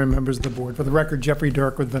 Mr. Chairman, members of the board. For the record, Jeffrey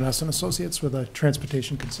Dirk with Vanessa & Associates, with the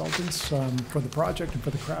transportation consultants for the project and for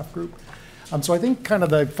the craft group. So I think kind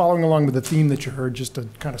of following along with the theme that you heard, just to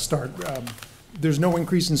kind of start, there's no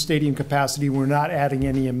increase in stadium capacity. We're not adding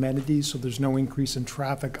any amenities, so there's no increase in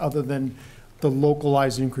traffic other than the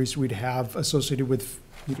localized increase we'd have associated with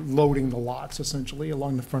loading the lots, essentially,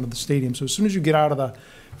 along the front of the stadium. So as soon as you get out of the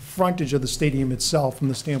frontage of the stadium itself, from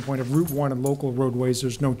the standpoint of Route 1 and local roadways,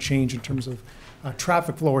 there's no change in terms of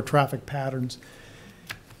traffic flow or traffic patterns.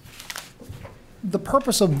 the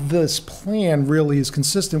purpose of this plan really is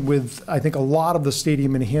consistent with, I think, a lot of the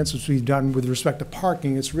stadium enhancements we've done with respect to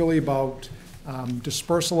parking. It's really about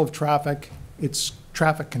dispersal of traffic, it's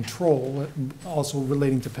traffic control, also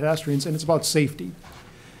relating to pedestrians, and it's about safety.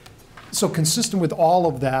 So consistent with all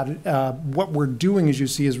of that, what we're doing, as you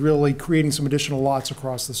see, is really creating some additional lots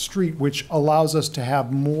across the street, which allows us to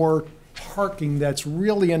have more parking that's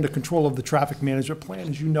really under control of the traffic management plan.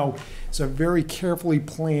 As you know, it's a very carefully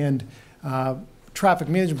planned traffic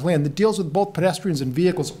management plan that deals with both pedestrians and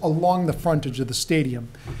vehicles along the frontage of the stadium.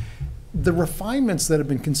 The refinements that have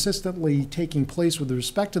been consistently taking place with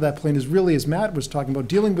respect to that plan is really, as Matt was talking about,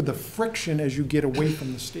 dealing with the friction as you get away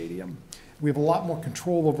from the stadium. We have a lot more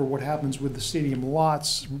control over what happens with the stadium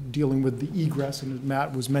lots, dealing with the egress, and as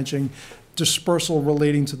Matt was mentioning, dispersal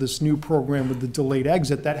relating to this new program with the delayed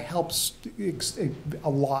exit. That helps a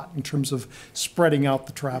lot in terms of spreading out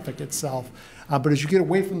the traffic itself. But as you get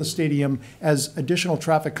away from the stadium, as additional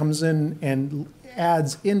traffic comes in and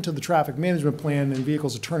adds into the traffic management plan and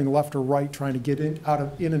vehicles are turning left or right trying to get in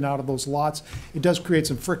and out of those lots, it does create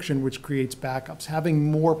some friction, which creates backups. Having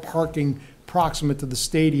more parking proximate to the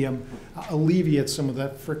stadium alleviates some of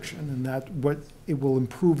that friction, and it will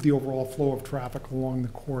improve the overall flow of traffic along the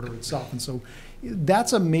corridor itself. And so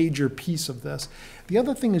that's a major piece of this. The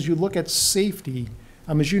other thing is you look at safety.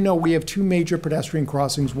 As you know, we have two major pedestrian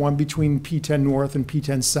crossings, one between P10 North and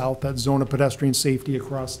P10 South, that zone of pedestrian safety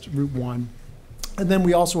across Route 1. And then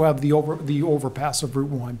we also have the overpass of Route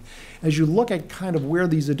 1. As you look at kind of where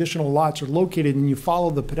these additional lots are located and you follow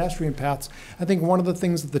the pedestrian paths, I think one of the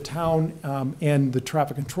things that the town and the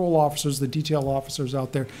traffic control officers, the detail officers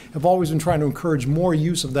out there, have always been trying to encourage more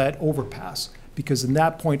use of that overpass, because in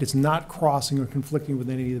that point it's not crossing or conflicting with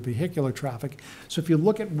any of the vehicular traffic. So if you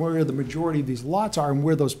look at where the majority of these lots are and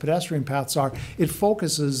where those pedestrian paths are, it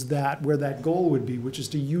focuses that where that goal would be, which is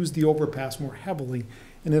to use the overpass more heavily.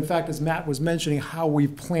 And in fact, as Matt was mentioning, how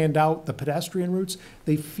we've planned out the pedestrian routes,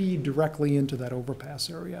 they feed directly into that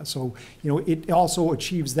overpass area. So, it also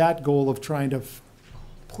achieves that goal of trying to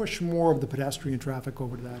push more of the pedestrian traffic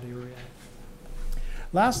over to that area.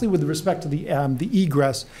 Lastly, with respect to the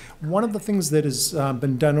egress, one of the things that has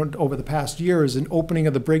been done over the past year is an opening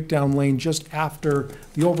of the breakdown lane just after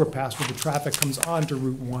the overpass where the traffic comes onto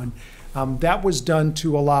Route 1. That was done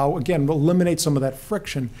to allow, again, eliminate some of that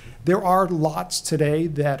friction. There are lots today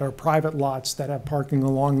that are private lots that have parking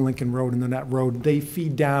along Lincoln Road and then that road. They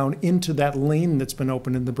feed down into that lane that's been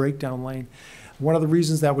opened in the breakdown lane. One of the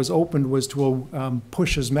reasons that was opened was to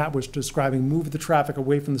push, as Matt was describing, move the traffic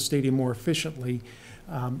away from the stadium more efficiently.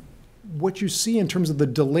 What you see in terms of the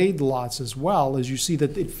delayed lots as well is you see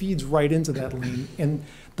that it feeds right into that lane. And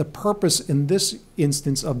the purpose in this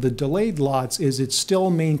instance of the delayed lots is it still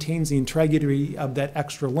maintains the integrity of that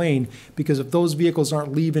extra lane, because if those vehicles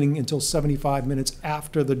aren't leaving until 75 minutes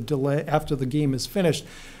after the game is finished,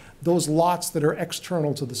 those lots that are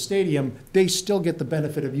external to the stadium, they still get the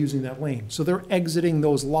benefit of using that lane. So they're exiting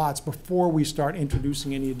those lots before we start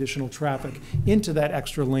introducing any additional traffic into that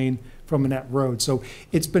extra lane from that road. So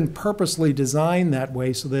it's been purposely designed that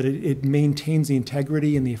way so that it maintains the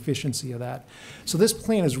integrity and the efficiency of that. So this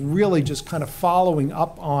plan is really just kind of following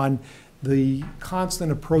up on the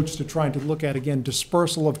constant approach to trying to look at, again,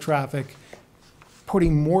 dispersal of traffic,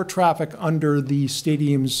 putting more traffic under the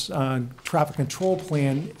stadium's traffic control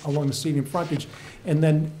plan along the stadium frontage. And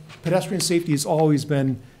then pedestrian safety has always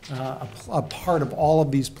been a part of all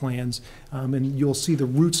of these plans. And you'll see the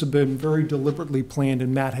routes have been very deliberately planned,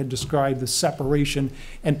 and Matt had described the separation.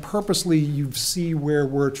 And purposely, you see where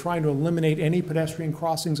we're trying to eliminate any pedestrian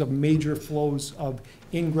crossings of major flows of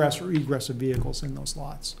ingress or egress of vehicles in those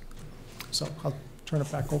lots. So I'll turn it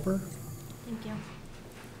back over. Thank you.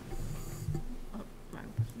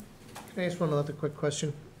 Can I ask one other quick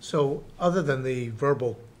question? So other than the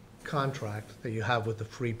verbal contract that you have with the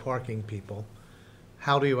free parking people,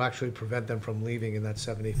 how do you actually prevent them from leaving in that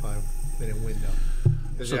 75-minute window?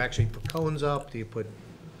 Does it actually put cones up? Do you put...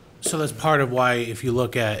 So that's part of why, if you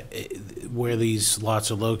look at where these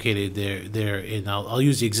lots are located, they're in, I'll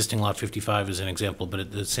use the existing lot 55 as an example,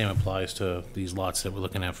 but the same applies to these lots that we're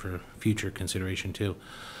looking at for future consideration too.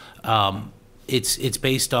 It's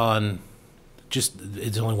based on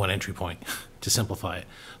it's only one entry point, to simplify it.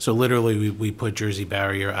 So literally we put Jersey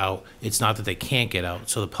barrier out. It's not that they can't get out.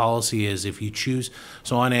 So the policy is, if you choose,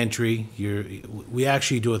 so on entry, we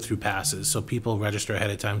actually do it through passes. So people register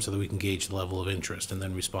ahead of time so that we can gauge the level of interest and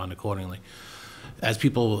then respond accordingly. As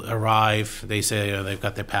people arrive, they say they've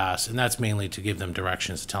got their pass, and that's mainly to give them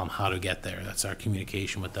directions, to tell them how to get there. That's our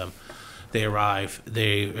communication with them. They arrive,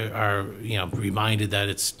 they are reminded that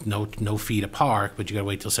it's no fee to park, but you gotta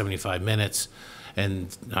wait till 75 minutes.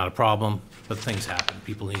 and not a problem, but things happen.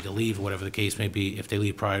 People need to leave, whatever the case may be. If they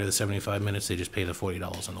leave prior to the 75 minutes, they just pay the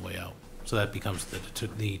 $40 on the way out. So that becomes the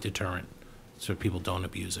deterrent, so people don't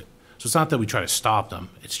abuse it. So it's not that we try to stop them,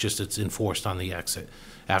 it's just it's enforced on the exit.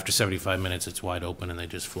 After 75 minutes, it's wide open and they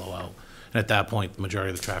just flow out. And at that point, the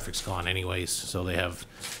majority of the traffic's gone anyways, so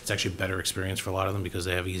it's actually a better experience for a lot of them because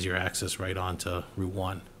they have easier access right onto Route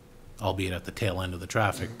 1, albeit at the tail end of the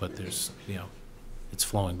traffic, but there's, it's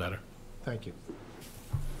flowing better. Thank you.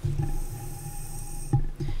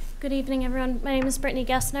 Good evening, everyone. My name is Brittany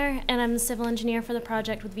Gessner, and I'm the civil engineer for the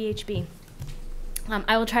project with VHB.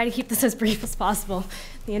 I will try to keep this as brief as possible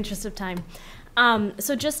in the interest of time.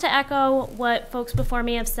 So just to echo what folks before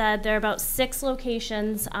me have said, there are about 6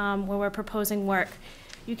 locations where we're proposing work.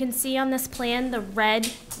 You can see on this plan the red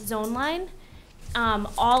zone line.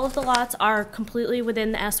 All of the lots are completely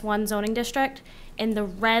within the S1 zoning district, and the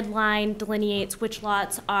red line delineates which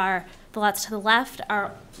lots are, the lots to the left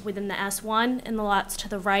are within the S1, and the lots to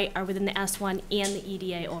the right are within the S1 and the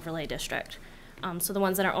EDA overlay district. So the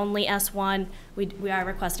ones that are only S1, we are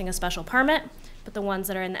requesting a special permit, but the ones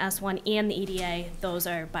that are in the S1 and the EDA, those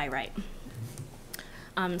are by right.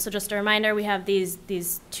 So just a reminder, we have these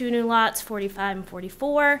 2 new lots, 45 and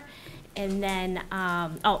 44, and then,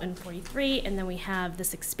 and 43, and then we have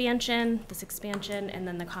this expansion, and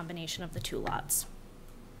then the combination of the 2 lots.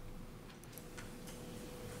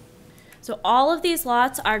 So all of these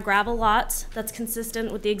lots are gravel lots. That's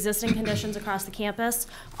consistent with the existing conditions across the campus.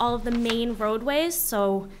 All of the main roadways,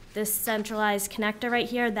 so this centralized connector right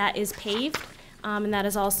here, that is paved, and that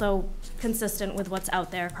is also consistent with what's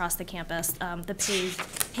out there across the campus. The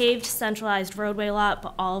paved centralized roadway lot,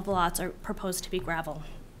 but all of the lots are proposed to be gravel.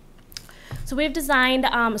 So we've designed a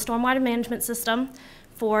stormwater management system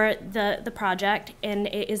for the project, and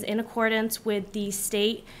it is in accordance with the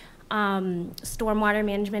state stormwater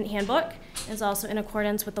management handbook. Is also in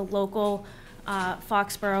accordance with the local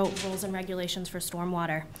Foxborough rules and regulations for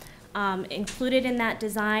stormwater. Included in that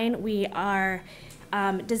design, we are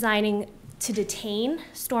designing to detain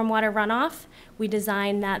stormwater runoff. We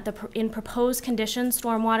designed that in proposed conditions,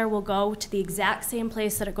 stormwater will go to the exact same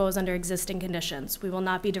place that it goes under existing conditions. We will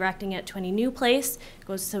not be directing it to any new place. It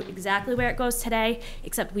goes to exactly where it goes today,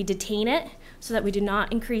 except we detain it so that we do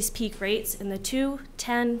not increase peak rates in the 2,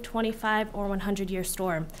 10, 25, or 100-year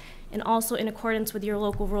storm. And also in accordance with your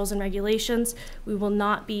local rules and regulations, we will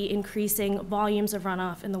not be increasing volumes of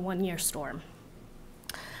runoff in the 1-year storm.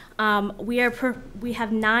 We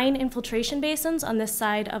have 9 infiltration basins on this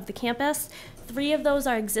side of the campus. 3 of those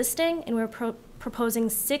are existing, and we're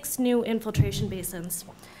proposing 6 new infiltration basins.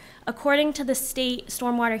 According to the state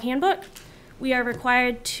stormwater handbook, we are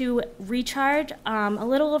required to recharge a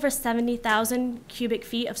little over 70,000 cubic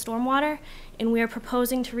feet of stormwater, and we are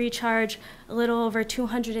proposing to recharge a little over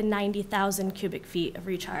 290,000 cubic feet of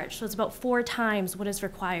recharge. So it's about 4 times what is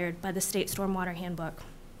required by the state stormwater handbook.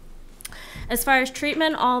 As far as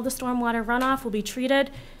treatment, all the stormwater runoff will be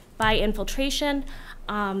treated by infiltration.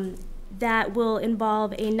 That will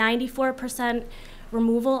involve a 94%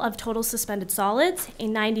 removal of total suspended solids, a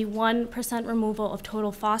 91% removal of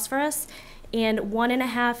total phosphorus, and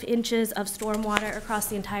 1.5 inches of stormwater across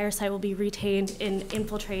the entire site will be retained and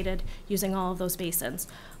infiltrated using all of those basins.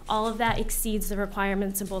 All of that exceeds the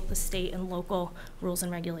requirements in both the state and local rules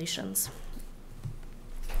and regulations.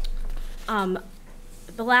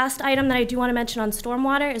 The last item that I do want to mention on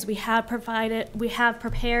stormwater is we have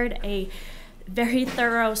prepared a very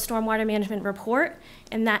thorough stormwater management report,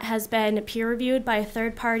 and that has been peer reviewed by a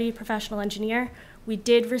third-party professional engineer. We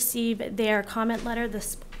did receive their comment letter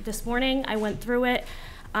this morning. I went through it.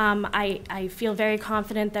 I feel very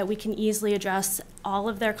confident that we can easily address all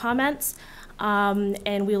of their comments,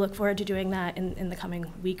 and we look forward to doing that in the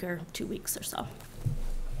coming week or 2 weeks or so.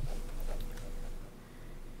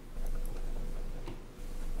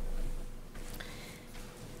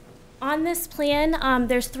 On this plan,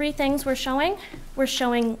 there's 3 things we're showing. We're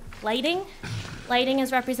showing lighting. Lighting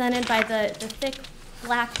is represented by the thick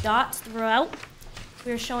black dots throughout.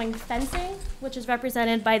 We're showing fencing, which is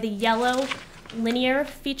represented by the yellow linear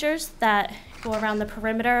features that go around the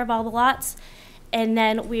perimeter of all the lots. And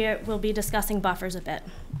then we'll be discussing buffers a bit.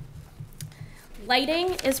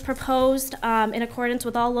 Lighting is proposed in accordance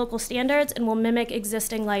with all local standards and will mimic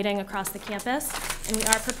existing lighting across the campus. And we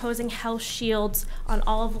are proposing house shields on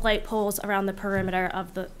all of the light poles around the perimeter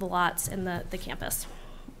of the lots in the campus.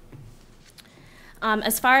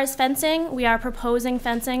 As far as fencing, we are proposing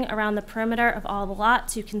fencing around the perimeter of all the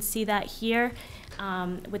lots. You can see that here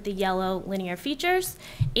with the yellow linear features,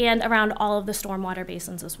 and around all of the stormwater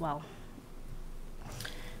basins as well.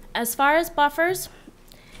 As far as buffers,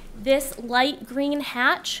 this light green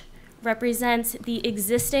hatch represents the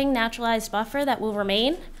existing naturalized buffer that will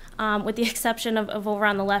remain, with the exception of over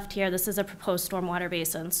on the left here. This is a proposed stormwater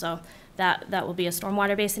basin, so that will be a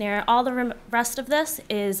stormwater basin area. All the rest of this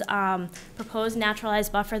is proposed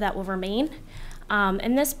naturalized buffer that will remain.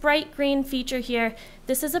 And this bright green feature here,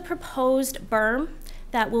 this is a proposed berm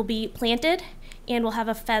that will be planted and will have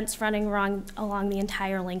a fence running along the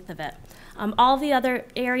entire length of it. All the other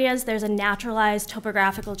areas, there's a naturalized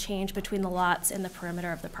topographical change between the lots and the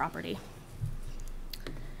perimeter of the property.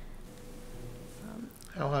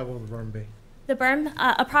 How high will the berm be? The berm,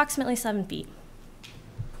 approximately 7 feet.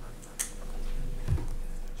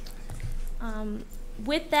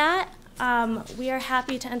 With that, we are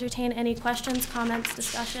happy to entertain any questions, comments,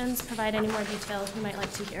 discussions, provide any more details you might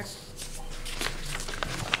like to hear.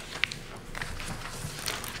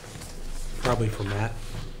 Probably for Matt.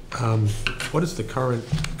 What is the current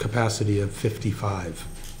capacity of 55?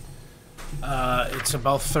 It's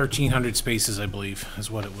about 1,300 spaces, I believe, is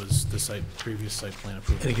what it was, the previous site plan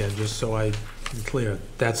approval. And again, just so I'm clear,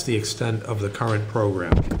 that's the extent of the current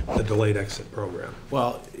program, the delayed exit program?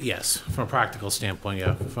 Well, yes, from a practical standpoint,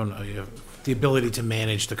 yeah, from the ability to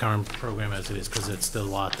manage the current program as it is, because it's the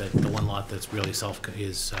one lot that's really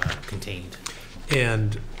contained.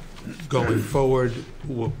 And going forward,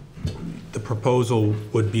 the proposal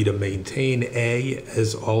would be to maintain A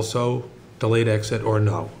as also delayed exit, or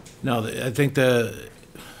no? No, I think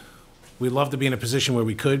we'd love to be in a position where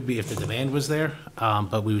we could be if the demand was there,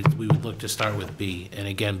 but we would look to start with B. And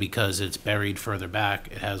again, because it's buried further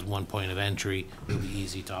back, it has one point of entry, it would be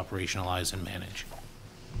easy to operationalize and manage.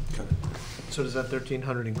 Okay. So does that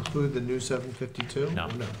 1,300 include the new 752? No,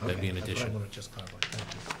 that'd be an That's what addition. I want to just clarify.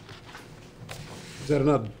 Thank you. Is that an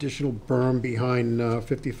additional berm behind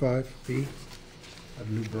 55B? A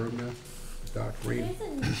new berm there, dark green?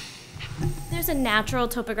 There's a natural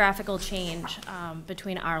topographical change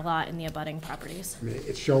between our lot and the abutting properties. I mean,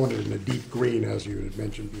 it's showing it in a deep green, as you had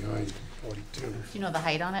mentioned, behind 42. Do you know the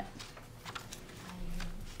height on it?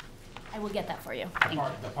 I will get that for you.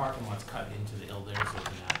 The parking lot's cut into the hill there, so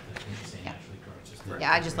it's naturally correct.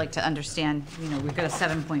 Yeah, I just like to understand, we've got a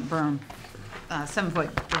 7-point berm,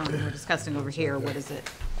 7-foot berm we're discussing over here. What is it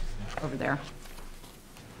over there?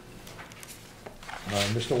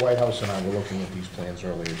 Mr. Whitehouse and I were looking at these plans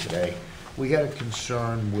earlier today. We had a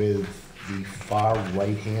concern with the far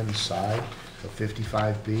right-hand side of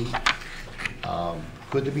 55B.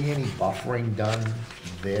 Could there be any buffering done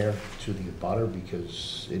there to the abutter,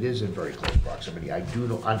 because it is in very close proximity? I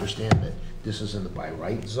do understand that this is in the by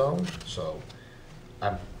right zone, so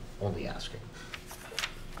I'm only asking.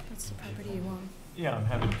 What's the property you want? Yeah, I'm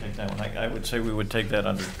happy to take that one. I would say we would take that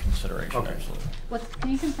under consideration, Okay. absolutely.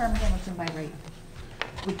 Can you confirm again what's in by right?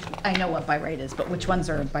 I know what by right is, but which ones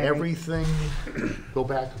are by right? Everything, go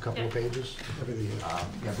back a couple of pages. Everything,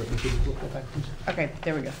 yeah, Brittany, can you go back, please? Okay,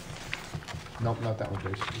 there we go. Nope, not that one,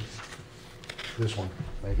 please. This one,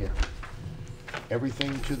 right here.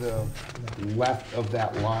 Everything to the left of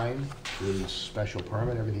that line is special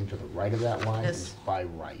permit. Everything to the right of that line This. is by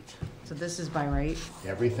right. So this is by right?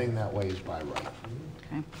 Everything that way is by right.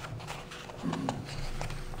 Okay.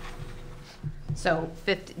 So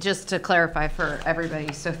just to clarify for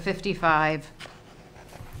everybody, so 55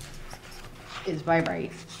 is by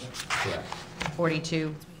right, Correct.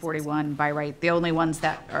 42, 41 by right. The only ones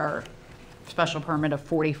that are special permit of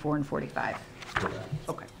 44 and 45. Correct.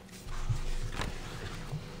 Okay.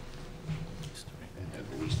 And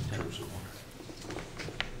at least in terms of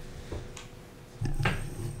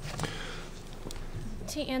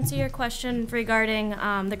To answer your question regarding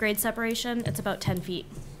the grade separation, it's about 10 feet.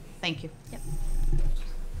 Thank you. Yep.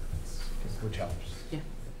 which helps. Yeah.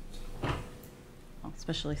 Well,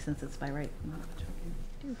 especially since it's by right.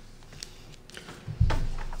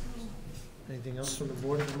 Anything else from the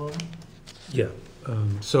board at the moment? Yeah,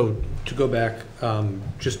 so to go back,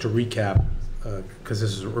 just to recap, because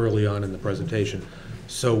this is early on in the presentation,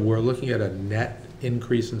 so we're looking at a net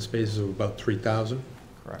increase in spaces of about 3,000?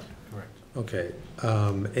 Correct. Correct. Okay,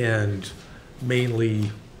 and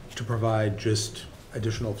mainly to provide just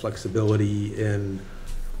additional flexibility in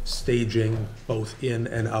staging, both in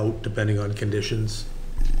and out, depending on conditions?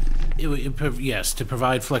 Yes, to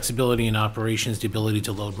provide flexibility in operations, the ability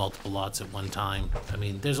to load multiple lots at one time. I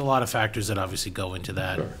mean, there's a lot of factors that obviously go into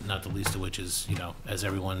that, Sure. not the least of which is, as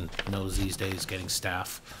everyone knows these days, getting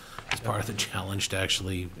staff is part of the challenge to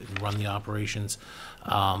actually run the operations.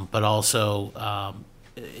 But also,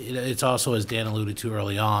 it's also, as Dan alluded to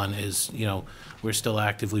early on, is, we're still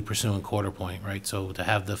actively pursuing quarter point, right? So to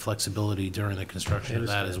have the flexibility during the construction of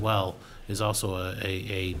that as well is also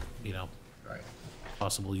a Right.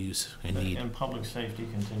 possible use and need. And public safety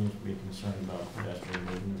continues to be concerned about pedestrian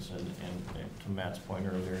movements, and to Matt's point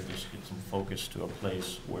earlier, just get some focus to a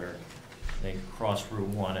place where they cross Route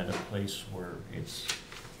 1 at a place where it's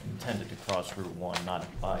intended to cross Route 1, not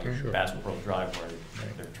by Foxborough Drive where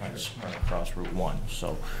they're trying to sprint across Route 1.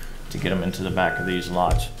 So to get them into the back of these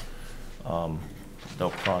lots, they'll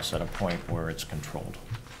cross at a point where it's controlled.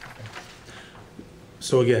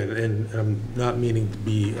 So again, and I'm not meaning to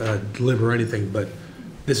be glib or anything, but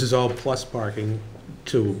this is all plus parking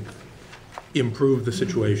to improve the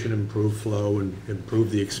situation, improve flow, and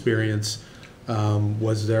improve the experience.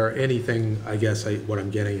 Was there anything, I guess what I'm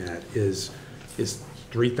getting at is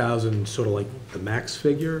 3,000 sort of like the max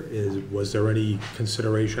figure? Was there any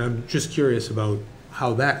consideration? I'm just curious about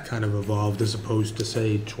how that kind of evolved as opposed to,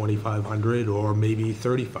 say, 2,500 or maybe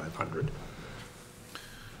 3,500.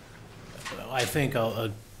 I think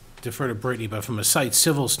I'll defer to Brittany, but from a site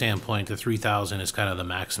civil standpoint, the 3,000 is kind of the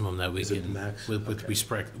maximum that we can, with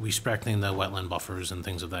respecting the wetland buffers and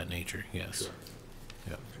things of that nature, yes.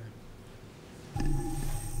 Sure. Yeah.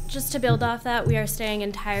 Just to build off that, we are staying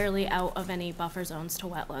entirely out of any buffer zones to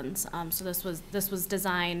wetlands. So this was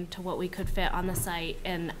designed to what we could fit on the site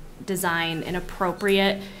and design an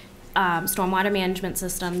appropriate stormwater management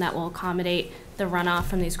system that will accommodate the runoff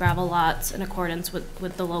from these gravel lots in accordance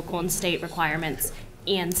with the local and state requirements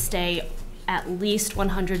and stay at least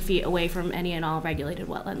 100 feet away from any and all regulated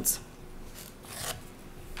wetlands.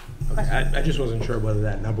 Okay. I just wasn't sure whether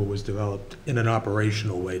that number was developed in an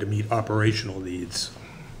operational way to meet operational needs.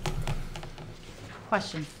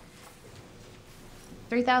 Question.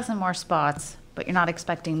 3,000 more spots, but you're not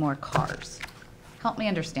expecting more cars. Help me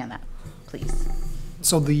understand that, please.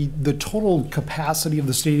 So the total capacity of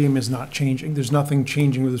the stadium is not changing. There's nothing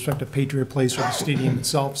changing with respect to Patriot Place or the stadium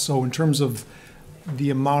itself. So in terms of the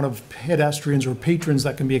amount of pedestrians or patrons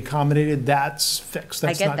that can be accommodated, that's fixed.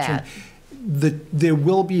 That's I get that. There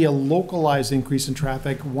will be a localized increase in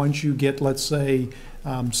traffic once you get, let's say,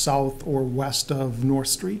 south or west of North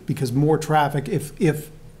Street, because more traffic, if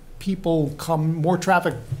people come, more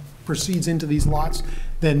traffic proceeds into these lots,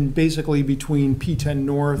 then basically between P10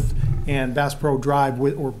 North and Foxborough Drive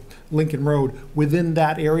or Lincoln Road, within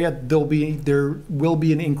that area, there will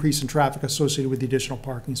be an increase in traffic associated with the additional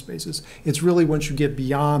parking spaces. It's really once you get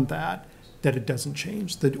beyond that it doesn't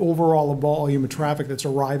change. The overall volume of traffic that's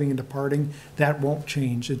arriving and departing, that won't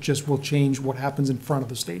change. It just will change what happens in front of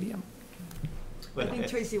the stadium. I think,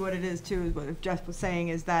 Tracy, what it is too, is what Jeff was saying,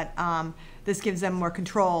 is that this gives them more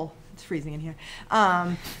control. It's freezing in here.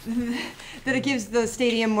 That it gives the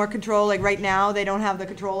stadium more control. Like right now, they don't have the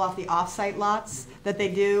control off the off-site lots that they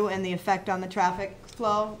do and the effect on the traffic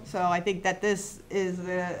flow. So I think that this is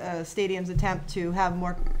the stadium's attempt to have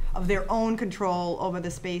more of their own control over the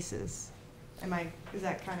spaces. Is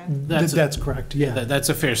that kind of? That's correct, yeah. That's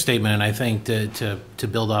a fair statement, and I think to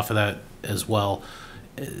build off of that as well,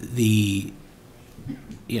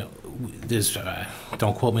 there's,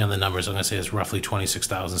 don't quote me on the numbers, I'm going to say it's roughly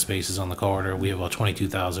 26,000 spaces on the corridor. We have about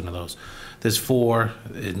 22,000 of those. There's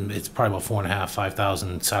it's probably about 4,500,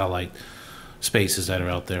 5,000 satellite spaces that are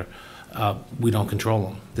out there. We don't control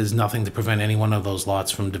them. There's nothing to prevent any one of those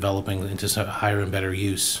lots from developing into higher and better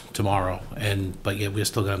use tomorrow, but yet we're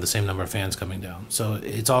still going to have the same number of fans coming down. So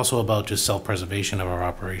it's also about just self-preservation of our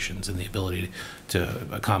operations and the ability to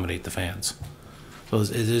accommodate the fans. So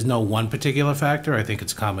there's no one particular factor. I think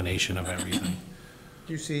it's a combination of everything.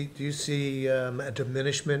 Do you see a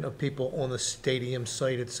diminishment of people on the stadium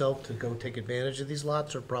site itself to go take advantage of these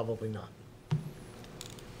lots, or probably not?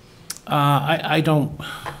 I don't.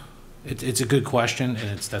 It's a good question,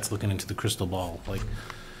 and that's looking into the crystal ball. Like,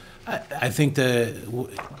 I think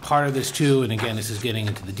part of this too, and again, this is getting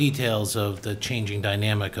into the details of the changing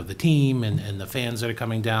dynamic of the team and the fans that are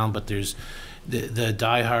coming down. But there's the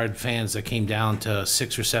diehard fans that came down to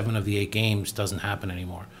 6 or 7 of the 8 games doesn't happen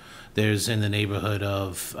anymore. There's in the neighborhood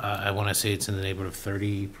of, I want to say it's in the neighborhood of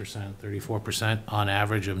 30%, 34% on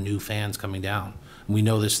average of new fans coming down. We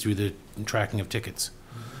know this through the tracking of tickets.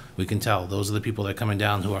 We can tell those are the people that are coming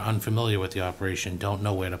down who are unfamiliar with the operation, don't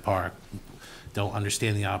know where to park, don't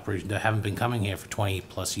understand the operation, that haven't been coming here for 20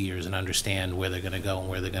 plus years and understand where they're going to go and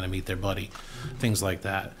where they're going to meet their buddy, things like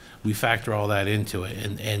that. We factor all that into it,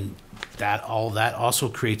 and all that also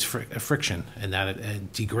creates friction, and that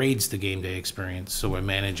it degrades the game day experience. So we're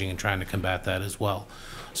managing and trying to combat that as well.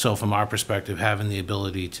 So from our perspective, having the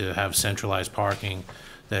ability to have centralized parking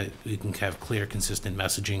that we can have clear, consistent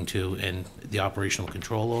messaging to and the operational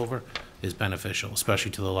control over is beneficial,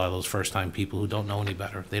 especially to a lot of those first-time people who don't know any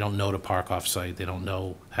better. They don't know to park off-site. They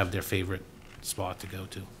don't have their favorite spot to go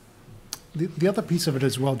to. The other piece of it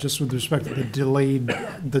as well, just with respect to the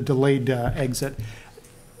delayed exit,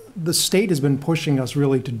 the state has been pushing us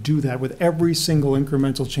really to do that with every single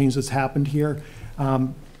incremental change that's happened here.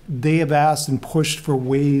 They have asked and pushed for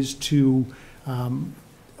ways to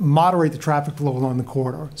moderate the traffic flow along the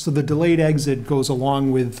corridor. So the delayed exit goes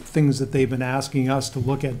along with things that they've been asking us to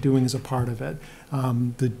look at doing as a part of it.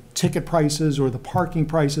 The ticket prices or the parking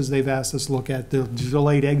prices they've asked us to look at. The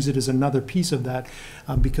delayed exit is another piece of that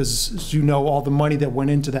because, as you know, all the money that went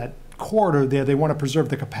into that corridor there, they want to preserve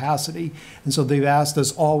the capacity. And so they've asked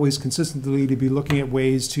us always consistently to be looking at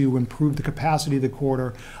ways to improve the capacity of the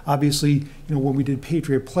corridor. Obviously, you know, when we did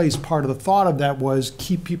Patriot Place, part of the thought of that was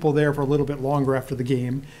keep people there for a little bit longer after the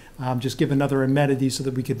game. Just give another amenity so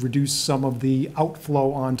that we could reduce some of the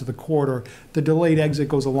outflow onto the corridor. The delayed exit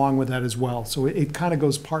goes along with that as well. So it kind of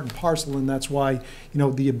goes part and parcel, and that's why, you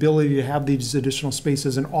know, the ability to have these additional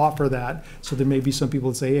spaces and offer that. So there may be some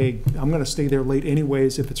people that say, hey, I'm going to stay there late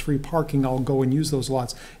anyways. If it's free parking, I'll go and use those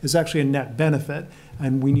lots. Is actually a net benefit.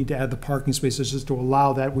 And we need to add the parking spaces just to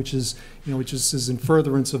allow that, which is, you know, which is in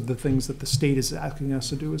furtherance of the things that the state is asking us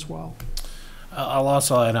to do as well. I'll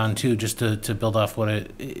also add on too, just to build off what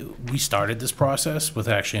we started this process with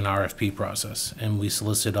actually an RFP process, and we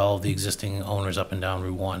solicited all of the existing owners up and down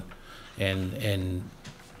Route 1, and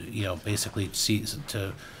you know, basically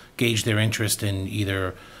to gauge their interest in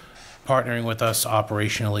either partnering with us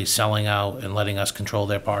operationally, selling out, and letting us control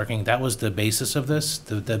their parking. That was the basis of this.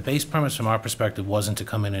 The base premise from our perspective wasn't to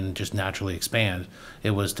come in and just naturally expand.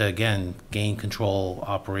 It was to, again, gain control,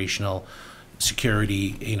 operational,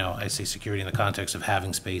 security, you know, I say security in the context of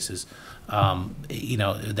having spaces. You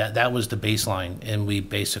know, that was the baseline, and we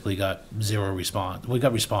basically got zero response. We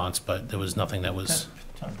got response, but there was nothing that was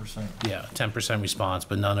 10%. Yeah, 10% response,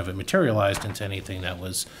 but none of it materialized into anything that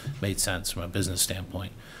was made sense from a business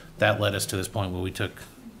standpoint. That led us to this point where we took,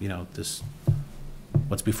 you know, this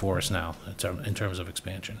what's before us now in terms of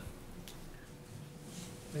expansion.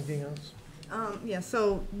 Anything else? Yeah,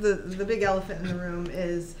 so the big elephant in the room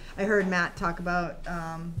is, I heard Matt talk about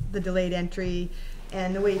the delayed entry,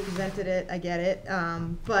 and the way he presented it, I get it,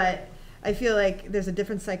 but I feel like there's a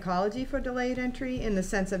different psychology for delayed entry in the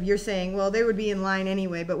sense of you're saying, well, they would be in line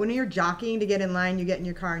anyway, but when you're jockeying to get in line, you get in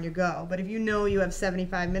your car and you go. But if you know you have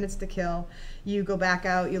 75 minutes to kill, you go back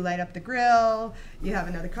out, you light up the grill, you have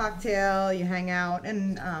another cocktail, you hang out,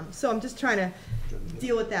 and so I'm just trying to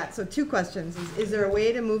deal with that. So 2 questions. Is there a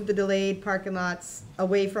way to move the delayed parking lots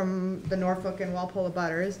away from the Norfolk and Walpole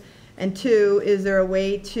abutters? And 2, is there a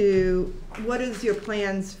way to, what is your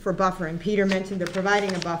plans for buffering? Peter mentioned they're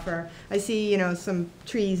providing a buffer. I see, you know, some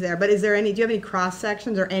trees there, but is there any, do you have any cross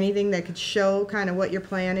sections or anything that could show kind of what your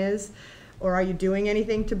plan is? Or are you doing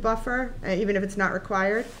anything to buffer, even if it's not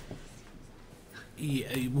required?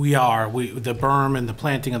 Yeah, we are. The berm and the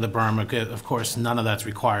planting of the berm, of course, none of that's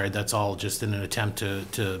required. That's all just in an attempt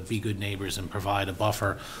to be good neighbors and provide a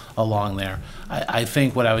buffer along there. I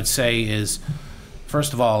think what I would say is,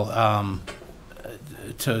 first of all,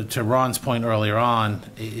 to Ron's point earlier on,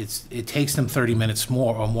 it takes them 30 minutes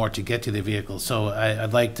more to get to their vehicle. So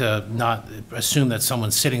I'd like to not assume that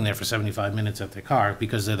someone's sitting there for 75 minutes at their car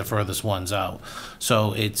because they're the furthest ones out.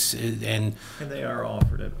 So and they are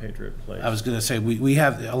offered at Patriot Place. I was going to say, we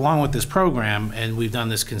have, along with this program, and we've done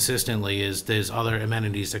this consistently, is there's other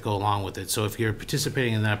amenities that go along with it. So if you're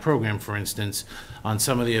participating in that program, for instance, on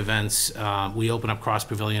some of the events, we open up Cross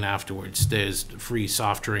Pavilion afterwards. There's free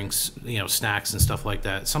soft drinks, you know, snacks and stuff like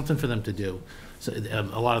that. Something for them to do. So,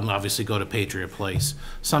 a lot of them obviously go to Patriot Place.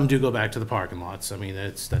 Some do go back to the parking lots. I mean,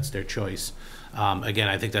 that's their choice. Again,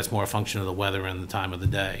 I think that's more a function of the weather and the time of the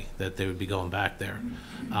day that they would be going back there.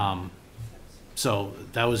 So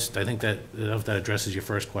that was, I think that, I don't know if that addresses your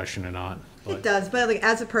first question or not. But. It does, but like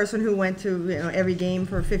as a person who went to, you know, every game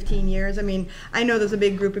for 15 years, I mean, I know there's a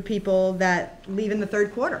big group of people that leave in the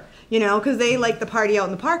 3rd quarter, you know, because they like the party out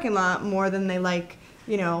in the parking lot more than they like,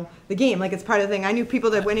 you know, the game. Like, it's part of the thing. I knew people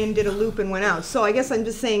that went in, did a loop, and went out. So I guess I'm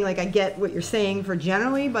just saying, like, I get what you're saying for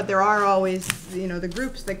generally, but there are always, you know, the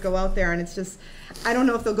groups that go out there, and it's just, I don't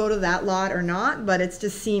know if they'll go to that lot or not, but it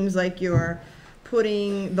just seems like you're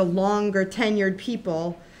putting the longer tenured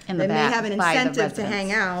people that may have an incentive to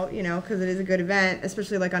hang out, you know, because it is a good event,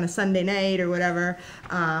 especially like on a Sunday night or whatever,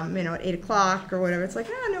 you know, at 8 o'clock or whatever. It's like,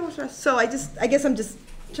 no stress. So I guess I'm just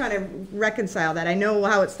trying to reconcile that. I know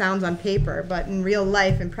how it sounds on paper, but in real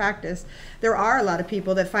life, in practice, there are a lot of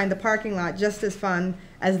people that find the parking lot just as fun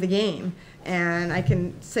as the game. And I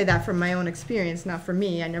can say that from my own experience, not for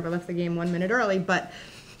me. I never left the game 1 minute early, but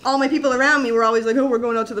all my people around me were always like, oh, we're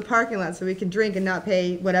going out to the parking lot so we can drink and not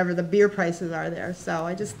pay whatever the beer prices are there. So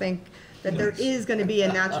I just think that there is going to be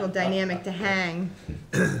a natural dynamic to hang.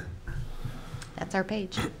 That's our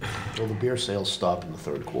page. Well, the beer sales stop in the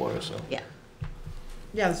 3rd quarter, so. Yeah.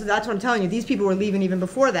 Yeah, so that's what I'm telling you, these people were leaving even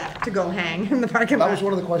before that to go hang in the parking lot. That was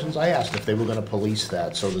one of the questions I asked, if they were gonna police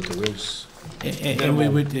that, so that there was. And we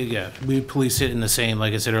would, we'd police it in the same,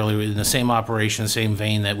 like I said earlier, in the same operation, same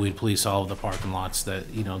vein that we'd police all of the parking lots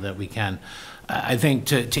that, that we can. I think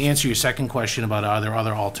to answer your second question about are there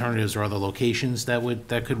other alternatives or other locations that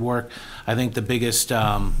could work, I think the biggest,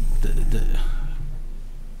 at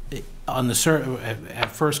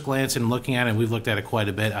first glance and looking at it, and we've looked at it quite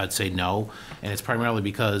a bit, I'd say no. And it's primarily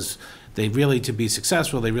because they really, to be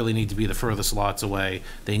successful, they really need to be the furthest lots away.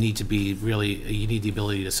 They need to be you need the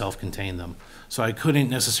ability to self-contain them. So I couldn't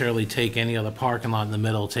necessarily take any other parking lot in the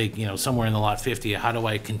middle, take, somewhere in the lot 50, how do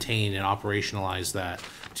I contain and operationalize that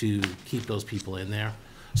to keep those people in there?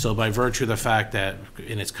 So by virtue of the fact that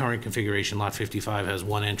in its current configuration, lot 55 has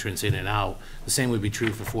one entrance in and out, the same would be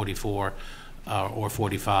true for 44 or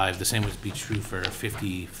 45, the same would be true for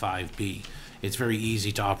 55B. It's very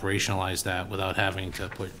easy to operationalize that without having to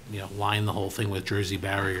put, line the whole thing with Jersey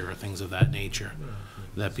barrier or things of that nature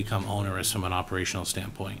that become onerous from an operational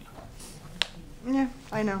standpoint. Yeah,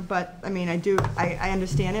 I know, but, I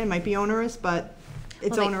understand it, it might be onerous, but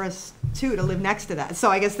it's onerous too to live next to that. So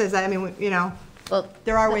I guess there's, well,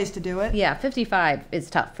 there are ways to do it. Yeah, 55 is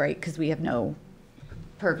tough, right, because we have no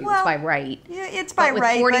purview, it's by right. Yeah, it's by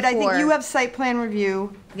right, but I think you have site plan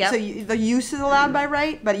review. Yep. So the use is allowed by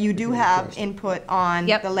right, but you do have input on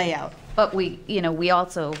the layout. But we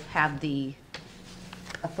also have the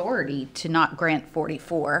authority to not grant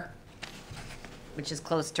 44, which is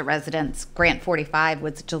close to residents, grant 45,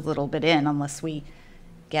 which is a little bit in, unless we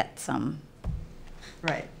get some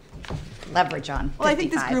leverage on 55. Well, I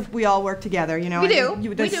think this group, we all work together, We do.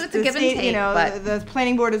 It's a give and take, but the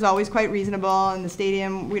planning board is always quite reasonable, and the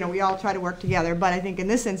stadium, we all try to work together. But I think in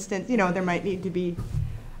this instance, there might need to be,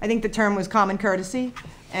 I think the term was common courtesy,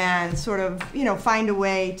 and sort of, find a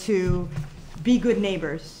way to be good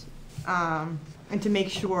neighbors, and to make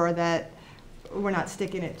sure that we're not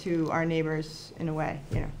sticking it to our neighbors in a way,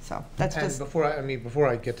 so that's just. And before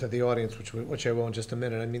I get to the audience, which I will in just a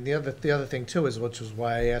minute, the other thing too is, which is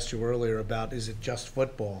why I asked you earlier about, is it just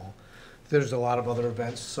football? There's a lot of other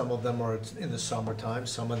events, some of them are in the summertime,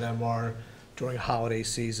 some of them are during holiday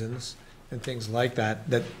seasons and things like that,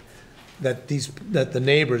 that the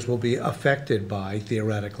neighbors will be affected by,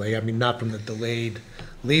 theoretically. Not from the delayed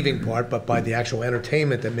leaving part, but by the actual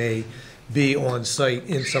entertainment that may be on site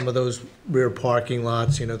in some of those rear parking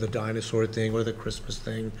lots, the dinosaur thing or the Christmas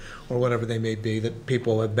thing or whatever they may be that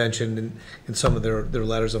people have mentioned in some of their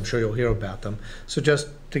letters. I'm sure you'll hear about them. So just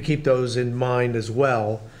to keep those in mind as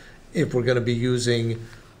well, if we're going to be using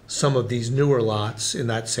some of these newer lots in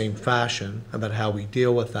that same fashion, about how we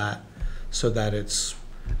deal with that so that it's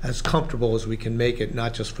as comfortable as we can make it,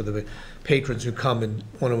 not just for the patrons who come and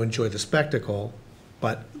want to enjoy the spectacle,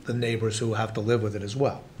 but the neighbors who have to live with it as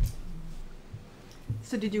well.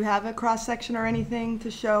 So did you have a cross-section or anything to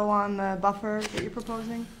show on the buffer that you're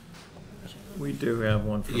proposing? We do have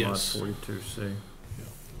one for lot 42C.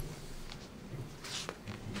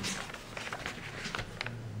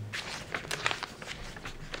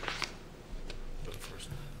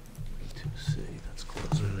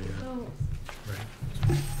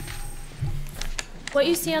 What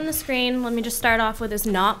you see on the screen, let me just start off with, is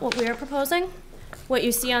not what we are proposing. What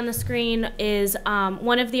you see on the screen is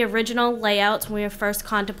one of the original layouts when we were first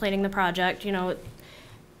contemplating the project.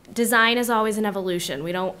 Design is always an evolution.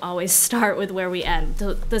 We don't always start with where we end.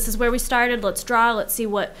 So this is where we started. Let's draw. Let's see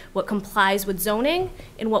what complies with zoning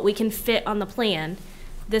and what we can fit on the plan.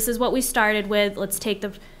 This is what we started with. Let's take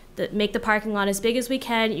make the parking lot as big as we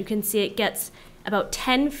can. You can see it gets about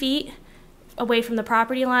 10 feet away from the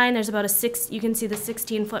property line. There's about you can see the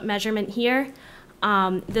 16-foot measurement here.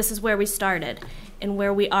 This is where we started. And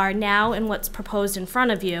where we are now and what's proposed in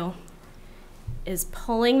front of you is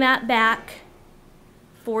pulling that back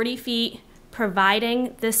 40 feet,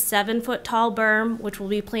 providing this 7-foot tall berm, which will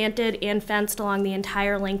be planted and fenced along the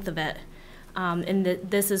entire length of it. And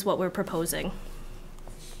this is what we're proposing.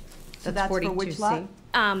 So that's for which lot?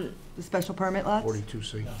 The special permit lots?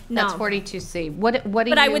 42C. No. That's 42C. What do you?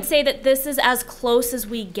 But I would say that this is as close as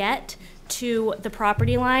we get to the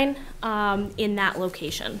property line in that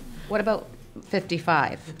location. What about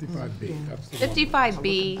 55? 55B. That's the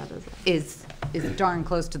 55B is darn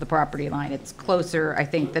close to the property line. It's closer, I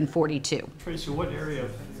think, than 42. Tracy, what area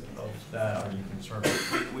of that are you concerned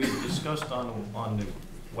with? We discussed on the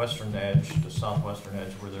western edge, the southwestern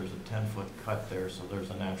edge, where there's a 10-foot cut there, so there's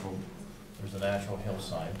a natural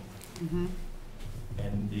hillside. Mm-hmm.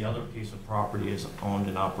 And the other piece of property is owned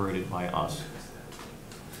and operated by us.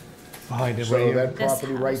 Behind it, right So here. that This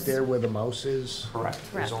property right house. there where the mouse is? Correct.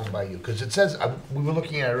 Is owned by you? Because it says, we were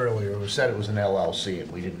looking at it earlier, it said it was an LLC,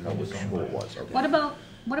 and we didn't know which who it was. Okay. What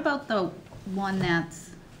about the one that's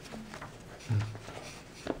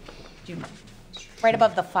right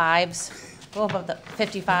above the fives? Go above the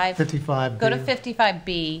 55. 55B. Go to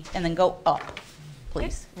 55B and then go up,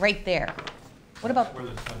 please. Right there. What about?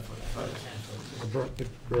 The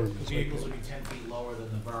vehicles would be 10 feet lower than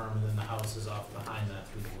the berm, and then the house is off behind that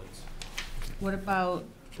through the woods. What about?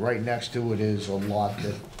 Right next to it is a lot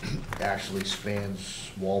that actually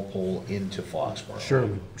spans Walpole into Foxborough.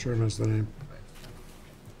 Sherman is the name.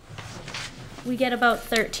 We get about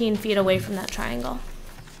 13 feet away from that triangle.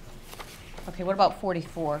 Okay. What about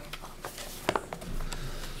 44?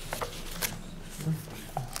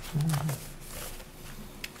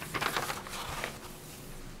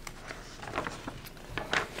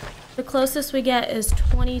 The closest we get is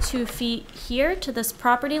 22 feet here to this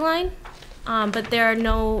property line, but there are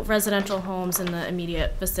no residential homes in the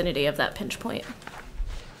immediate vicinity of that pinch point.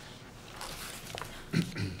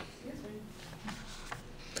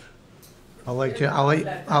 I'll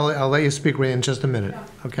let you speak, Ray, in just a minute,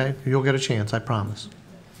 okay? You'll get a chance, I promise.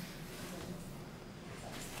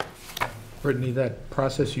 Brittany, that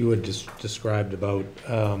process you had described about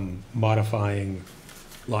modifying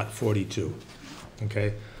Lot 42,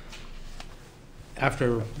 okay?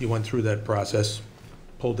 After you went through that process,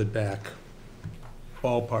 pulled it back,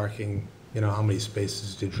 ballparking, how many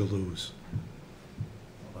spaces did you lose?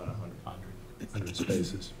 About 100. 100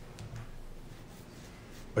 spaces.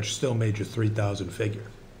 But you still made your 3,000 figure,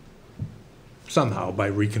 somehow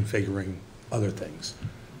by reconfiguring other things.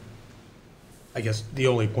 I guess the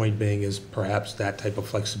only point being is perhaps that type of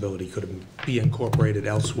flexibility could be incorporated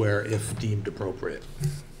elsewhere if deemed appropriate.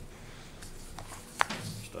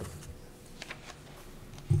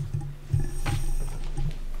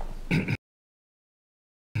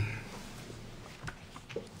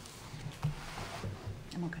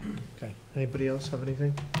 I'm okay. Okay, anybody else have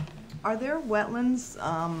anything? Are there wetlands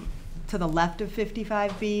to the left of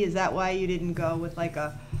 55B? Is that why you didn't go with like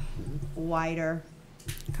a wider?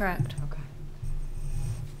 Correct. Okay.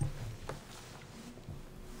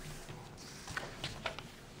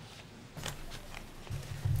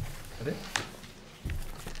 That it?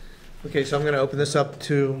 Okay, so I'm going to open this up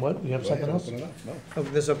to, what, you have something else? Open it up. No.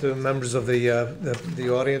 Open this up to members of the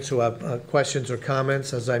audience who have questions or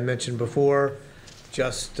comments. As I mentioned before,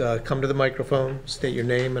 just come to the microphone, state your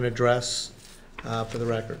name and address for the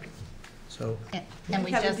record. So, And we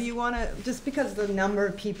Kevin, just. do you want to, just because the number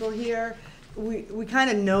of people here, we kind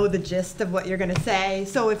of know the gist of what you're going to say.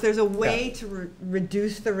 So if there's a way to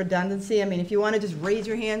reduce the redundancy, I mean, if you want to just raise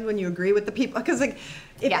your hand when you agree with the people, because like,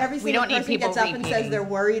 if Yeah, every we single don't need person people gets up and says repeating. they're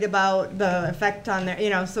worried about the effect on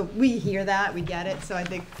their, so we hear that, we get it. So I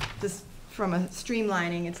think just from a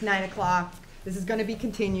streamlining, it's 9 o'clock. This is going to be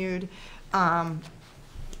continued.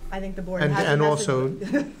 I think the board has a and message.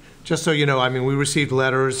 also, just so you know, I mean, we received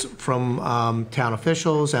letters from town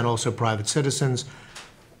officials and also private citizens.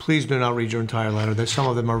 Please do not read your entire letter. Some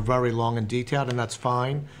of them are very long and detailed, and that's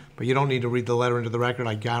fine, but you don't need to read the letter into the record.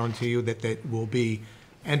 I guarantee you that it will be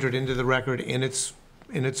entered into the record in its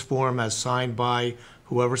form as signed by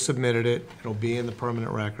whoever submitted it. It'll be in the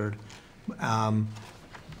permanent record.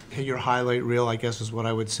 Hit your highlight reel, I guess is what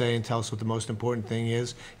I would say, and tell us what the most important thing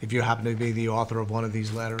is, if you happen to be the author of one of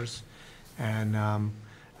these letters. And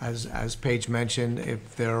as Paige mentioned,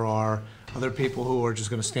 if there are other people who are just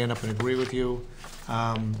going to stand up and agree with you,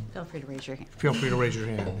 Feel free to raise your hand. feel free to raise your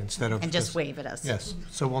hand instead of And just wave at us. Yes,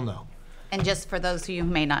 so we'll know. And just for those of you who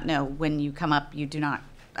may not know, when you come up, you do not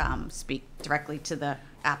speak directly to the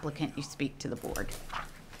applicant, you speak to the board,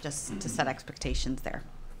 just to set expectations there.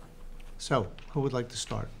 So, who would like to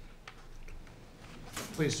start?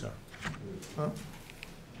 Please, sir.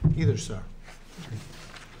 Either, sir.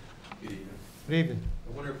 Good evening. Good evening.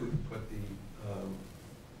 I wonder if we could put the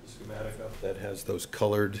schematic up that has those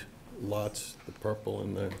colored lots, the purple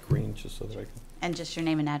and the green, just so that I can... And just your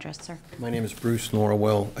name and address, sir. My name is Bruce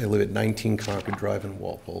Norwell. I live at 19 Concord Drive in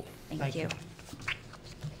Walpole. Thank you.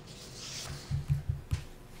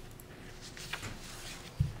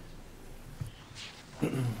 I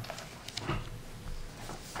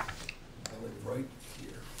live right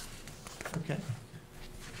here. Okay.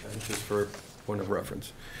 And just for point of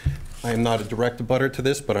reference. I am not a direct abutter to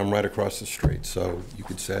this, but I'm right across the street, so you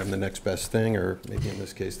could say I'm the next best thing, or maybe in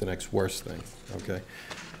this case, the next worst thing, okay?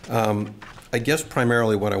 I guess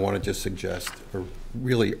primarily what I want to just suggest, or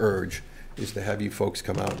really urge, is to have you folks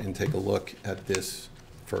come out and take a look at this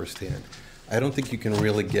firsthand. I don't think you can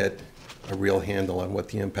really get a real handle on what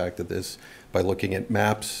the impact of this by looking at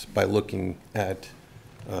maps, by looking at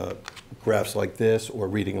graphs like this or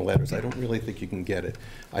reading letters. I don't really think you can get it.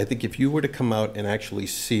 I think if you were to come out and actually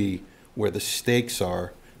see where the stakes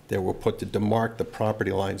are that were put to demark the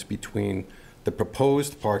property lines between the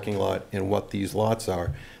proposed parking lot and what these lots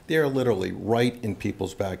are, they are literally right in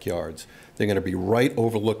people's backyards. They're going to be right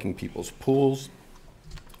overlooking people's pools,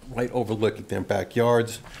 right overlooking their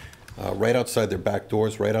backyards, right outside their back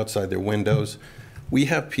doors, right outside their windows. We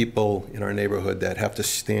have people in our neighborhood that have to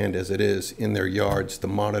stand as it is in their yards to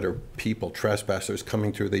monitor people, trespassers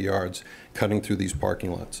coming through the yards, cutting through these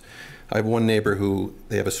parking lots. I have one neighbor who,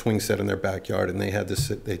 they have a swing set in their backyard, and they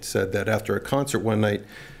said that after a concert one night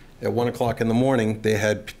at 1 o'clock in the morning, they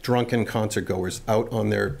had drunken concert goers out on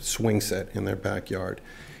their swing set in their backyard.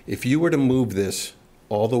 If you were to move this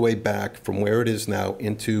all the way back from where it is now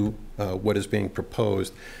into what is being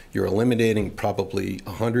proposed, you're eliminating probably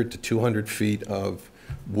 100 to 200 feet of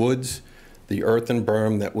woods, the earthen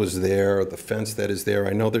berm that was there, the fence that is there.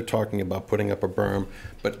 I know they're talking about putting up a berm,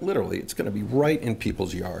 but literally it's going to be right in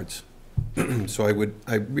people's yards. So I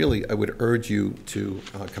would urge you to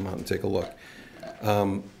come out and take a look.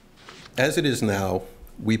 As it is now,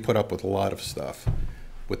 we put up with a lot of stuff,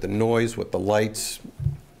 with the noise, with the lights,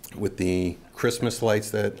 with the Christmas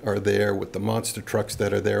lights that are there, with the monster trucks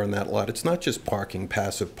that are there in that lot. It's not just parking,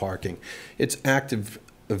 passive parking. It's active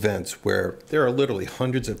events where there are literally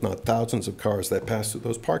hundreds, if not thousands, of cars that pass through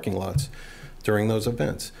those parking lots during those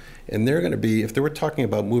events. And they're going to be, if they were talking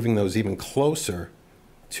about moving those even closer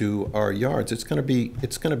to our yards, it's going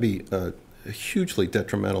to be a hugely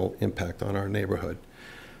detrimental impact on our neighborhood.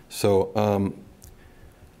 So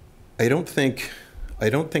I don't think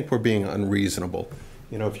we're being unreasonable.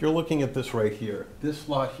 You know, if you're looking at this right here, this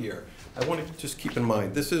lot here, I want to just keep in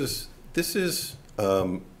mind, this is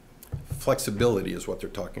flexibility is what they're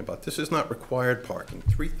talking about. This is not required parking.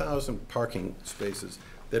 3,000 parking spaces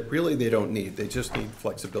that really they don't need. They just need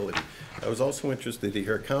flexibility. I was also interested to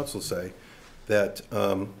hear council say that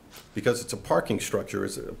because it's a parking structure,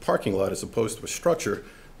 it's a parking lot as opposed to a structure,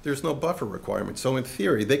 there's no buffer requirement. So in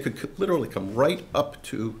theory, they could literally come right up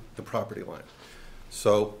to the property line.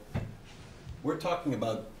 So we're talking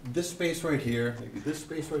about this space right here, maybe this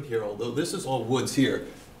space right here, although this is all woods here.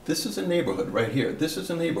 This is a neighborhood right here. This is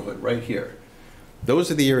a neighborhood right here. Those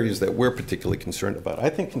are the areas that we're particularly concerned about. I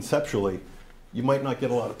think conceptually, you might not get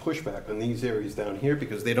a lot of pushback on these areas down here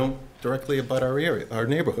because they don't directly abut our area, our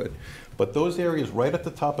neighborhood. But those areas right at the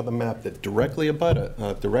top of the map that directly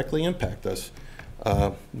abut, directly impact us,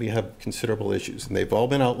 we have considerable issues, and they've all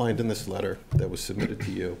been outlined in this letter that was submitted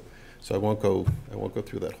to you. So I won't go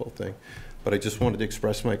through that whole thing, but I just wanted to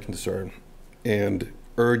express my concern and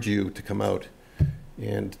urge you to come out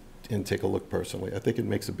and take a look personally. I think it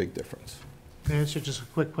makes a big difference. Can I answer just a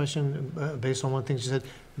quick question based on one thing you said?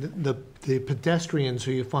 The pedestrians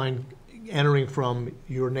who you find entering from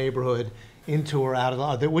your neighborhood into or out of the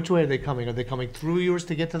lot, which way are they coming? Are they coming through yours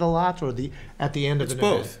to get to the lots, or at the end of an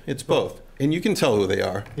event? It's both. And you can tell who they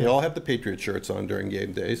are. Yeah. They all have the Patriot shirts on during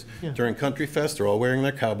game days. Yeah. During Country Fest, they're all wearing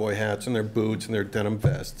their cowboy hats and their boots and their denim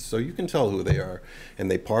vests. So you can tell who they are. And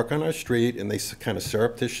they park on our street, and they kind of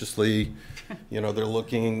surreptitiously, you know, they're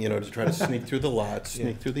looking, you know, to try to sneak through the lots,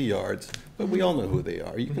 sneak through the yards. But we all know who they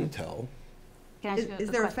are. You can tell. Is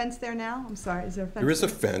there a fence there now? I'm sorry, is there a fence? There is a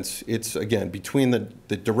fence. It's, again, between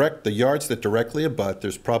the yards that directly abut,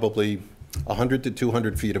 there's probably 100 to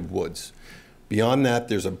 200 feet of woods. Beyond that,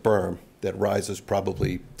 there's a berm that rises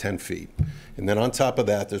probably 10 feet. And then on top of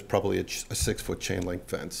that, there's probably a 6-foot chain link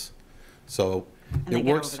fence. So it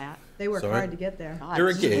works. They work hard to get there. There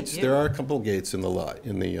are gates. There are a couple of gates in the lot,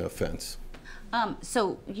 in the fence.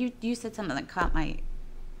 So you said something that caught my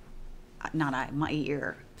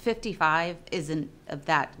ear. 55 isn't of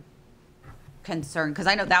that concern, because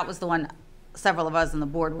I know that was the one several of us on the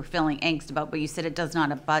board were feeling angst about, but you said it does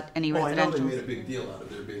not abut any residential. I know they made a big deal out of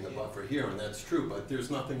there being a buffer here, and that's true, but there's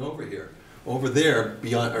nothing over here. Over there,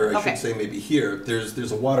 beyond, or I should say maybe here,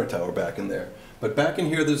 there's a water tower back in there. But back in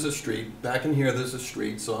here, there's a street. Back in here, there's a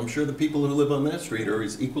street. So I'm sure the people who live on that street are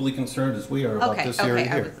as equally concerned as we are about this area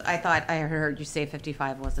here. I thought I heard you say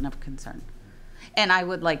 55 wasn't of concern. And I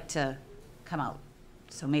would like to come out.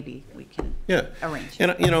 So maybe we can arrange.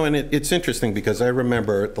 And you know, and it's interesting because I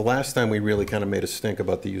remember the last time we really kind of made a stink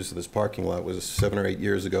about the use of this parking lot was 7 or 8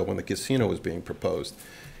 years ago when the casino was being proposed.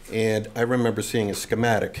 And I remember seeing a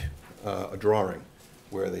schematic, a drawing,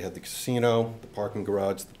 where they had the casino, the parking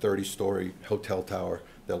garage, the 30-story hotel tower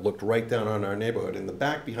that looked right down on our neighborhood. In the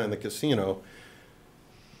back behind the casino,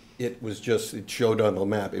 it showed on the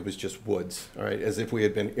map, it was just woods, all right, as if we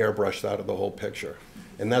had been airbrushed out of the whole picture.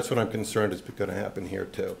 And that's what I'm concerned is going to happen here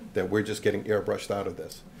too, that we're just getting airbrushed out of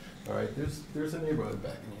this. All right, there's a neighborhood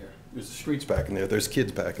back in here. There's streets back in there, there's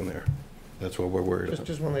kids back in there. That's what we're worried about.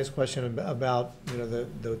 Just one last question about, you know,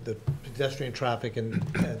 the pedestrian traffic and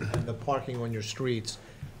the parking on your streets.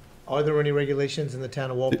 Are there any regulations in the town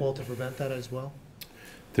of Walpole to prevent that as well?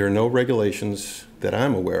 There are no regulations that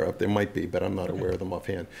I'm aware of. There might be, but I'm not aware of them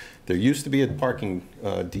offhand. There used to be a parking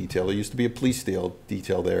detail. There used to be a police detail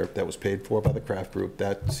there that was paid for by the craft group.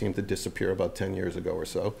 That seemed to disappear about 10 years ago or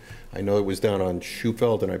so. I know it was down on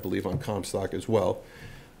Schufeld and I believe on Comstock as well,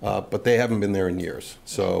 but they haven't been there in years.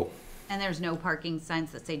 So. And there's no parking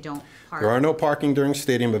signs that say don't park? There are no parking during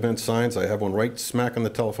stadium event signs. I have one right smack on the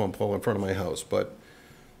telephone pole in front of my house, but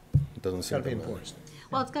it doesn't seem to be enforced.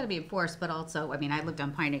 Well, it's got to be enforced, but also, I mean, I lived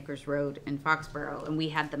on Pine Acres Road in Foxborough, and we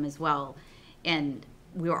had them as well. And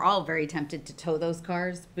we were all very tempted to tow those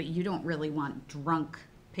cars, but you don't really want drunk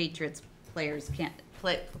Patriots players,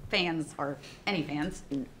 fans, or any fans,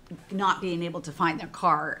 not being able to find their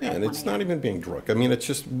car. Yeah, and it's not even being drunk. I mean, it's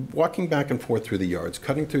just walking back and forth through the yards,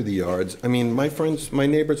 cutting through the yards. I mean, my friends, my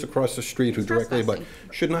neighbors across the street who directly abut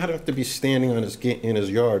should not have to be standing on in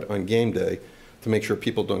his yard on game day to make sure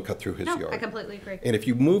people don't cut through his yard. I completely agree. And if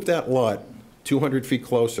you move that lot 200 feet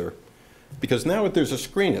closer, because now there's a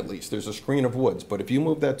screen at least, there's a screen of woods, but if you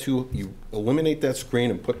move that you eliminate that screen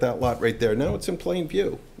and put that lot right there, now it's in plain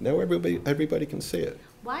view. Now everybody can see it.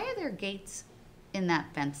 Why are there gates in that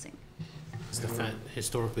fencing?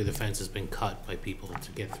 Historically, the fence has been cut by people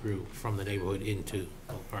to get through from the neighborhood into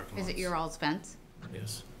the parking lots. Is it your all's fence?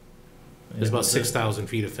 Yes. There's about 6,000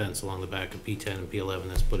 feet of fence along the back of P10 and P11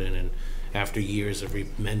 that's put in, and after years of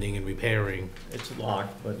mending and repairing. It's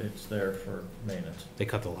locked, but it's there for maintenance. They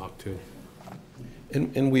cut the lock too.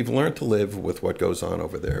 And we've learned to live with what goes on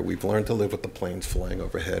over there. We've learned to live with the planes flying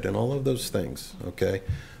overhead and all of those things, okay?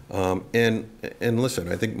 And listen,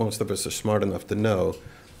 I think most of us are smart enough to know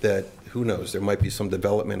that, who knows, there might be some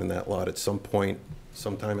development in that lot at some point,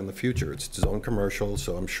 sometime in the future. It's zone commercial,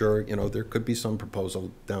 so I'm sure, you know, there could be some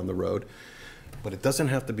proposal down the road, but it doesn't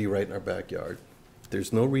have to be right in our backyard.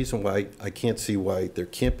 There's no reason why, I can't see why there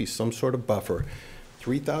can't be some sort of buffer.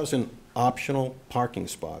 3,000 optional parking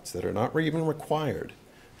spots that are not even required,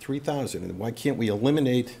 3,000, and why can't we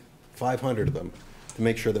eliminate 500 of them to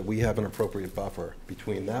make sure that we have an appropriate buffer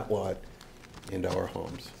between that lot and our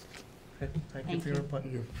homes? Okay, thank you for your input.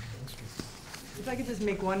 If I could just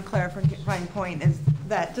make one clarifying point, is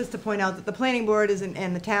that just to point out that the planning board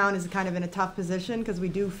and the town is kind of in a tough position because we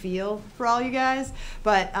do feel for all you guys,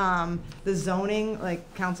 but the zoning,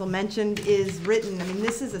 like council mentioned, is written, I mean,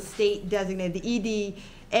 this is a state designated, the EDA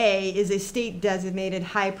is a state designated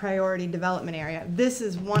high priority development area. This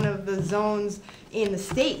is one of the zones in the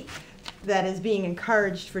state that is being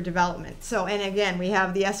encouraged for development. So, and again, we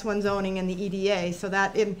have the S1 zoning and the EDA, so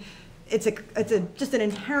that it's just an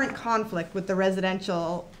inherent conflict with the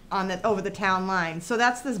residential over the town line. So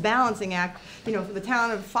that's this balancing act, you know, for the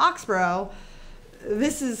town of Foxborough.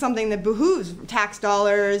 This is something that behooves tax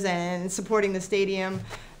dollars and supporting the stadium.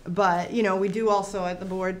 But, you know, we do also at the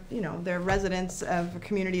board, you know, they're residents of a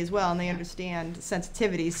community as well, and they understand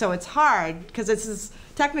sensitivity. So it's hard, because this is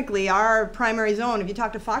technically our primary zone. If you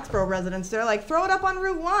talk to Foxborough residents, they're like, throw it up on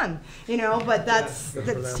Route 1, you know, but that's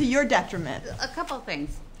to your detriment. A couple of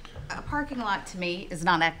things. A parking lot, to me, is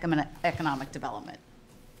not economic development.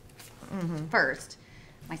 First.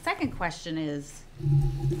 My second question is,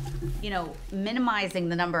 you know, minimizing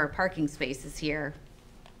the number of parking spaces here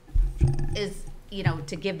is, you know,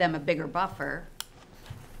 to give them a bigger buffer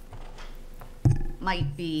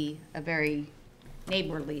might be a very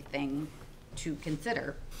neighborly thing to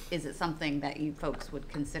consider. Is it something that you folks would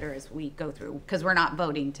consider as we go through? Because we're not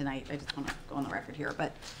voting tonight. I just want to go on the record here,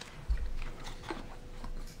 but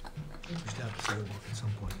We should have a sidewalk at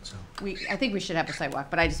some point, so. I think we should have a sidewalk,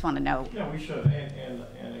 but I just want to know. Yeah, we should, and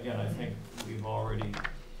again, I think we've already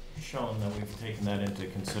shown that we've taken that into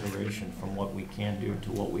consideration from what we can do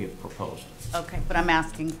to what we have proposed. Okay, but I'm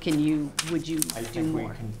asking, would you I do think we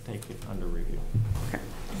more? can take it under review. Okay.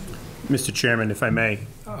 Mr. Chairman, if I may,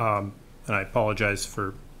 and I apologize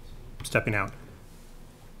for stepping out.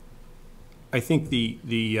 I think the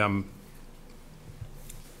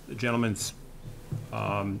gentleman's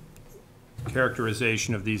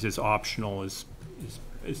characterization of these as optional is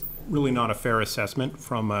really not a fair assessment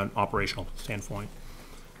from an operational standpoint.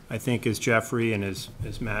 I think as Jeffrey and as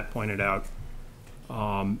Matt pointed out,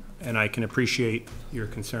 and I can appreciate your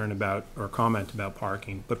concern about or comment about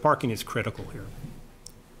parking, but parking is critical here.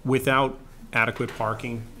 Without adequate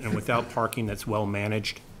parking and without parking that's well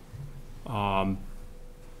managed, the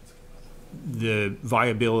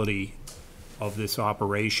viability of this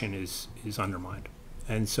operation is undermined.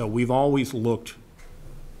 And so we've always looked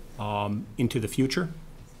into the future.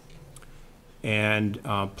 and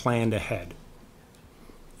planned ahead.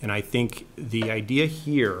 And I think the idea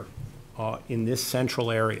here in this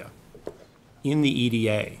central area, in the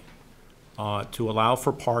EDA, to allow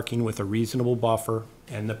for parking with a reasonable buffer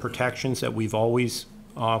and the protections that we've always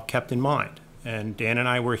kept in mind. And Dan and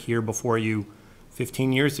I were here before you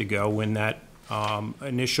 15 years ago when that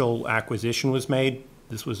initial acquisition was made.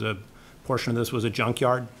 This was a portion of this was a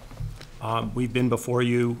junkyard. We've been before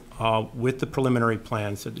you with the preliminary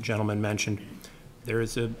plans that the gentleman mentioned. There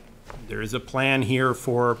is a plan here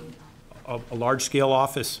for a large-scale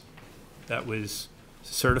office that was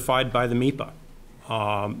certified by the MEPA,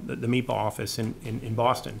 the MEPA office in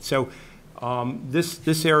Boston. So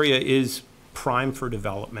this area is prime for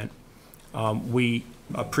development. We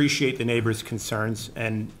appreciate the neighbors' concerns,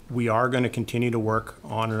 and we are going to continue to work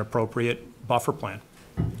on an appropriate buffer plan,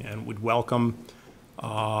 and would welcome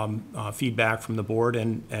feedback from the board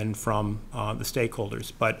and from the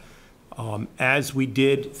stakeholders. But as we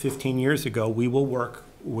did 15 years ago, we will work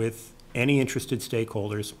with any interested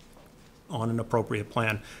stakeholders on an appropriate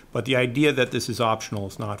plan. But the idea that this is optional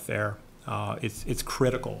is not fair. It's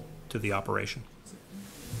critical to the operation.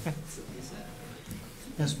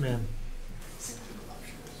 Yes, ma'am.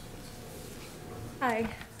 Hi.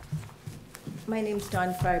 My name's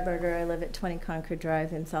Dawn Freiberger. I live at 20 Concord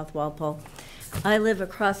Drive in South Walpole. I live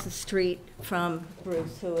across the street from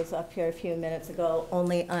Bruce, who was up here a few minutes ago,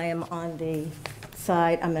 only I am on the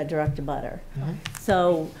side, I'm a direct abutter.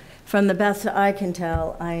 So from the best I can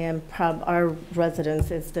tell, I am our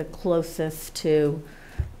residence is the closest to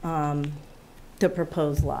the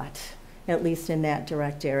proposed lot, at least in that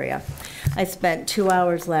direct area. I spent 2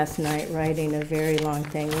 hours last night writing a very long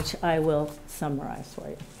thing, which I will summarize for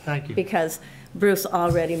you. Thank you. Because Bruce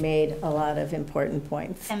already made a lot of important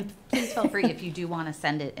points. And please feel free if you do want to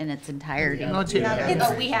send it in its entirety. No, it's here.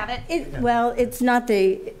 Oh, we have it? Well, it's not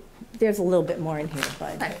there's a little bit more in here,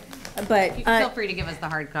 but You feel free to give us the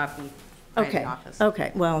hard copy by okay, the office.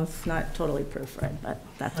 okay. Well, it's not totally proofread, but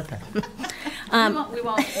that's okay. We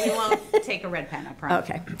won't take a red pen, I promise.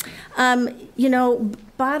 Okay. You know,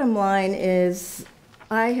 bottom line is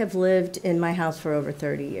I have lived in my house for over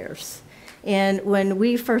 30 years. And when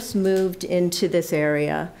we first moved into this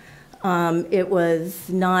area, it was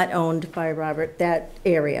not owned by Robert, that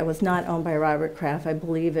area was not owned by Robert Kraft. I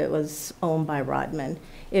believe it was owned by Rodman.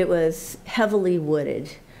 It was heavily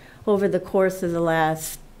wooded. Over the course of the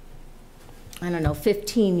last, I don't know,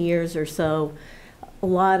 15 years or so, a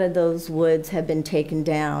lot of those woods have been taken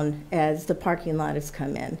down as the parking lot has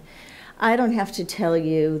come in. I don't have to tell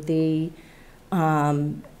you the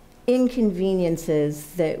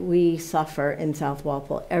inconveniences that we suffer in South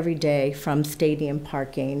Walpole every day from stadium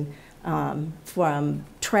parking, from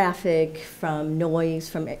traffic, from noise,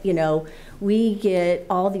 from, you know, we get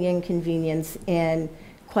all the inconvenience and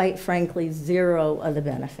quite frankly, zero of the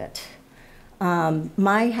benefit.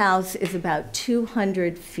 My house is about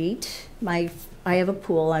 200 feet. I have a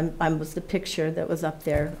pool. I was the picture that was up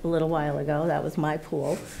there a little while ago. That was my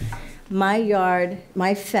pool. My yard,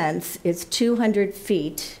 my fence is 200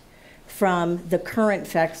 feet from the current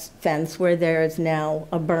fence where there is now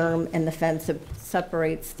a berm and the fence that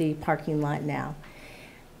separates the parking lot now.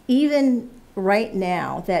 Even right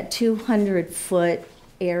now, that 200-foot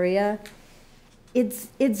area, it's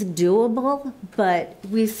doable, but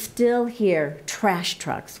we still hear trash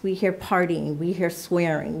trucks. We hear partying, we hear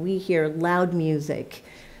swearing, we hear loud music.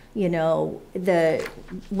 You know,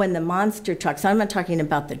 when the monster trucks, I'm not talking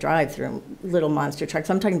about the drive-through little monster trucks,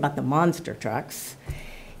 I'm talking about the monster trucks.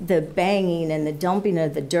 The banging and the dumping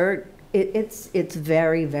of the dirt, it's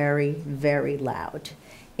very, very, very loud.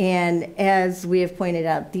 And as we have pointed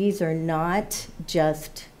out, these are not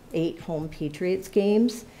just 8 home Patriots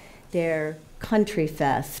games, they're Country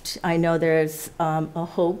Fest. I know there's a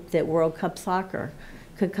hope that World Cup Soccer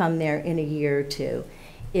could come there in a year or two.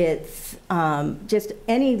 It's just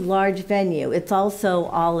any large venue. It's also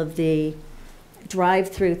all of the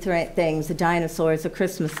drive-through things, the dinosaurs, the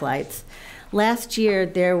Christmas lights. Last year,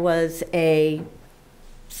 there was a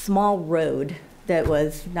small road that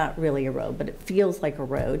was not really a road, but it feels like a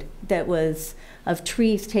road, that was of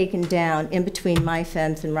trees taken down in between my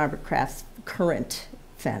fence and Robert Kraft's current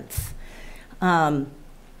fence. To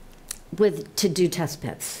do test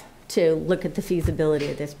pits, to look at the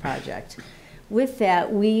feasibility of this project. With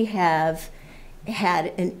that, we have had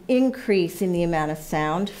an increase in the amount of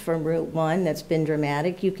sound from Route 1 that's been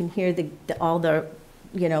dramatic. You can hear all the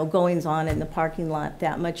goings on in the parking lot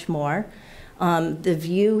that much more. The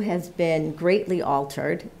view has been greatly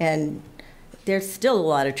altered, and there's still a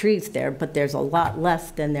lot of trees there, but there's a lot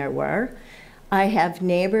less than there were. I have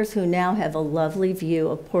neighbors who now have a lovely view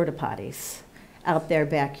of porta potties out their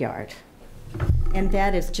backyard. And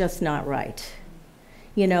that is just not right.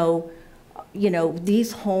 You know,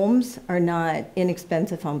 these homes are not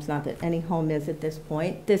inexpensive homes, not that any home is at this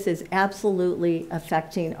point. This is absolutely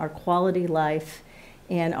affecting our quality life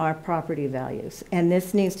and our property values. And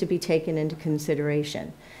this needs to be taken into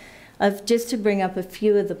consideration. Just to bring up a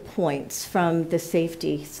few of the points from the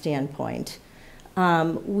safety standpoint,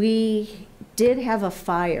 we did have a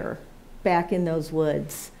fire back in those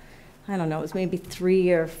woods. I don't know, it was maybe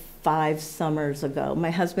 3 or 5 summers ago.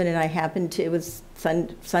 My husband and I happened to, it was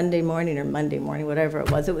Sunday morning or Monday morning, whatever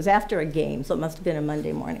it was. It was after a game, so it must have been a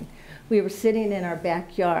Monday morning. We were sitting in our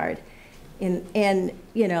backyard, and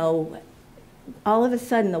you know, all of a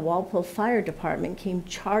sudden the Walpole Fire Department came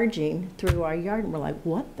charging through our yard, and we're like,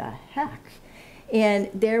 what the heck? And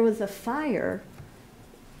there was a fire,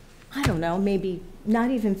 I don't know, maybe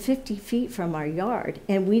not even 50 feet from our yard.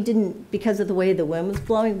 And we didn't, because of the way the wind was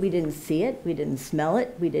blowing, we didn't see it, we didn't smell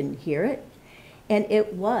it, we didn't hear it. And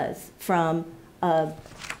it was from a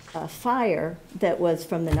fire that was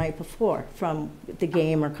from the night before, from the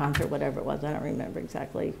game or concert, whatever it was. I don't remember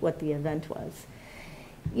exactly what the event was.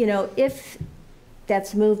 You know, if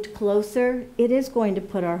that's moved closer, it is going to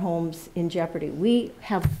put our homes in jeopardy. We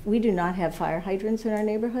do not have fire hydrants in our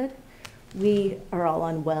neighborhood. We are all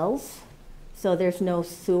on wells, so there's no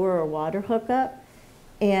sewer or water hookup.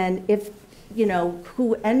 And if, you know,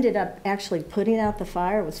 who ended up actually putting out the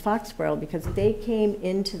fire was Foxborough, because they came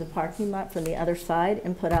into the parking lot from the other side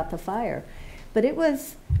and put out the fire. But it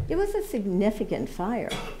was a significant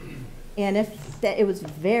fire. And it was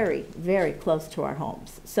very, very close to our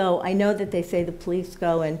homes. So I know that they say the police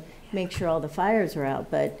go and make sure all the fires are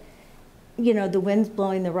out, but you know, the wind's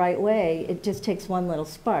blowing the right way. It just takes one little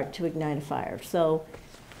spark to ignite a fire. So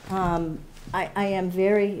I am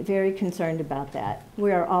very, very concerned about that.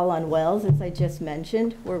 We are all on wells, as I just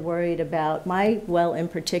mentioned. We're worried about, my well in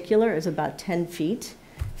particular is about 10 feet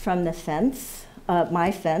from the fence,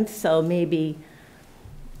 my fence, so maybe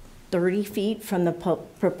 30 feet from the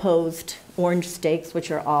proposed orange stakes, which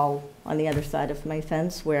are all on the other side of my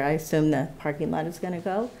fence, where I assume the parking lot is going to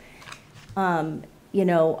go. You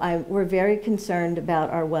know, we're very concerned about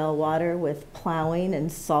our well water with plowing and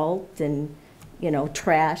salt and, you know,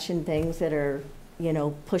 trash and things that are, you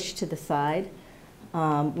know, pushed to the side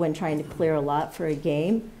when trying to clear a lot for a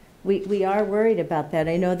game. We are worried about that.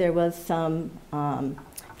 I know there was some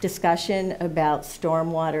discussion about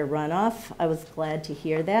stormwater runoff. I was glad to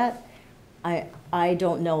hear that. I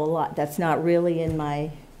don't know a lot. That's not really in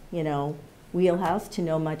my, you know, wheelhouse to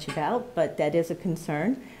know much about, but that is a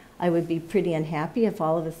concern. I would be pretty unhappy if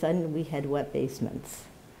all of a sudden we had wet basements.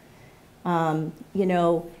 You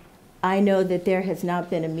know, I know that there has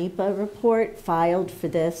not been a MEPA report filed for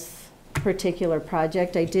this particular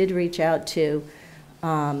project. I did reach out to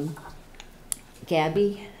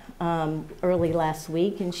Gabby early last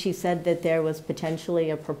week, and she said that there was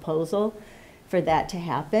potentially a proposal for that to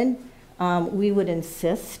happen. We would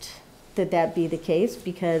insist that that be the case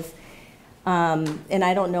because, and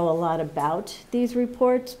I don't know a lot about these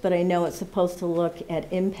reports, but I know it's supposed to look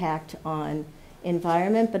at impact on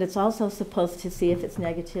environment, but it's also supposed to see if it's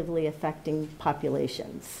negatively affecting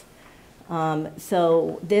populations.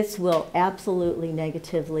 So this will absolutely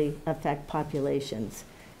negatively affect populations.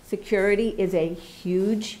 Security is a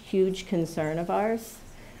huge, huge concern of ours.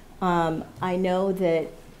 I know that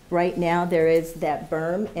right now there is that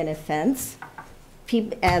berm and a fence.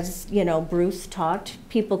 As you know, Bruce talked,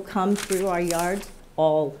 people come through our yards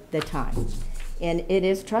all the time. And it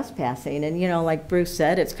is trespassing. And you know, like Bruce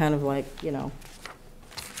said, it's kind of like, you know,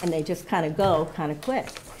 and they just kind of go kind of quick.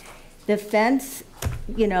 The fence,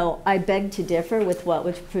 you know, I beg to differ with what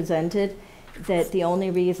was presented, that the only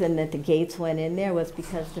reason that the gates went in there was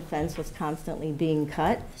because the fence was constantly being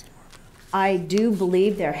cut. I do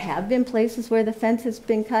believe there have been places where the fence has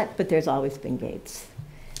been cut, but there's always been gates.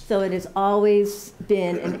 So it has always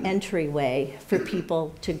been an entryway for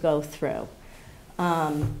people to go through.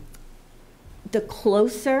 The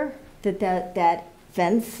closer that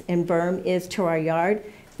fence and berm is to our yard,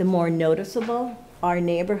 the more noticeable our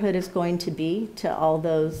neighborhood is going to be to all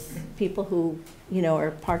those people who, you know,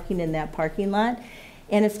 are parking in that parking lot.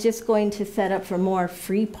 And it's just going to set up for more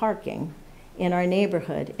free parking in our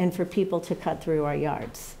neighborhood and for people to cut through our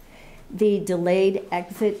yards. The delayed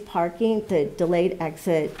exit parking, the delayed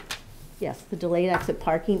exit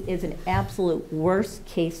parking is an absolute worst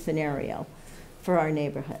case scenario for our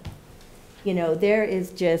neighborhood. You know, there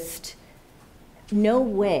is just no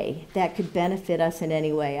way that could benefit us in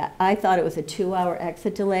any way. I thought it was a 2-hour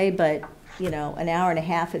exit delay, but you know, an hour and a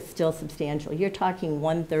half is still substantial. You're talking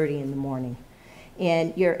 1:30 in the morning.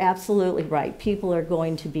 And you're absolutely right. People are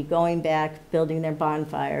going to be going back, building their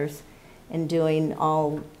bonfires, and doing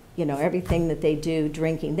all, everything that they do,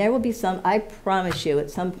 drinking. There will be I promise you, at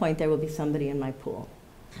some point, there will be somebody in my pool.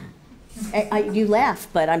 You laugh,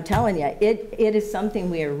 but I'm telling you, it is something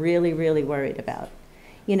we are really, really worried about.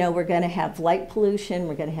 We're going to have light pollution,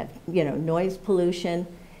 we're going to have, noise pollution.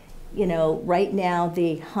 Right now,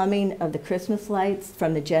 the humming of the Christmas lights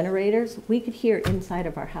from the generators, we could hear inside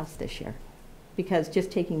of our house this year because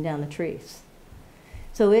just taking down the trees.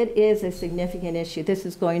 So it is a significant issue. This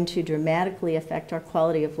is going to dramatically affect our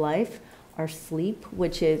quality of life, our sleep,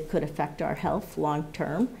 which could affect our health long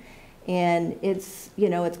term. And it's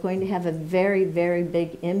going to have a very, very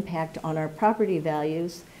big impact on our property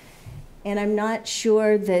values. And I'm not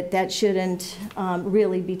sure that shouldn't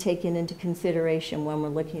really be taken into consideration when we're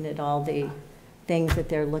looking at all the things that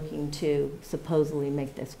they're looking to supposedly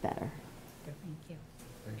make this better. Thank you.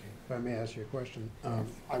 Thank you. If I may ask you a question,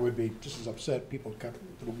 I would be just as upset people cut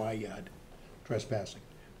through my yard trespassing.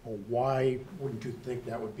 Well, why wouldn't you think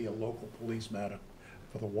that would be a local police matter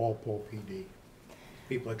for the Walpole PD?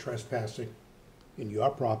 People are trespassing in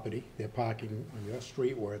your property, they're parking on your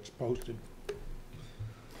street where it's posted.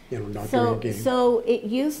 Not during a game. So it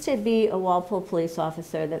used to be a Walpole police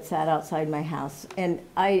officer that sat outside my house, and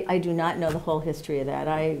I do not know the whole history of that.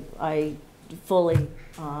 I fully,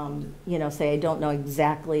 say I don't know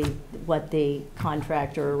exactly what the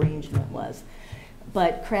contract or arrangement was,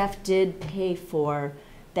 but Kraft did pay for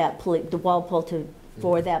that the Walpole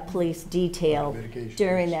for that police detail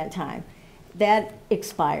during that time. That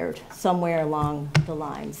expired somewhere along the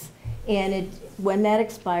lines. And when that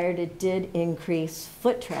expired, it did increase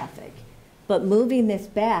foot traffic. But moving this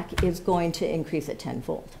back is going to increase it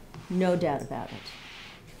tenfold. No doubt about it.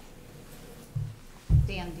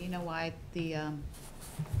 Dan, do you know why the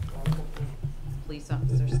police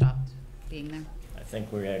officer stopped being there? I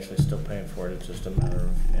think we're actually still paying for it. It's just a matter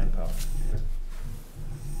of manpower.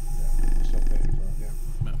 Still paying for it,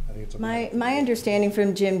 yeah. I think it's my understanding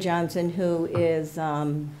from Jim Johnson, who is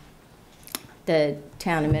the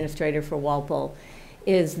town administrator for Walpole,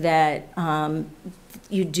 is that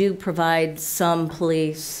you do provide some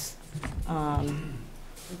police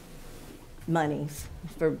monies,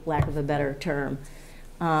 for lack of a better term,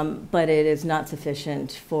 but it is not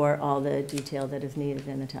sufficient for all the detail that is needed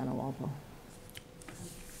in the town of Walpole.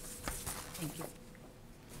 Thank you.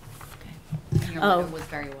 Your letter was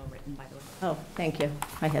very well written, by the way. Oh, thank you.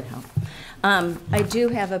 I had help. I do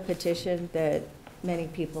have a petition that many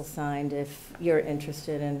people signed if you're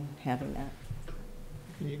interested in having that.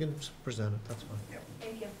 You can present it, that's fine.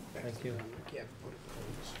 Thank you. Thank you.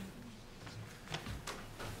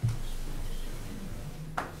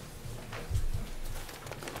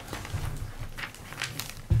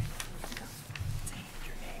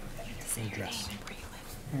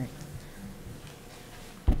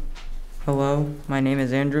 Hello, my name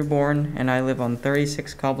is Andrew Bourne, and I live on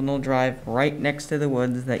 36 Cobbleknoll Drive, right next to the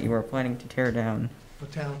woods that you are planning to tear down.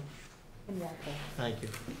 What town? Thank you.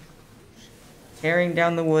 Tearing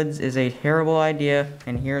down the woods is a terrible idea,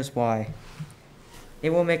 and here's why.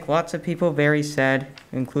 It will make lots of people very sad,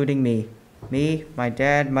 including me. Me, my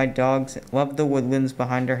dad, my dogs love the woodlands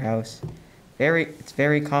behind our house. It's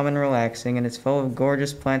very calm and relaxing, and it's full of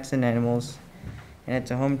gorgeous plants and animals. And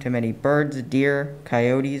it's a home to many birds, deer,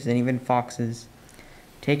 coyotes, and even foxes.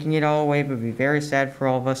 Taking it all away would be very sad for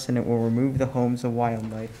all of us, and it will remove the homes of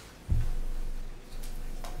wildlife.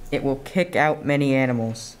 It will kick out many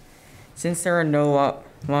animals. Since there are no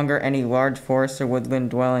longer any large forest or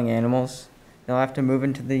woodland dwelling animals, they'll have to move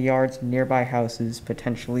into the yards of nearby houses,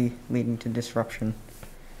 potentially leading to disruption.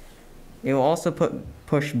 It will also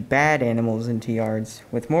push bad animals into yards.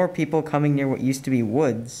 With more people coming near what used to be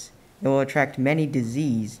woods, it will attract many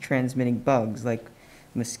disease-transmitting bugs like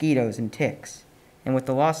mosquitoes and ticks. And with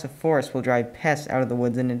the loss of forest, will drive pests out of the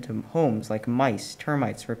woods and into homes like mice,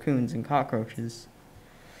 termites, raccoons, and cockroaches.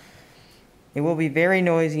 It will be very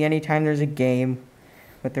noisy anytime there's a game.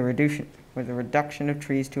 With the reduction of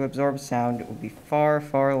trees to absorb sound, it will be far,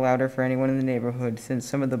 far louder for anyone in the neighborhood, since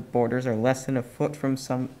some of the borders are less than a foot from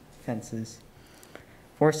some fences,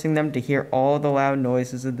 forcing them to hear all the loud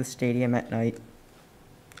noises of the stadium at night.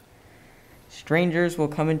 Strangers will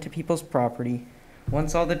come into people's property.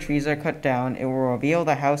 Once all the trees are cut down, it will reveal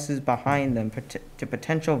the houses behind them to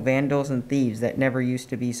potential vandals and thieves that never used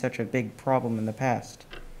to be such a big problem in the past.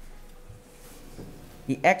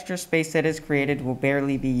 The extra space that is created will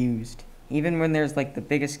barely be used. Even when there's like the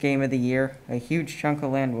biggest game of the year, a huge chunk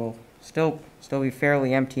of land will still be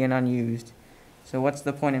fairly empty and unused. So what's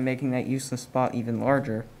the point in making that useless spot even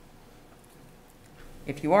larger?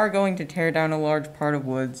 If you are going to tear down a large part of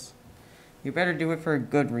woods, you better do it for a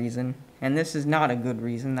good reason, and this is not a good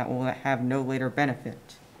reason that will have no later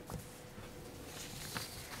benefit.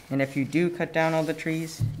 And if you do cut down all the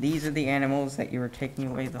trees, these are the animals that you are taking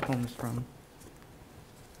away the homes from.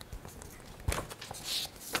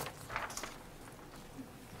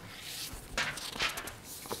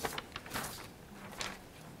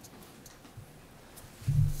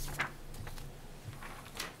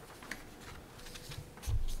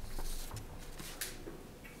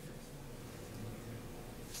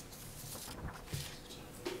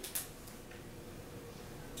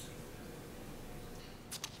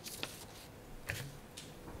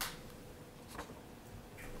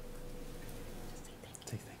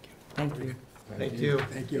 Thank you. Thank you.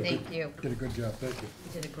 Thank you. Thank you. Did a good job, thank you.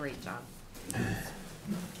 You did a great job.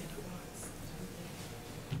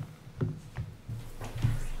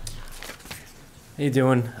 How you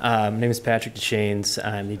doing? My name is Patrick DeShanes.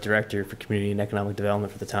 I'm the Director for Community and Economic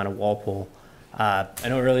Development for the town of Walpole. I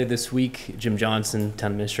know earlier this week, Jim Johnson,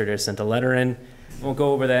 town administrator, sent a letter in. I won't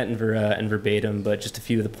go over that in verbatim, but just a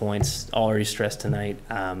few of the points already stressed tonight.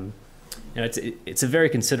 It's a very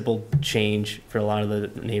considerable change for a lot of the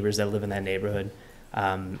neighbors that live in that neighborhood.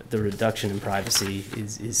 The reduction in privacy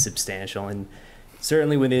is substantial, and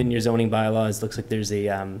certainly within your zoning bylaws, it looks like there's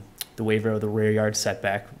the waiver of the rear yard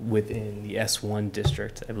setback within the S1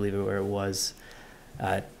 district, I believe where it was.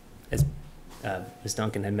 As Ms.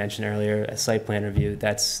 Duncan had mentioned earlier, a site plan review,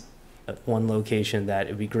 that's one location that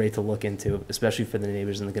it would be great to look into, especially for the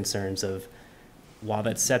neighbors and the concerns of, while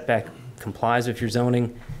that setback complies with your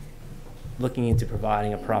zoning, looking into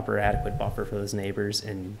providing a proper adequate buffer for those neighbors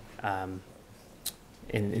and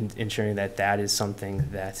ensuring that that is something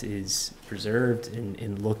that is preserved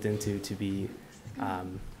and looked into to be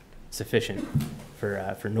sufficient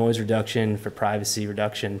for noise reduction, for privacy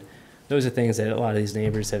reduction. Those are things that a lot of these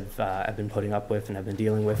neighbors have been putting up with and have been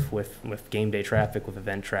dealing with game day traffic, with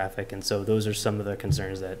event traffic, and so those are some of the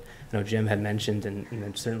concerns that I know Jim had mentioned,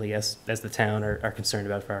 and certainly as the town are concerned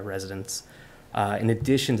about for our residents. In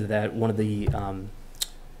addition to that, one of the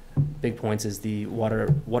big points is the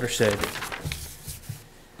watershed,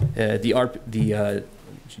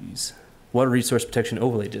 Water Resource Protection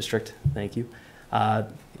Overlay District. Thank you.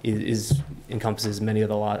 Encompasses a few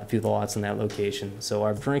of the lots in that location. So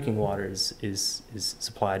our drinking water is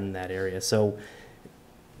supplied in that area. So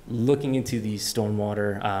looking into the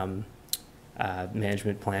stormwater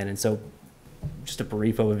management plan, and so just a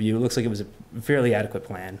brief overview, it looks like it was a fairly adequate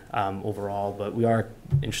plan overall, but we are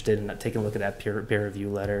interested in taking a look at that peer review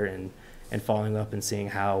letter and following up and seeing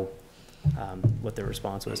how what their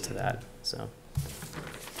response was to that. So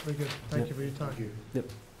very good. Thank you for your time. Yep.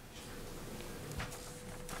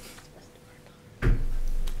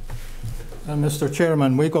 Mr.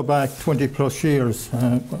 Chairman, we go back 20 plus years.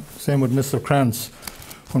 Same with Mr. Krantz.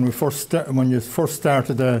 When you first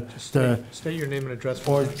started state your name and address.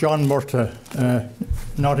 Or John Murta,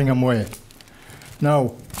 Nottingham Way.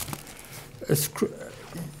 Now,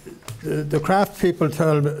 the craft people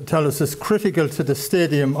tell us it's critical to the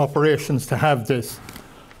stadium operations to have this.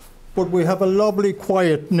 But we have a lovely,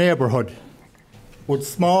 quiet neighbourhood with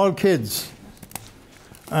small kids.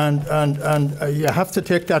 And you have to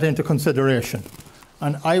take that into consideration.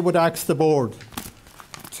 And I would ask the board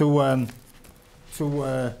to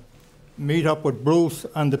meet up with Bruce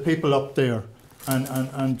and the people up there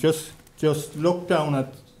and just look down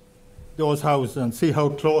at those houses and see how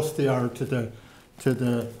close they are to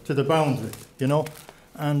the boundary, you know.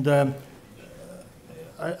 And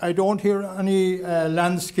I don't hear any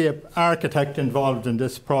landscape architect involved in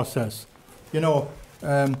this process, you know.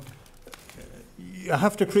 You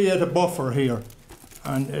have to create a buffer here,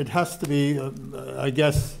 and it has to be, I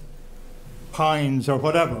guess, pines or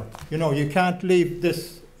whatever. You know, you can't leave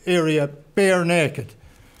this area bare naked.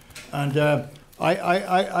 And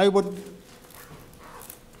I would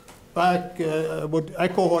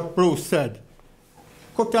echo what Bruce said.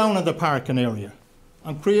 Cut down on the parking area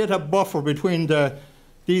and create a buffer between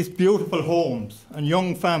these beautiful homes and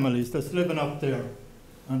young families that's living up there.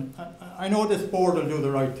 And I know this board will do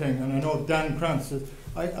the right thing, and I know Dan Krantz is.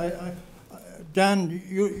 Dan,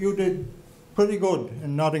 you did pretty good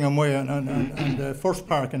in Nottingham Way and the first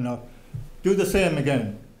parking lot. Do the same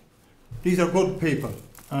again. These are good people.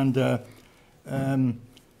 And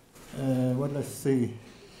let's see.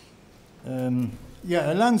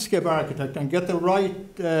 Yeah, a landscape architect, and get the right,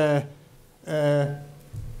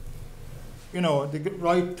 you know, the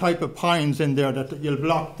right type of pines in there that you'll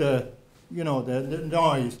block the, you know, the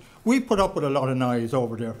noise. We put up with a lot of noise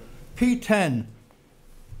over there. P10,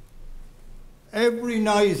 every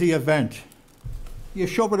noisy event, you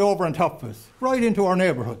shove it over on top of us, right into our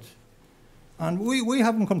neighbourhoods. And we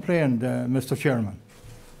haven't complained, Mr. Chairman.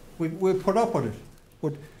 We put up with it.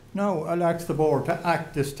 But now I'll ask the board to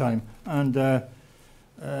act this time. And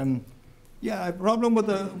Yeah, a problem with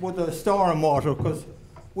the storm water, because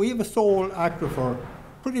we have a sole aquifer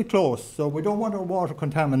pretty close, so we don't want our water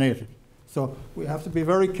contaminated. So we have to be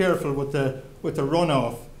very careful with the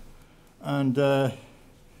runoff. And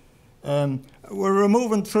we're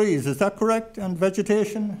removing trees, is that correct? And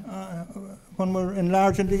vegetation when we're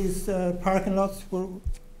enlarging these parking lots?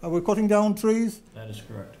 Are we cutting down trees? That is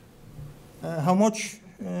correct. How much?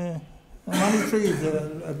 How many trees?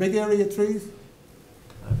 A big area of trees?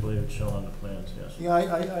 I believe it's shown on the plans, yes. Yeah,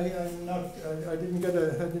 I didn't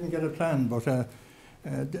get a plan, but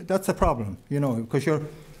that's a problem, you know, because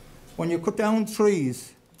when you cut down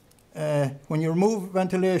trees, when you remove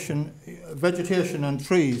ventilation, vegetation and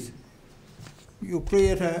trees, you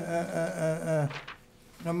create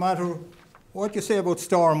no matter what you say about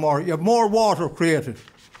storm water, you have more water created.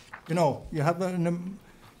 You know, you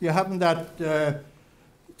haven't that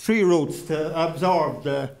tree roots to absorb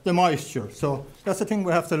the moisture. So that's the thing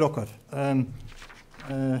we have to look at. I'll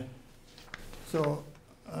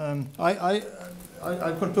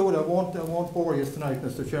conclude. I won't bore you tonight,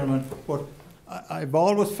 Mr. Chairman, but I've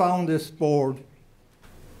always found this board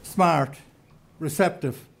smart,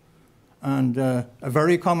 receptive, and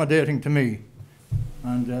very accommodating to me.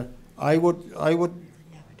 And I would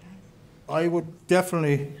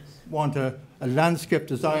definitely want a landscape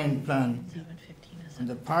design plan, and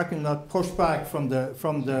the parking lot pushed back from the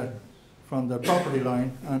property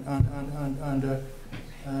line, and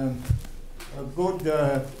a good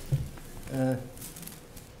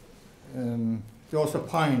those are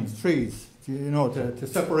pines, trees, you know, to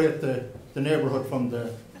separate the neighbourhood from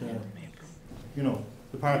the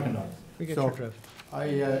parking lot. We get so your drift.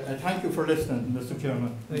 I thank you for listening, Mr.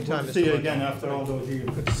 Chairman. Anytime, Good to see you Mr. again Martin. after all those years.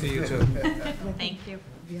 Good to see you too. Thank you.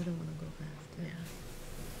 The other one will go fast,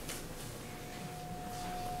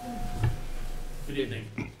 yeah. Good evening.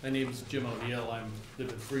 My name is Jim O'Neill. I live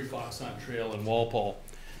at 3 Foxhunt Trail in Walpole.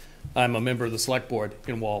 I'm a member of the Select Board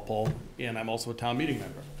in Walpole, and I'm also a town meeting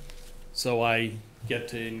member. So I get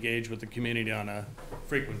to engage with the community on a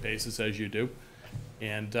frequent basis, as you do.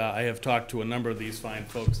 And I have talked to a number of these fine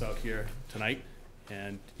folks out here tonight,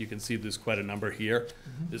 and you can see there's quite a number here.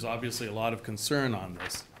 There's obviously a lot of concern on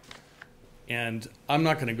this. And I'm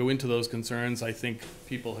not going to go into those concerns. I think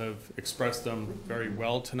people have expressed them very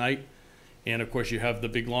well tonight. And of course, you have the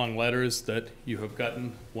big long letters that you have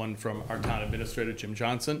gotten, one from our town administrator, Jim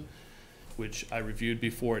Johnson, which I reviewed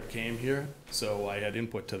before it came here, so I had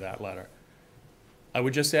input to that letter. I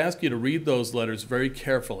would just ask you to read those letters very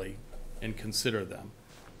carefully and consider them,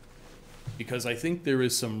 because I think there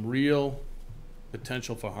is some real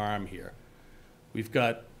potential for harm here. We've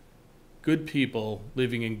got good people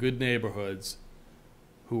living in good neighborhoods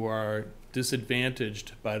who are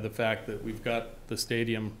disadvantaged by the fact that we've got the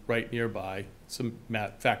stadium right nearby. It's a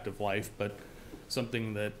fact of life, but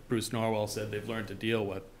something that Bruce Norwell said they've learned to deal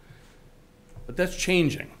with. But that's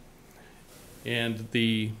changing. And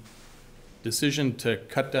the decision to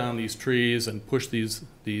cut down these trees and push these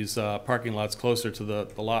parking lots closer to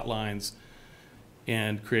the lot lines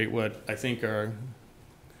and create what I think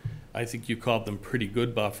you called them pretty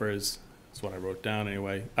good buffers. That's what I wrote down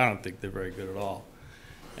anyway. I don't think they're very good at all.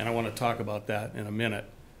 And I want to talk about that in a minute.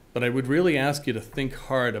 But I would really ask you to think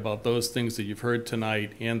hard about those things that you've heard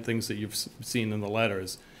tonight and things that you've seen in the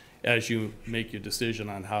letters as you make your decision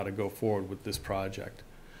on how to go forward with this project.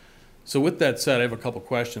 So with that said, I have a couple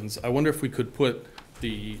questions. I wonder if we could put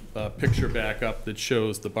the picture back up that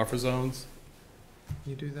shows the buffer zones.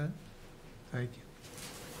 Can you do that? Thank you.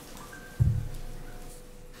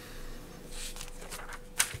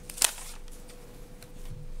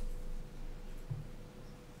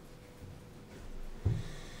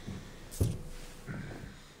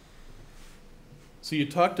 So you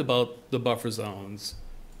talked about the buffer zones,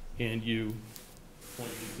 and you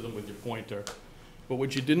pointed to them with your pointer. But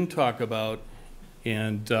what you didn't talk about,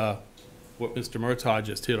 and what Mr. Murtaugh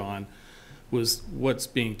just hit on, was what's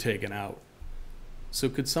being taken out. So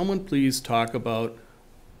could someone please talk about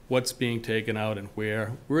what's being taken out and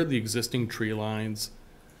where? Where are the existing tree lines,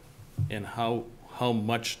 and how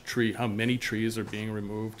many trees are being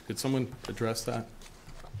removed? Could someone address that?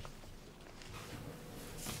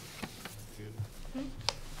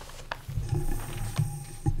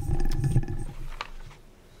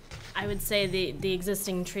 I would say the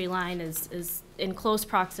existing tree line is in close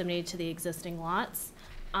proximity to the existing lots.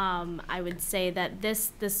 I would say that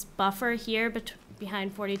this buffer here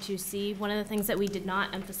behind 42C, one of the things that we did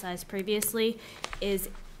not emphasize previously is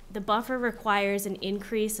the buffer requires an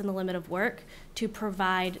increase in the limit of work to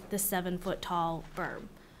provide the 7-foot tall berm.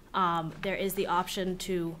 There is the option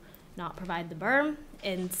to not provide the berm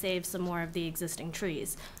and save some more of the existing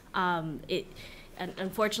trees. And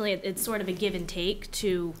unfortunately, it's sort of a give and take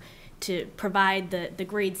to provide the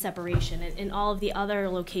grade separation. In all of the other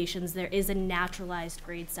locations, there is a naturalized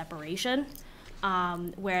grade separation,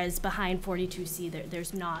 whereas behind 42C,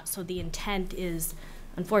 there's not. So the intent is,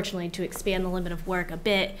 unfortunately, to expand the limit of work a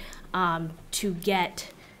bit to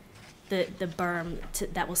get the berm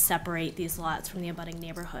that will separate these lots from the abutting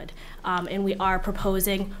neighborhood. And we are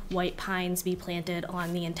proposing white pines be planted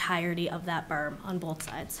on the entirety of that berm on both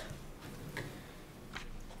sides.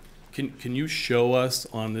 Can you show us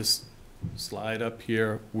on this slide up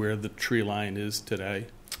here where the tree line is today?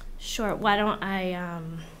 Sure. Why don't I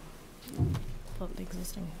pull up the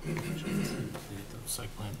existing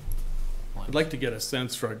site plan. I'd like to get a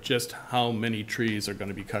sense for just how many trees are going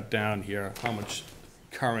to be cut down here, how much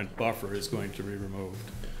current buffer is going to be removed.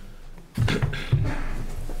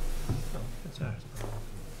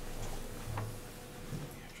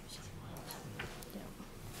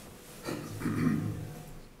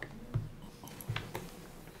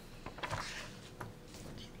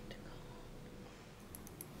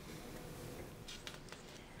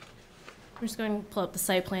 I'm just going to pull up the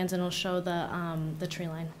site plans and it'll show the tree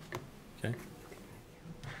line. Okay.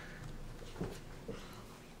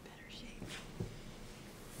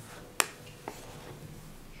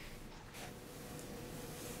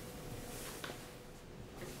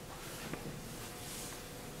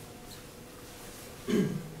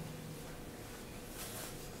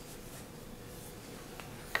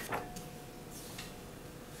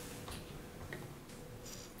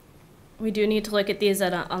 We do need to look at these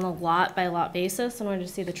on a lot by lot basis in order to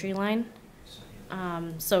see the tree line.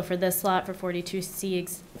 So for this lot, for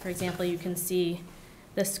 42C, for example, you can see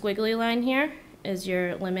the squiggly line here is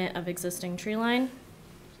your limit of existing tree line,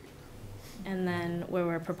 and then where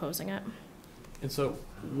we're proposing it. And so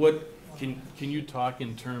what, can you talk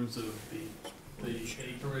in terms of the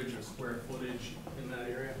acreage or square footage in that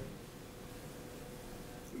area?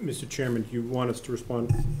 Mr. Chairman, do you want us to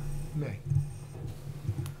respond? May.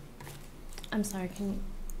 I'm sorry,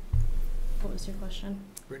 what was your question?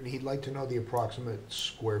 Brittany, he'd like to know the approximate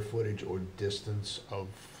square footage or distance of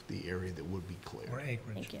the area that would be clear. Or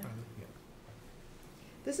acreage. Thank you.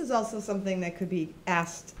 This is also something that could be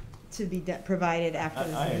asked to be provided after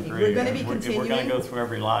this I meeting. agree. We're going to be If continuing. we're going to go through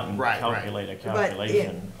every lot and calculate a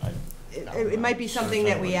calculation. It might be something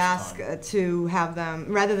that we ask to have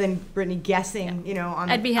them, rather than Brittany guessing, you know,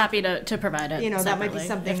 on. I'd be happy to provide it. You know, that might be separately,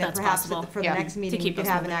 something if that that's perhaps possible. for the next meeting, we keep could us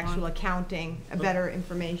have an moving actual along. accounting, a better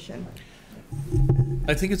information.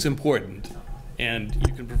 I think it's important, and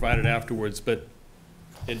you can provide it afterwards, but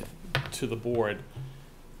to the board,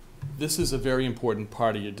 this is a very important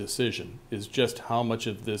part of your decision, is just how much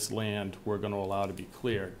of this land we're going to allow to be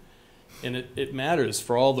cleared. And it matters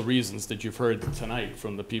for all the reasons that you've heard tonight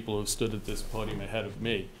from the people who've stood at this podium ahead of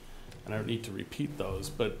me. And I don't need to repeat those,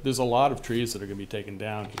 but there's a lot of trees that are going to be taken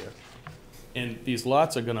down here. And these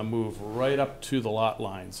lots are going to move right up to the lot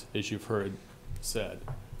lines, as you've heard said.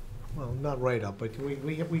 Well, not right up, but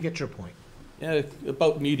we get your point. Yeah,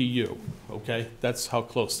 about me to you, okay? That's how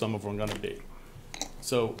close some of them are going to be.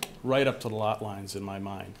 So right up to the lot lines in my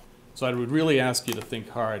mind. So I would really ask you to think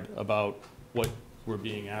hard about what we're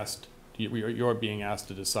being asked, you're being asked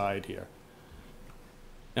to decide here.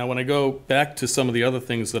 Now, when I go back to some of the other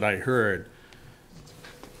things that I heard,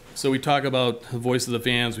 so we talk about the voice of the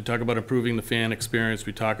fans, we talk about improving the fan experience,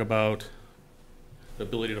 we talk about the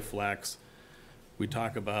ability to flex, we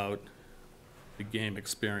talk about the game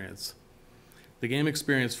experience. The game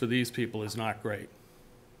experience for these people is not great.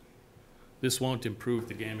 This won't improve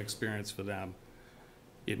the game experience for them.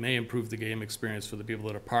 It may improve the game experience for the people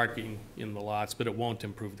that are parking in the lots, but it won't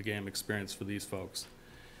improve the game experience for these folks.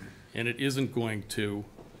 And it isn't going to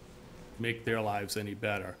make their lives any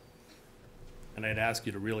better. And I'd ask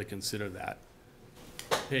you to really consider that.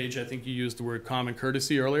 Paige, I think you used the word common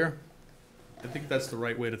courtesy earlier. I think that's the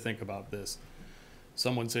right way to think about this.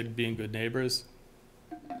 Someone said being good neighbors.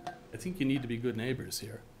 I think you need to be good neighbors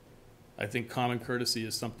here. I think common courtesy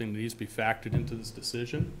is something that needs to be factored into this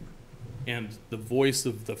decision. And the voice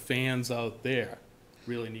of the fans out there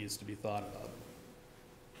really needs to be thought about.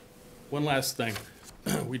 One last thing.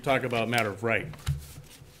 We talk about matter of right.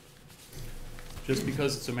 Just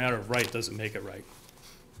because it's a matter of right doesn't make it right.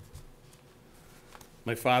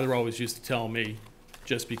 My father always used to tell me,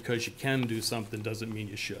 just because you can do something doesn't mean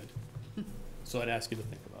you should. So I'd ask you to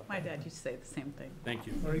think about that. My dad used to say the same thing. Thank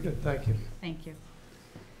you. Very good, thank you. Thank you.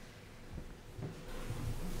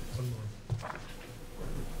 One more.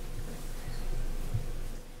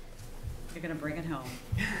 You're going to bring it home.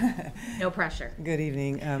 No pressure. Good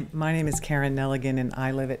evening. My name is Karen Nelligan, and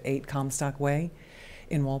I live at 8 Comstock Way.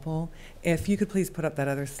 in Walpole. If you could please put up that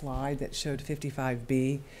other slide that showed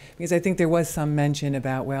 55B, because I think there was some mention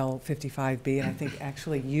about, well, 55B, and I think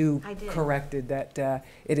actually you corrected that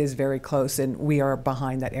it is very close, and we are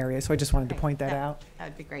behind that area. So I just wanted to point that out. That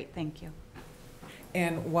would be great. Thank you.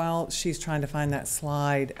 And while she's trying to find that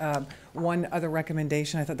slide, one other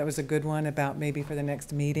recommendation, I thought that was a good one, about maybe for the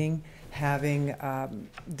next meeting, having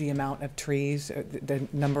the amount of trees, the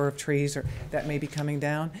number of trees that may be coming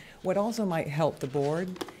down. What also might help the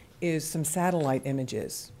board is some satellite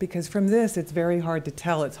images, because from this, it's very hard to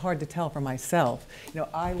tell. It's hard to tell for myself. You know,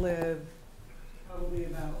 I live probably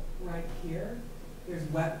about right here. There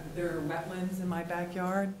are wetlands in my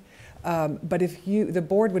backyard. But if the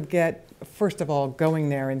board would get, first of all, going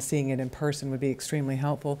there and seeing it in person would be extremely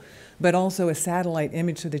helpful, but also a satellite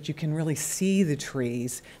image so that you can really see the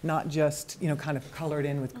trees, not just, you know, kind of colored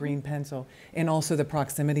in with green pencil, and also the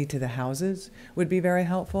proximity to the houses would be very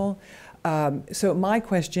helpful. So my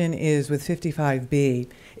question is, with 55B,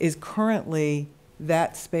 is currently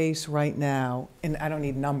that space right now, and I don't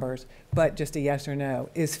need numbers, but just a yes or no,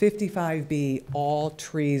 is 55B all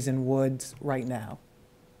trees and woods right now?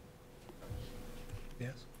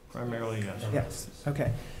 Primarily, yes. Yes,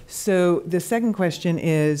 okay. So the second question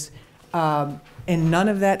is, and none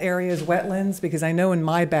of that area is wetlands? Because I know in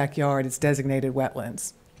my backyard it's designated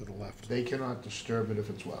wetlands. To the left. They cannot disturb it if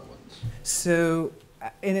it's wetlands. So,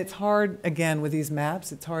 and it's hard, again, with these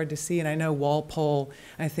maps, it's hard to see, and I know Walpole,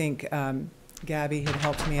 I think Gabby had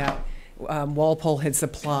helped me out. Walpole had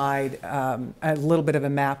supplied a little bit of a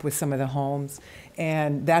map with some of the homes,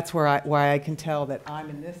 and that's where I can tell that I'm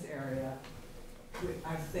in this area,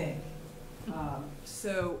 I think.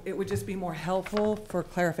 So it would just be more helpful for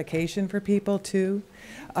clarification for people too,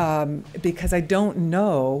 because I don't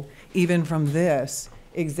know, even from this,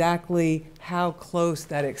 exactly how close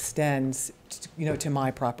that extends, to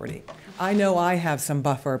my property. I know I have some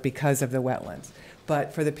buffer because of the wetlands,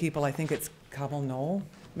 but for the people, I think it's Cobble Knoll,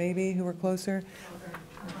 maybe, who are closer.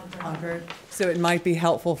 Concord. So it might be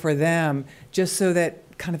helpful for them, just so that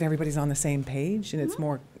kind of everybody's on the same page and it's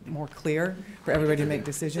more clear for everybody to make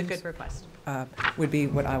decisions. It's a good request. Would be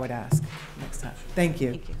what I would ask next time. Thank you.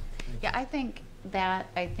 Thank you. Yeah, I think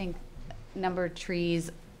number of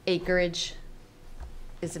trees, acreage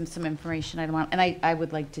is some information I want, and I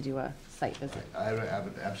would like to do a site visit. I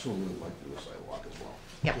would absolutely like to do a site walk as well.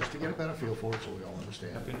 Yep. Just to get a better feel for it so we all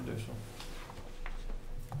understand. Happy to do so.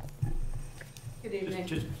 Good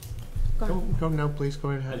evening. Go now, please,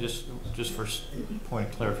 go ahead. Just for point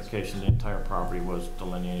of clarification, the entire property was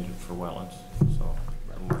delineated for wetlands, so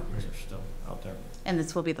the markings are still out there. And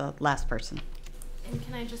this will be the last person. And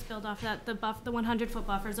can I just build off that? The 100-foot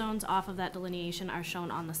buffer zones off of that delineation are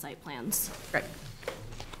shown on the site plans. Right.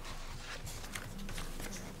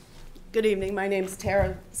 Good evening. My name's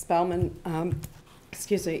Tara Spellman.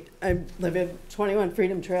 Excuse me. I live at 21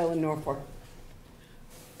 Freedom Trail in Norfolk.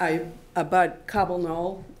 I abut Cobble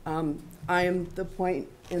Knoll. I am the point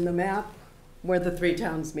in the map where the three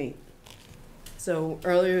towns meet. So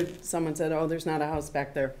earlier someone said, oh, there's not a house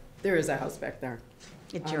back there. There is a house back there.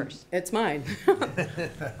 It's yours. It's mine.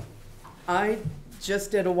 I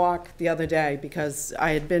just did a walk the other day because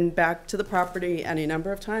I had been back to the property any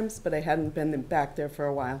number of times, but I hadn't been back there for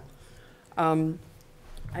a while. I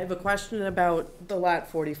have a question about the lot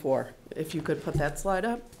 44. If you could put that slide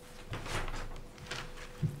up.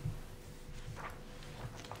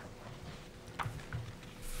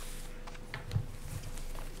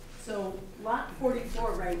 So lot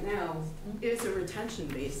 44 right now is a retention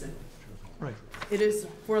basin. Right. It is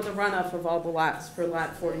for the runoff of all the lots for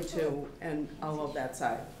lot 42 and all of that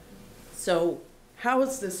side. So how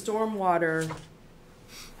is the stormwater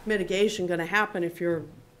mitigation going to happen if you're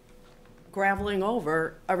graveling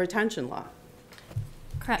over a retention lot?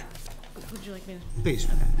 Correct. Would you like me to? Please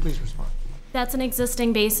respond. That's an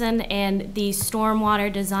existing basin, and the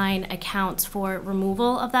stormwater design accounts for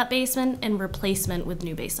removal of that basin and replacement with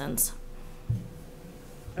new basins.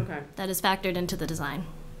 Okay. That is factored into the design.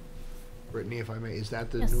 Brittany, if I may, is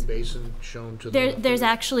that the Yes. new basin shown to the? There's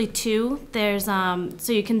actually two. There's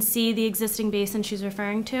so you can see the existing basin she's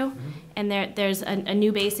referring to, and there's a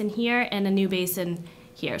new basin here and a new basin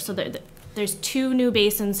here. So there's two new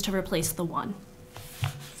basins to replace the one.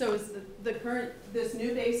 So is the current, this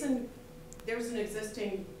new basin, there's an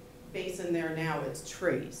existing basin there now, it's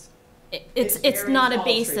trees. It's very not a tall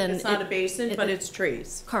trees. basin. It's not a basin, but it's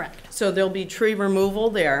trees. Correct. So there'll be tree removal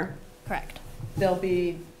there. Correct. There'll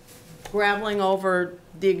be graveling over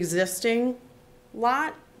the existing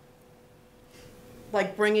lot?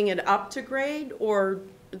 Like bringing it up to grade, or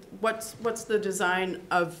what's the design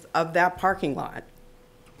of that parking lot?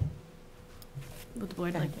 Would the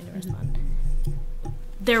board like me to respond?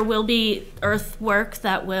 there will be earthwork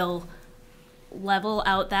that will level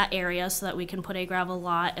out that area so that we can put a gravel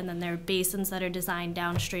lot, and then there are basins that are designed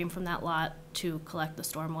downstream from that lot to collect the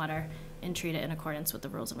stormwater and treat it in accordance with the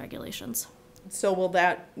rules and regulations. So will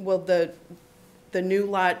the new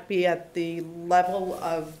lot be at the level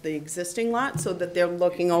of the existing lot so that they're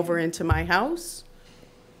looking over into my house?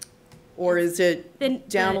 Or is it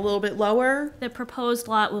down a little bit lower? The proposed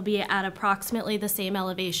lot will be at approximately the same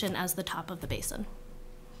elevation as the top of the basin.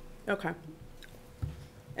 Okay.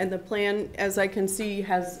 And the plan, as I can see,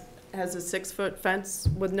 has a 6-foot fence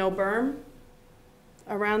with no berm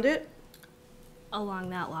around it? Along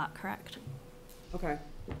that lot, correct. Okay.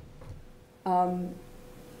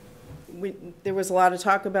 There was a lot of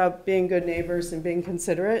talk about being good neighbors and being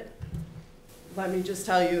considerate. Let me just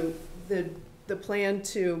tell you, the plan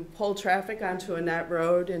to pull traffic onto Annette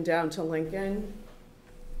Road and down to Lincoln,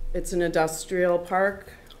 it's an industrial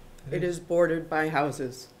park. It is bordered by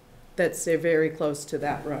houses that stay very close to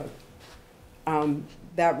that road.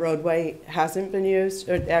 That roadway hasn't been used,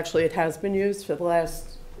 or actually it has been used for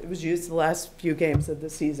it was used the last few games of the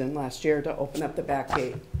season last year to open up the back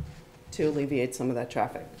gate to alleviate some of that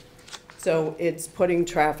traffic. So it's putting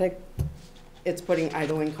traffic, it's putting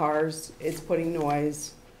idling cars, it's putting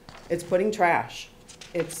noise, it's putting trash.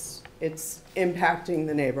 It's impacting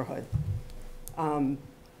the neighborhood. One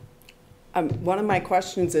of my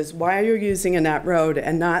questions is, why are you using Annette Road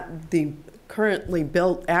and not the currently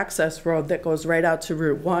built access road that goes right out to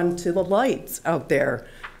Route 1 to the lights out there?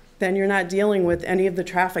 Then you're not dealing with any of the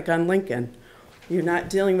traffic on Lincoln. You're not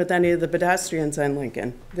dealing with any of the pedestrians on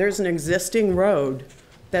Lincoln. There's an existing road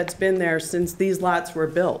that's been there since these lots were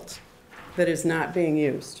built that is not being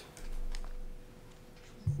used.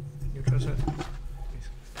 You address that?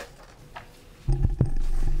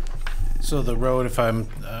 So the road, if I'm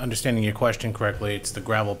understanding your question correctly, it's the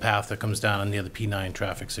gravel path that comes down near the P9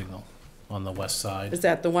 traffic signal on the west side. Is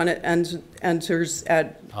that the one that enters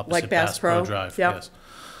at like Bass Pro? Drive, yep. Yes.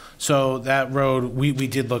 So that road, we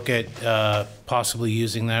did look at possibly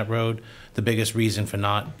using that road. The biggest reason for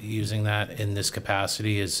not using that in this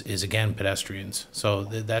capacity is again, pedestrians. So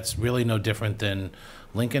that's really no different than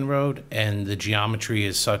Lincoln Road, and the geometry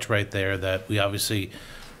is such right there that we obviously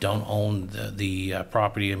don't own the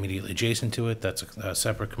property immediately adjacent to it. That's a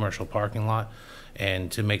separate commercial parking lot.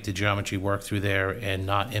 And to make the geometry work through there and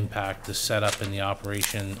not impact the setup and the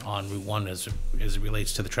operation on Route 1 as it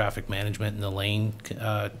relates to the traffic management and the lane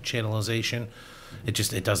channelization,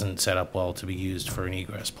 it doesn't set up well to be used for an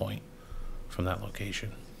egress point from that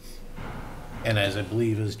location. And as I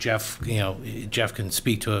believe as Jeff, Jeff can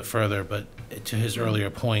speak to it further, but to his earlier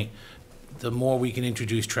point, the more we can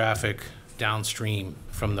introduce traffic downstream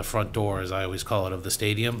from the front door, as I always call it, of the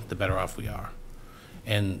stadium, the better off we are.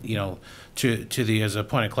 And, as a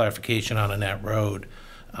point of clarification on Annette Road,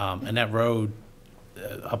 up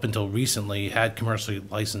until recently had commercially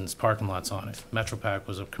licensed parking lots on it. MetroPac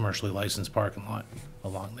was a commercially licensed parking lot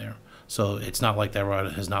along there. So it's not like that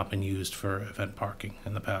road has not been used for event parking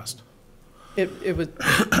in the past. It would,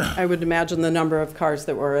 I would imagine the number of cars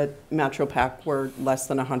that were at MetroPac were less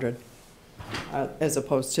than 100, as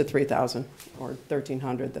opposed to 3,000 or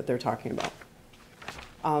 1,300 that they're talking about.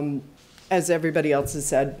 As everybody else has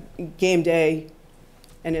said, game day,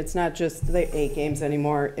 and it's not just the 8 games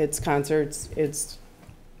anymore, it's concerts, it's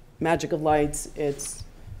Magic of Lights, it's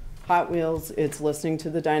Hot Wheels, it's listening to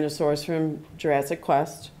the dinosaurs from Jurassic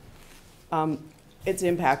Quest. It's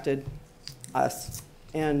impacted us,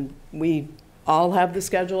 and we all have the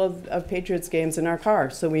schedule of Patriots games in our car,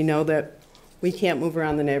 so we know that we can't move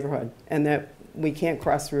around the neighborhood and that we can't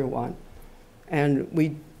cross Route 1.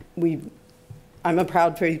 And I'm a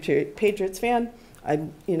proud Patriots fan. I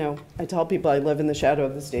tell people I live in the shadow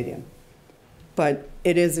of the stadium. But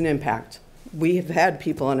it is an impact. We have had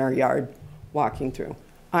people in our yard walking through.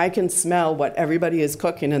 I can smell what everybody is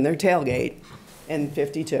cooking in their tailgate in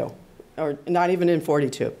 52, or not even in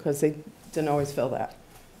 42, because they didn't always fill that.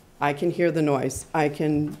 I can hear the noise. I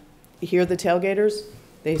can hear the tailgaters.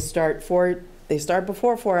 They start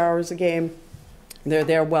before 4 hours a game. They're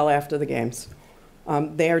there well after the games.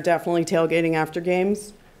 They are definitely tailgating after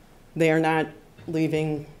games. They are not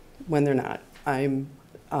leaving when they're not. I'm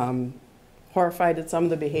horrified at some of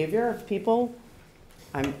the behavior of people.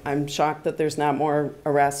 I'm shocked that there's not more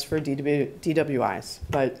arrests for DWIs,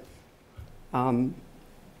 but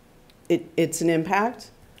it's an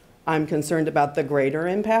impact. I'm concerned about the greater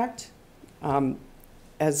impact.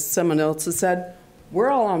 As someone else has said, we're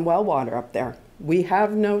all on well water up there. We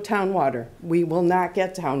have no town water. We will not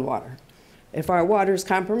get town water. If our water is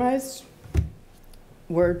compromised,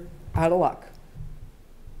 we're out of luck.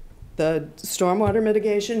 The stormwater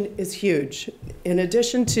mitigation is huge. In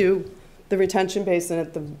addition to the retention basin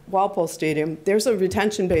at the Walpole Stadium, there's a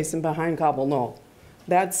retention basin behind Cobble Knoll.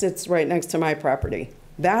 That sits right next to my property.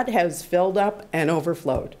 That has filled up and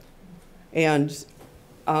overflowed. And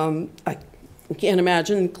I can't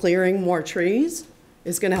imagine clearing more trees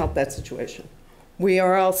is going to help that situation. We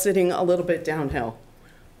are all sitting a little bit downhill.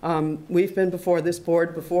 We've been before this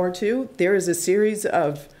board before too. There is a series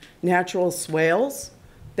of natural swales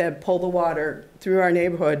that pull the water through our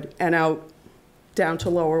neighborhood and out down to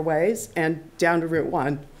lower ways and down to Route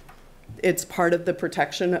 1. It's part of the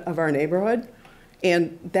protection of our neighborhood,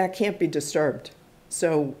 and that can't be disturbed.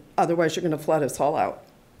 So otherwise you're going to flood us all out.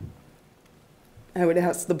 I would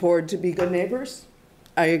ask the board to be good neighbors.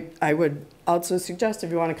 I would also suggest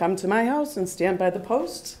if you want to come to my house and stand by the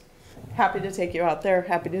posts, happy to take you out there,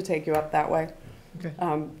 happy to take you up that way. Okay.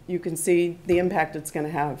 You can see the impact it's going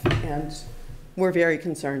to have, and we're very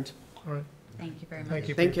concerned. All right. Thank you very much. Thank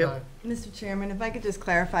you. Thank you. Mr. Chairman, if I could just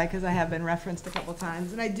clarify, because I have been referenced a couple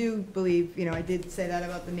times, and I do believe, I did say that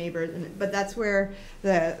about the neighbors, but that's where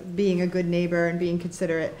the being a good neighbor and being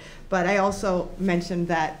considerate. But I also mentioned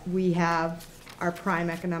that we have our prime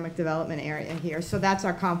economic development area here, so that's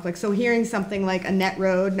our conflict. So hearing something like a net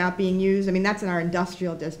road not being used, that's in our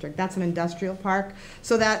industrial district, that's an industrial park,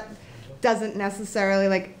 so that doesn't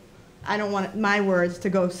necessarily, I don't want my words to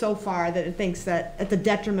go so far that it thinks that at the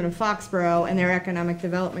detriment of Foxborough and their economic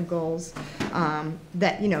development goals,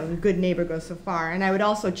 that, the good neighbor goes so far. And I would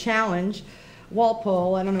also challenge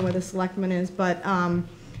Walpole, I don't know where the selectman is, but,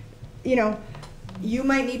 you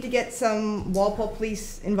might need to get some Walpole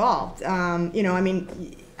police involved.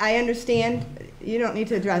 I understand, you don't need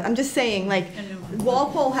to address, I'm just saying,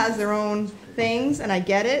 Walpole has their own things, and I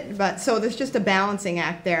get it, but so there's just a balancing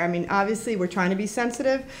act there. Obviously, we're trying to be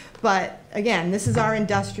sensitive, but again, this is our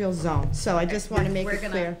industrial zone, so I just want to make it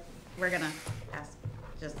clear. We're gonna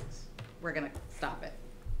we're gonna stop it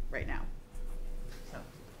right now. So,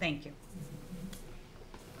 thank you.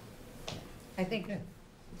 I think this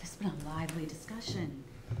has been a lively discussion.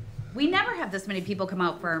 We never have this many people come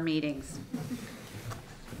out for our meetings.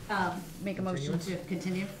 Make a motion to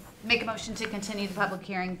continue. Make a motion to continue the public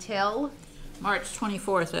hearing till March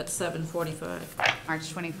 24th at 7:45.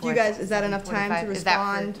 March 24th. Do you guys, is that enough time to 45? Is that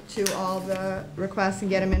respond to all the requests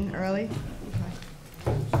and get them in early?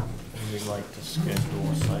 We'd like to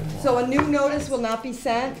schedule a sidewalk. So a new notice will not be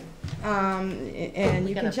sent, and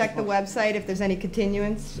you can check the website if there's any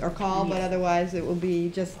continuance or call, but otherwise it will be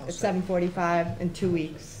just at 7:45 in 2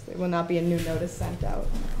 weeks. There will not be a new notice sent out.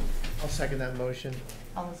 I'll second that motion.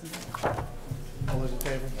 All those in favor? All those in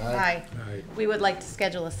favor? Aye. We would like to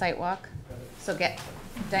schedule a site walk, so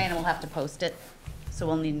Diana will have to post it, so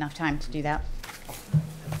we'll need enough time to do that.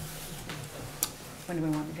 When do we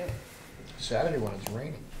want to do it? Saturday when it's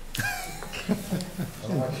raining.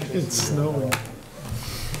 It's snowing.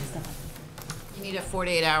 You need a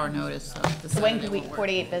 48-hour notice. So when can we,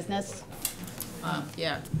 48 business?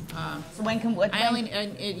 Yeah. So when can, what?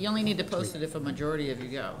 You only need to post it if a majority of you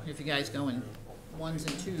go. If you guys go in ones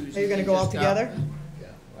and twos. Are you gonna go all together?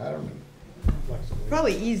 I don't know.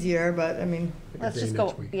 Probably easier, but Let's just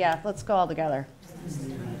go, let's go all together.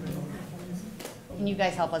 Can you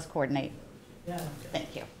guys help us coordinate? Yeah.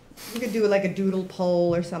 Thank you. you could do like a doodle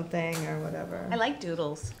poll or something or whatever. I like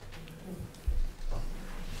doodles.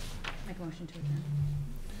 Make a motion to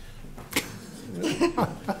adjourn.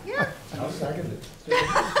 Yeah. I'll second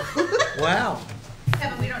it. Wow.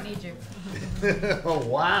 Kevin, we don't need you. Oh,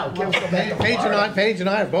 wow. Paige and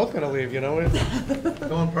I are both gonna leave, you know, we're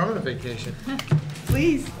going permanent vacation.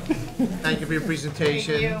 Please. Thank you for your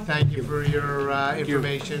presentation. Thank you. Thank you for your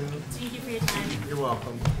information. Thank you for your time. You're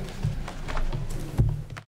welcome.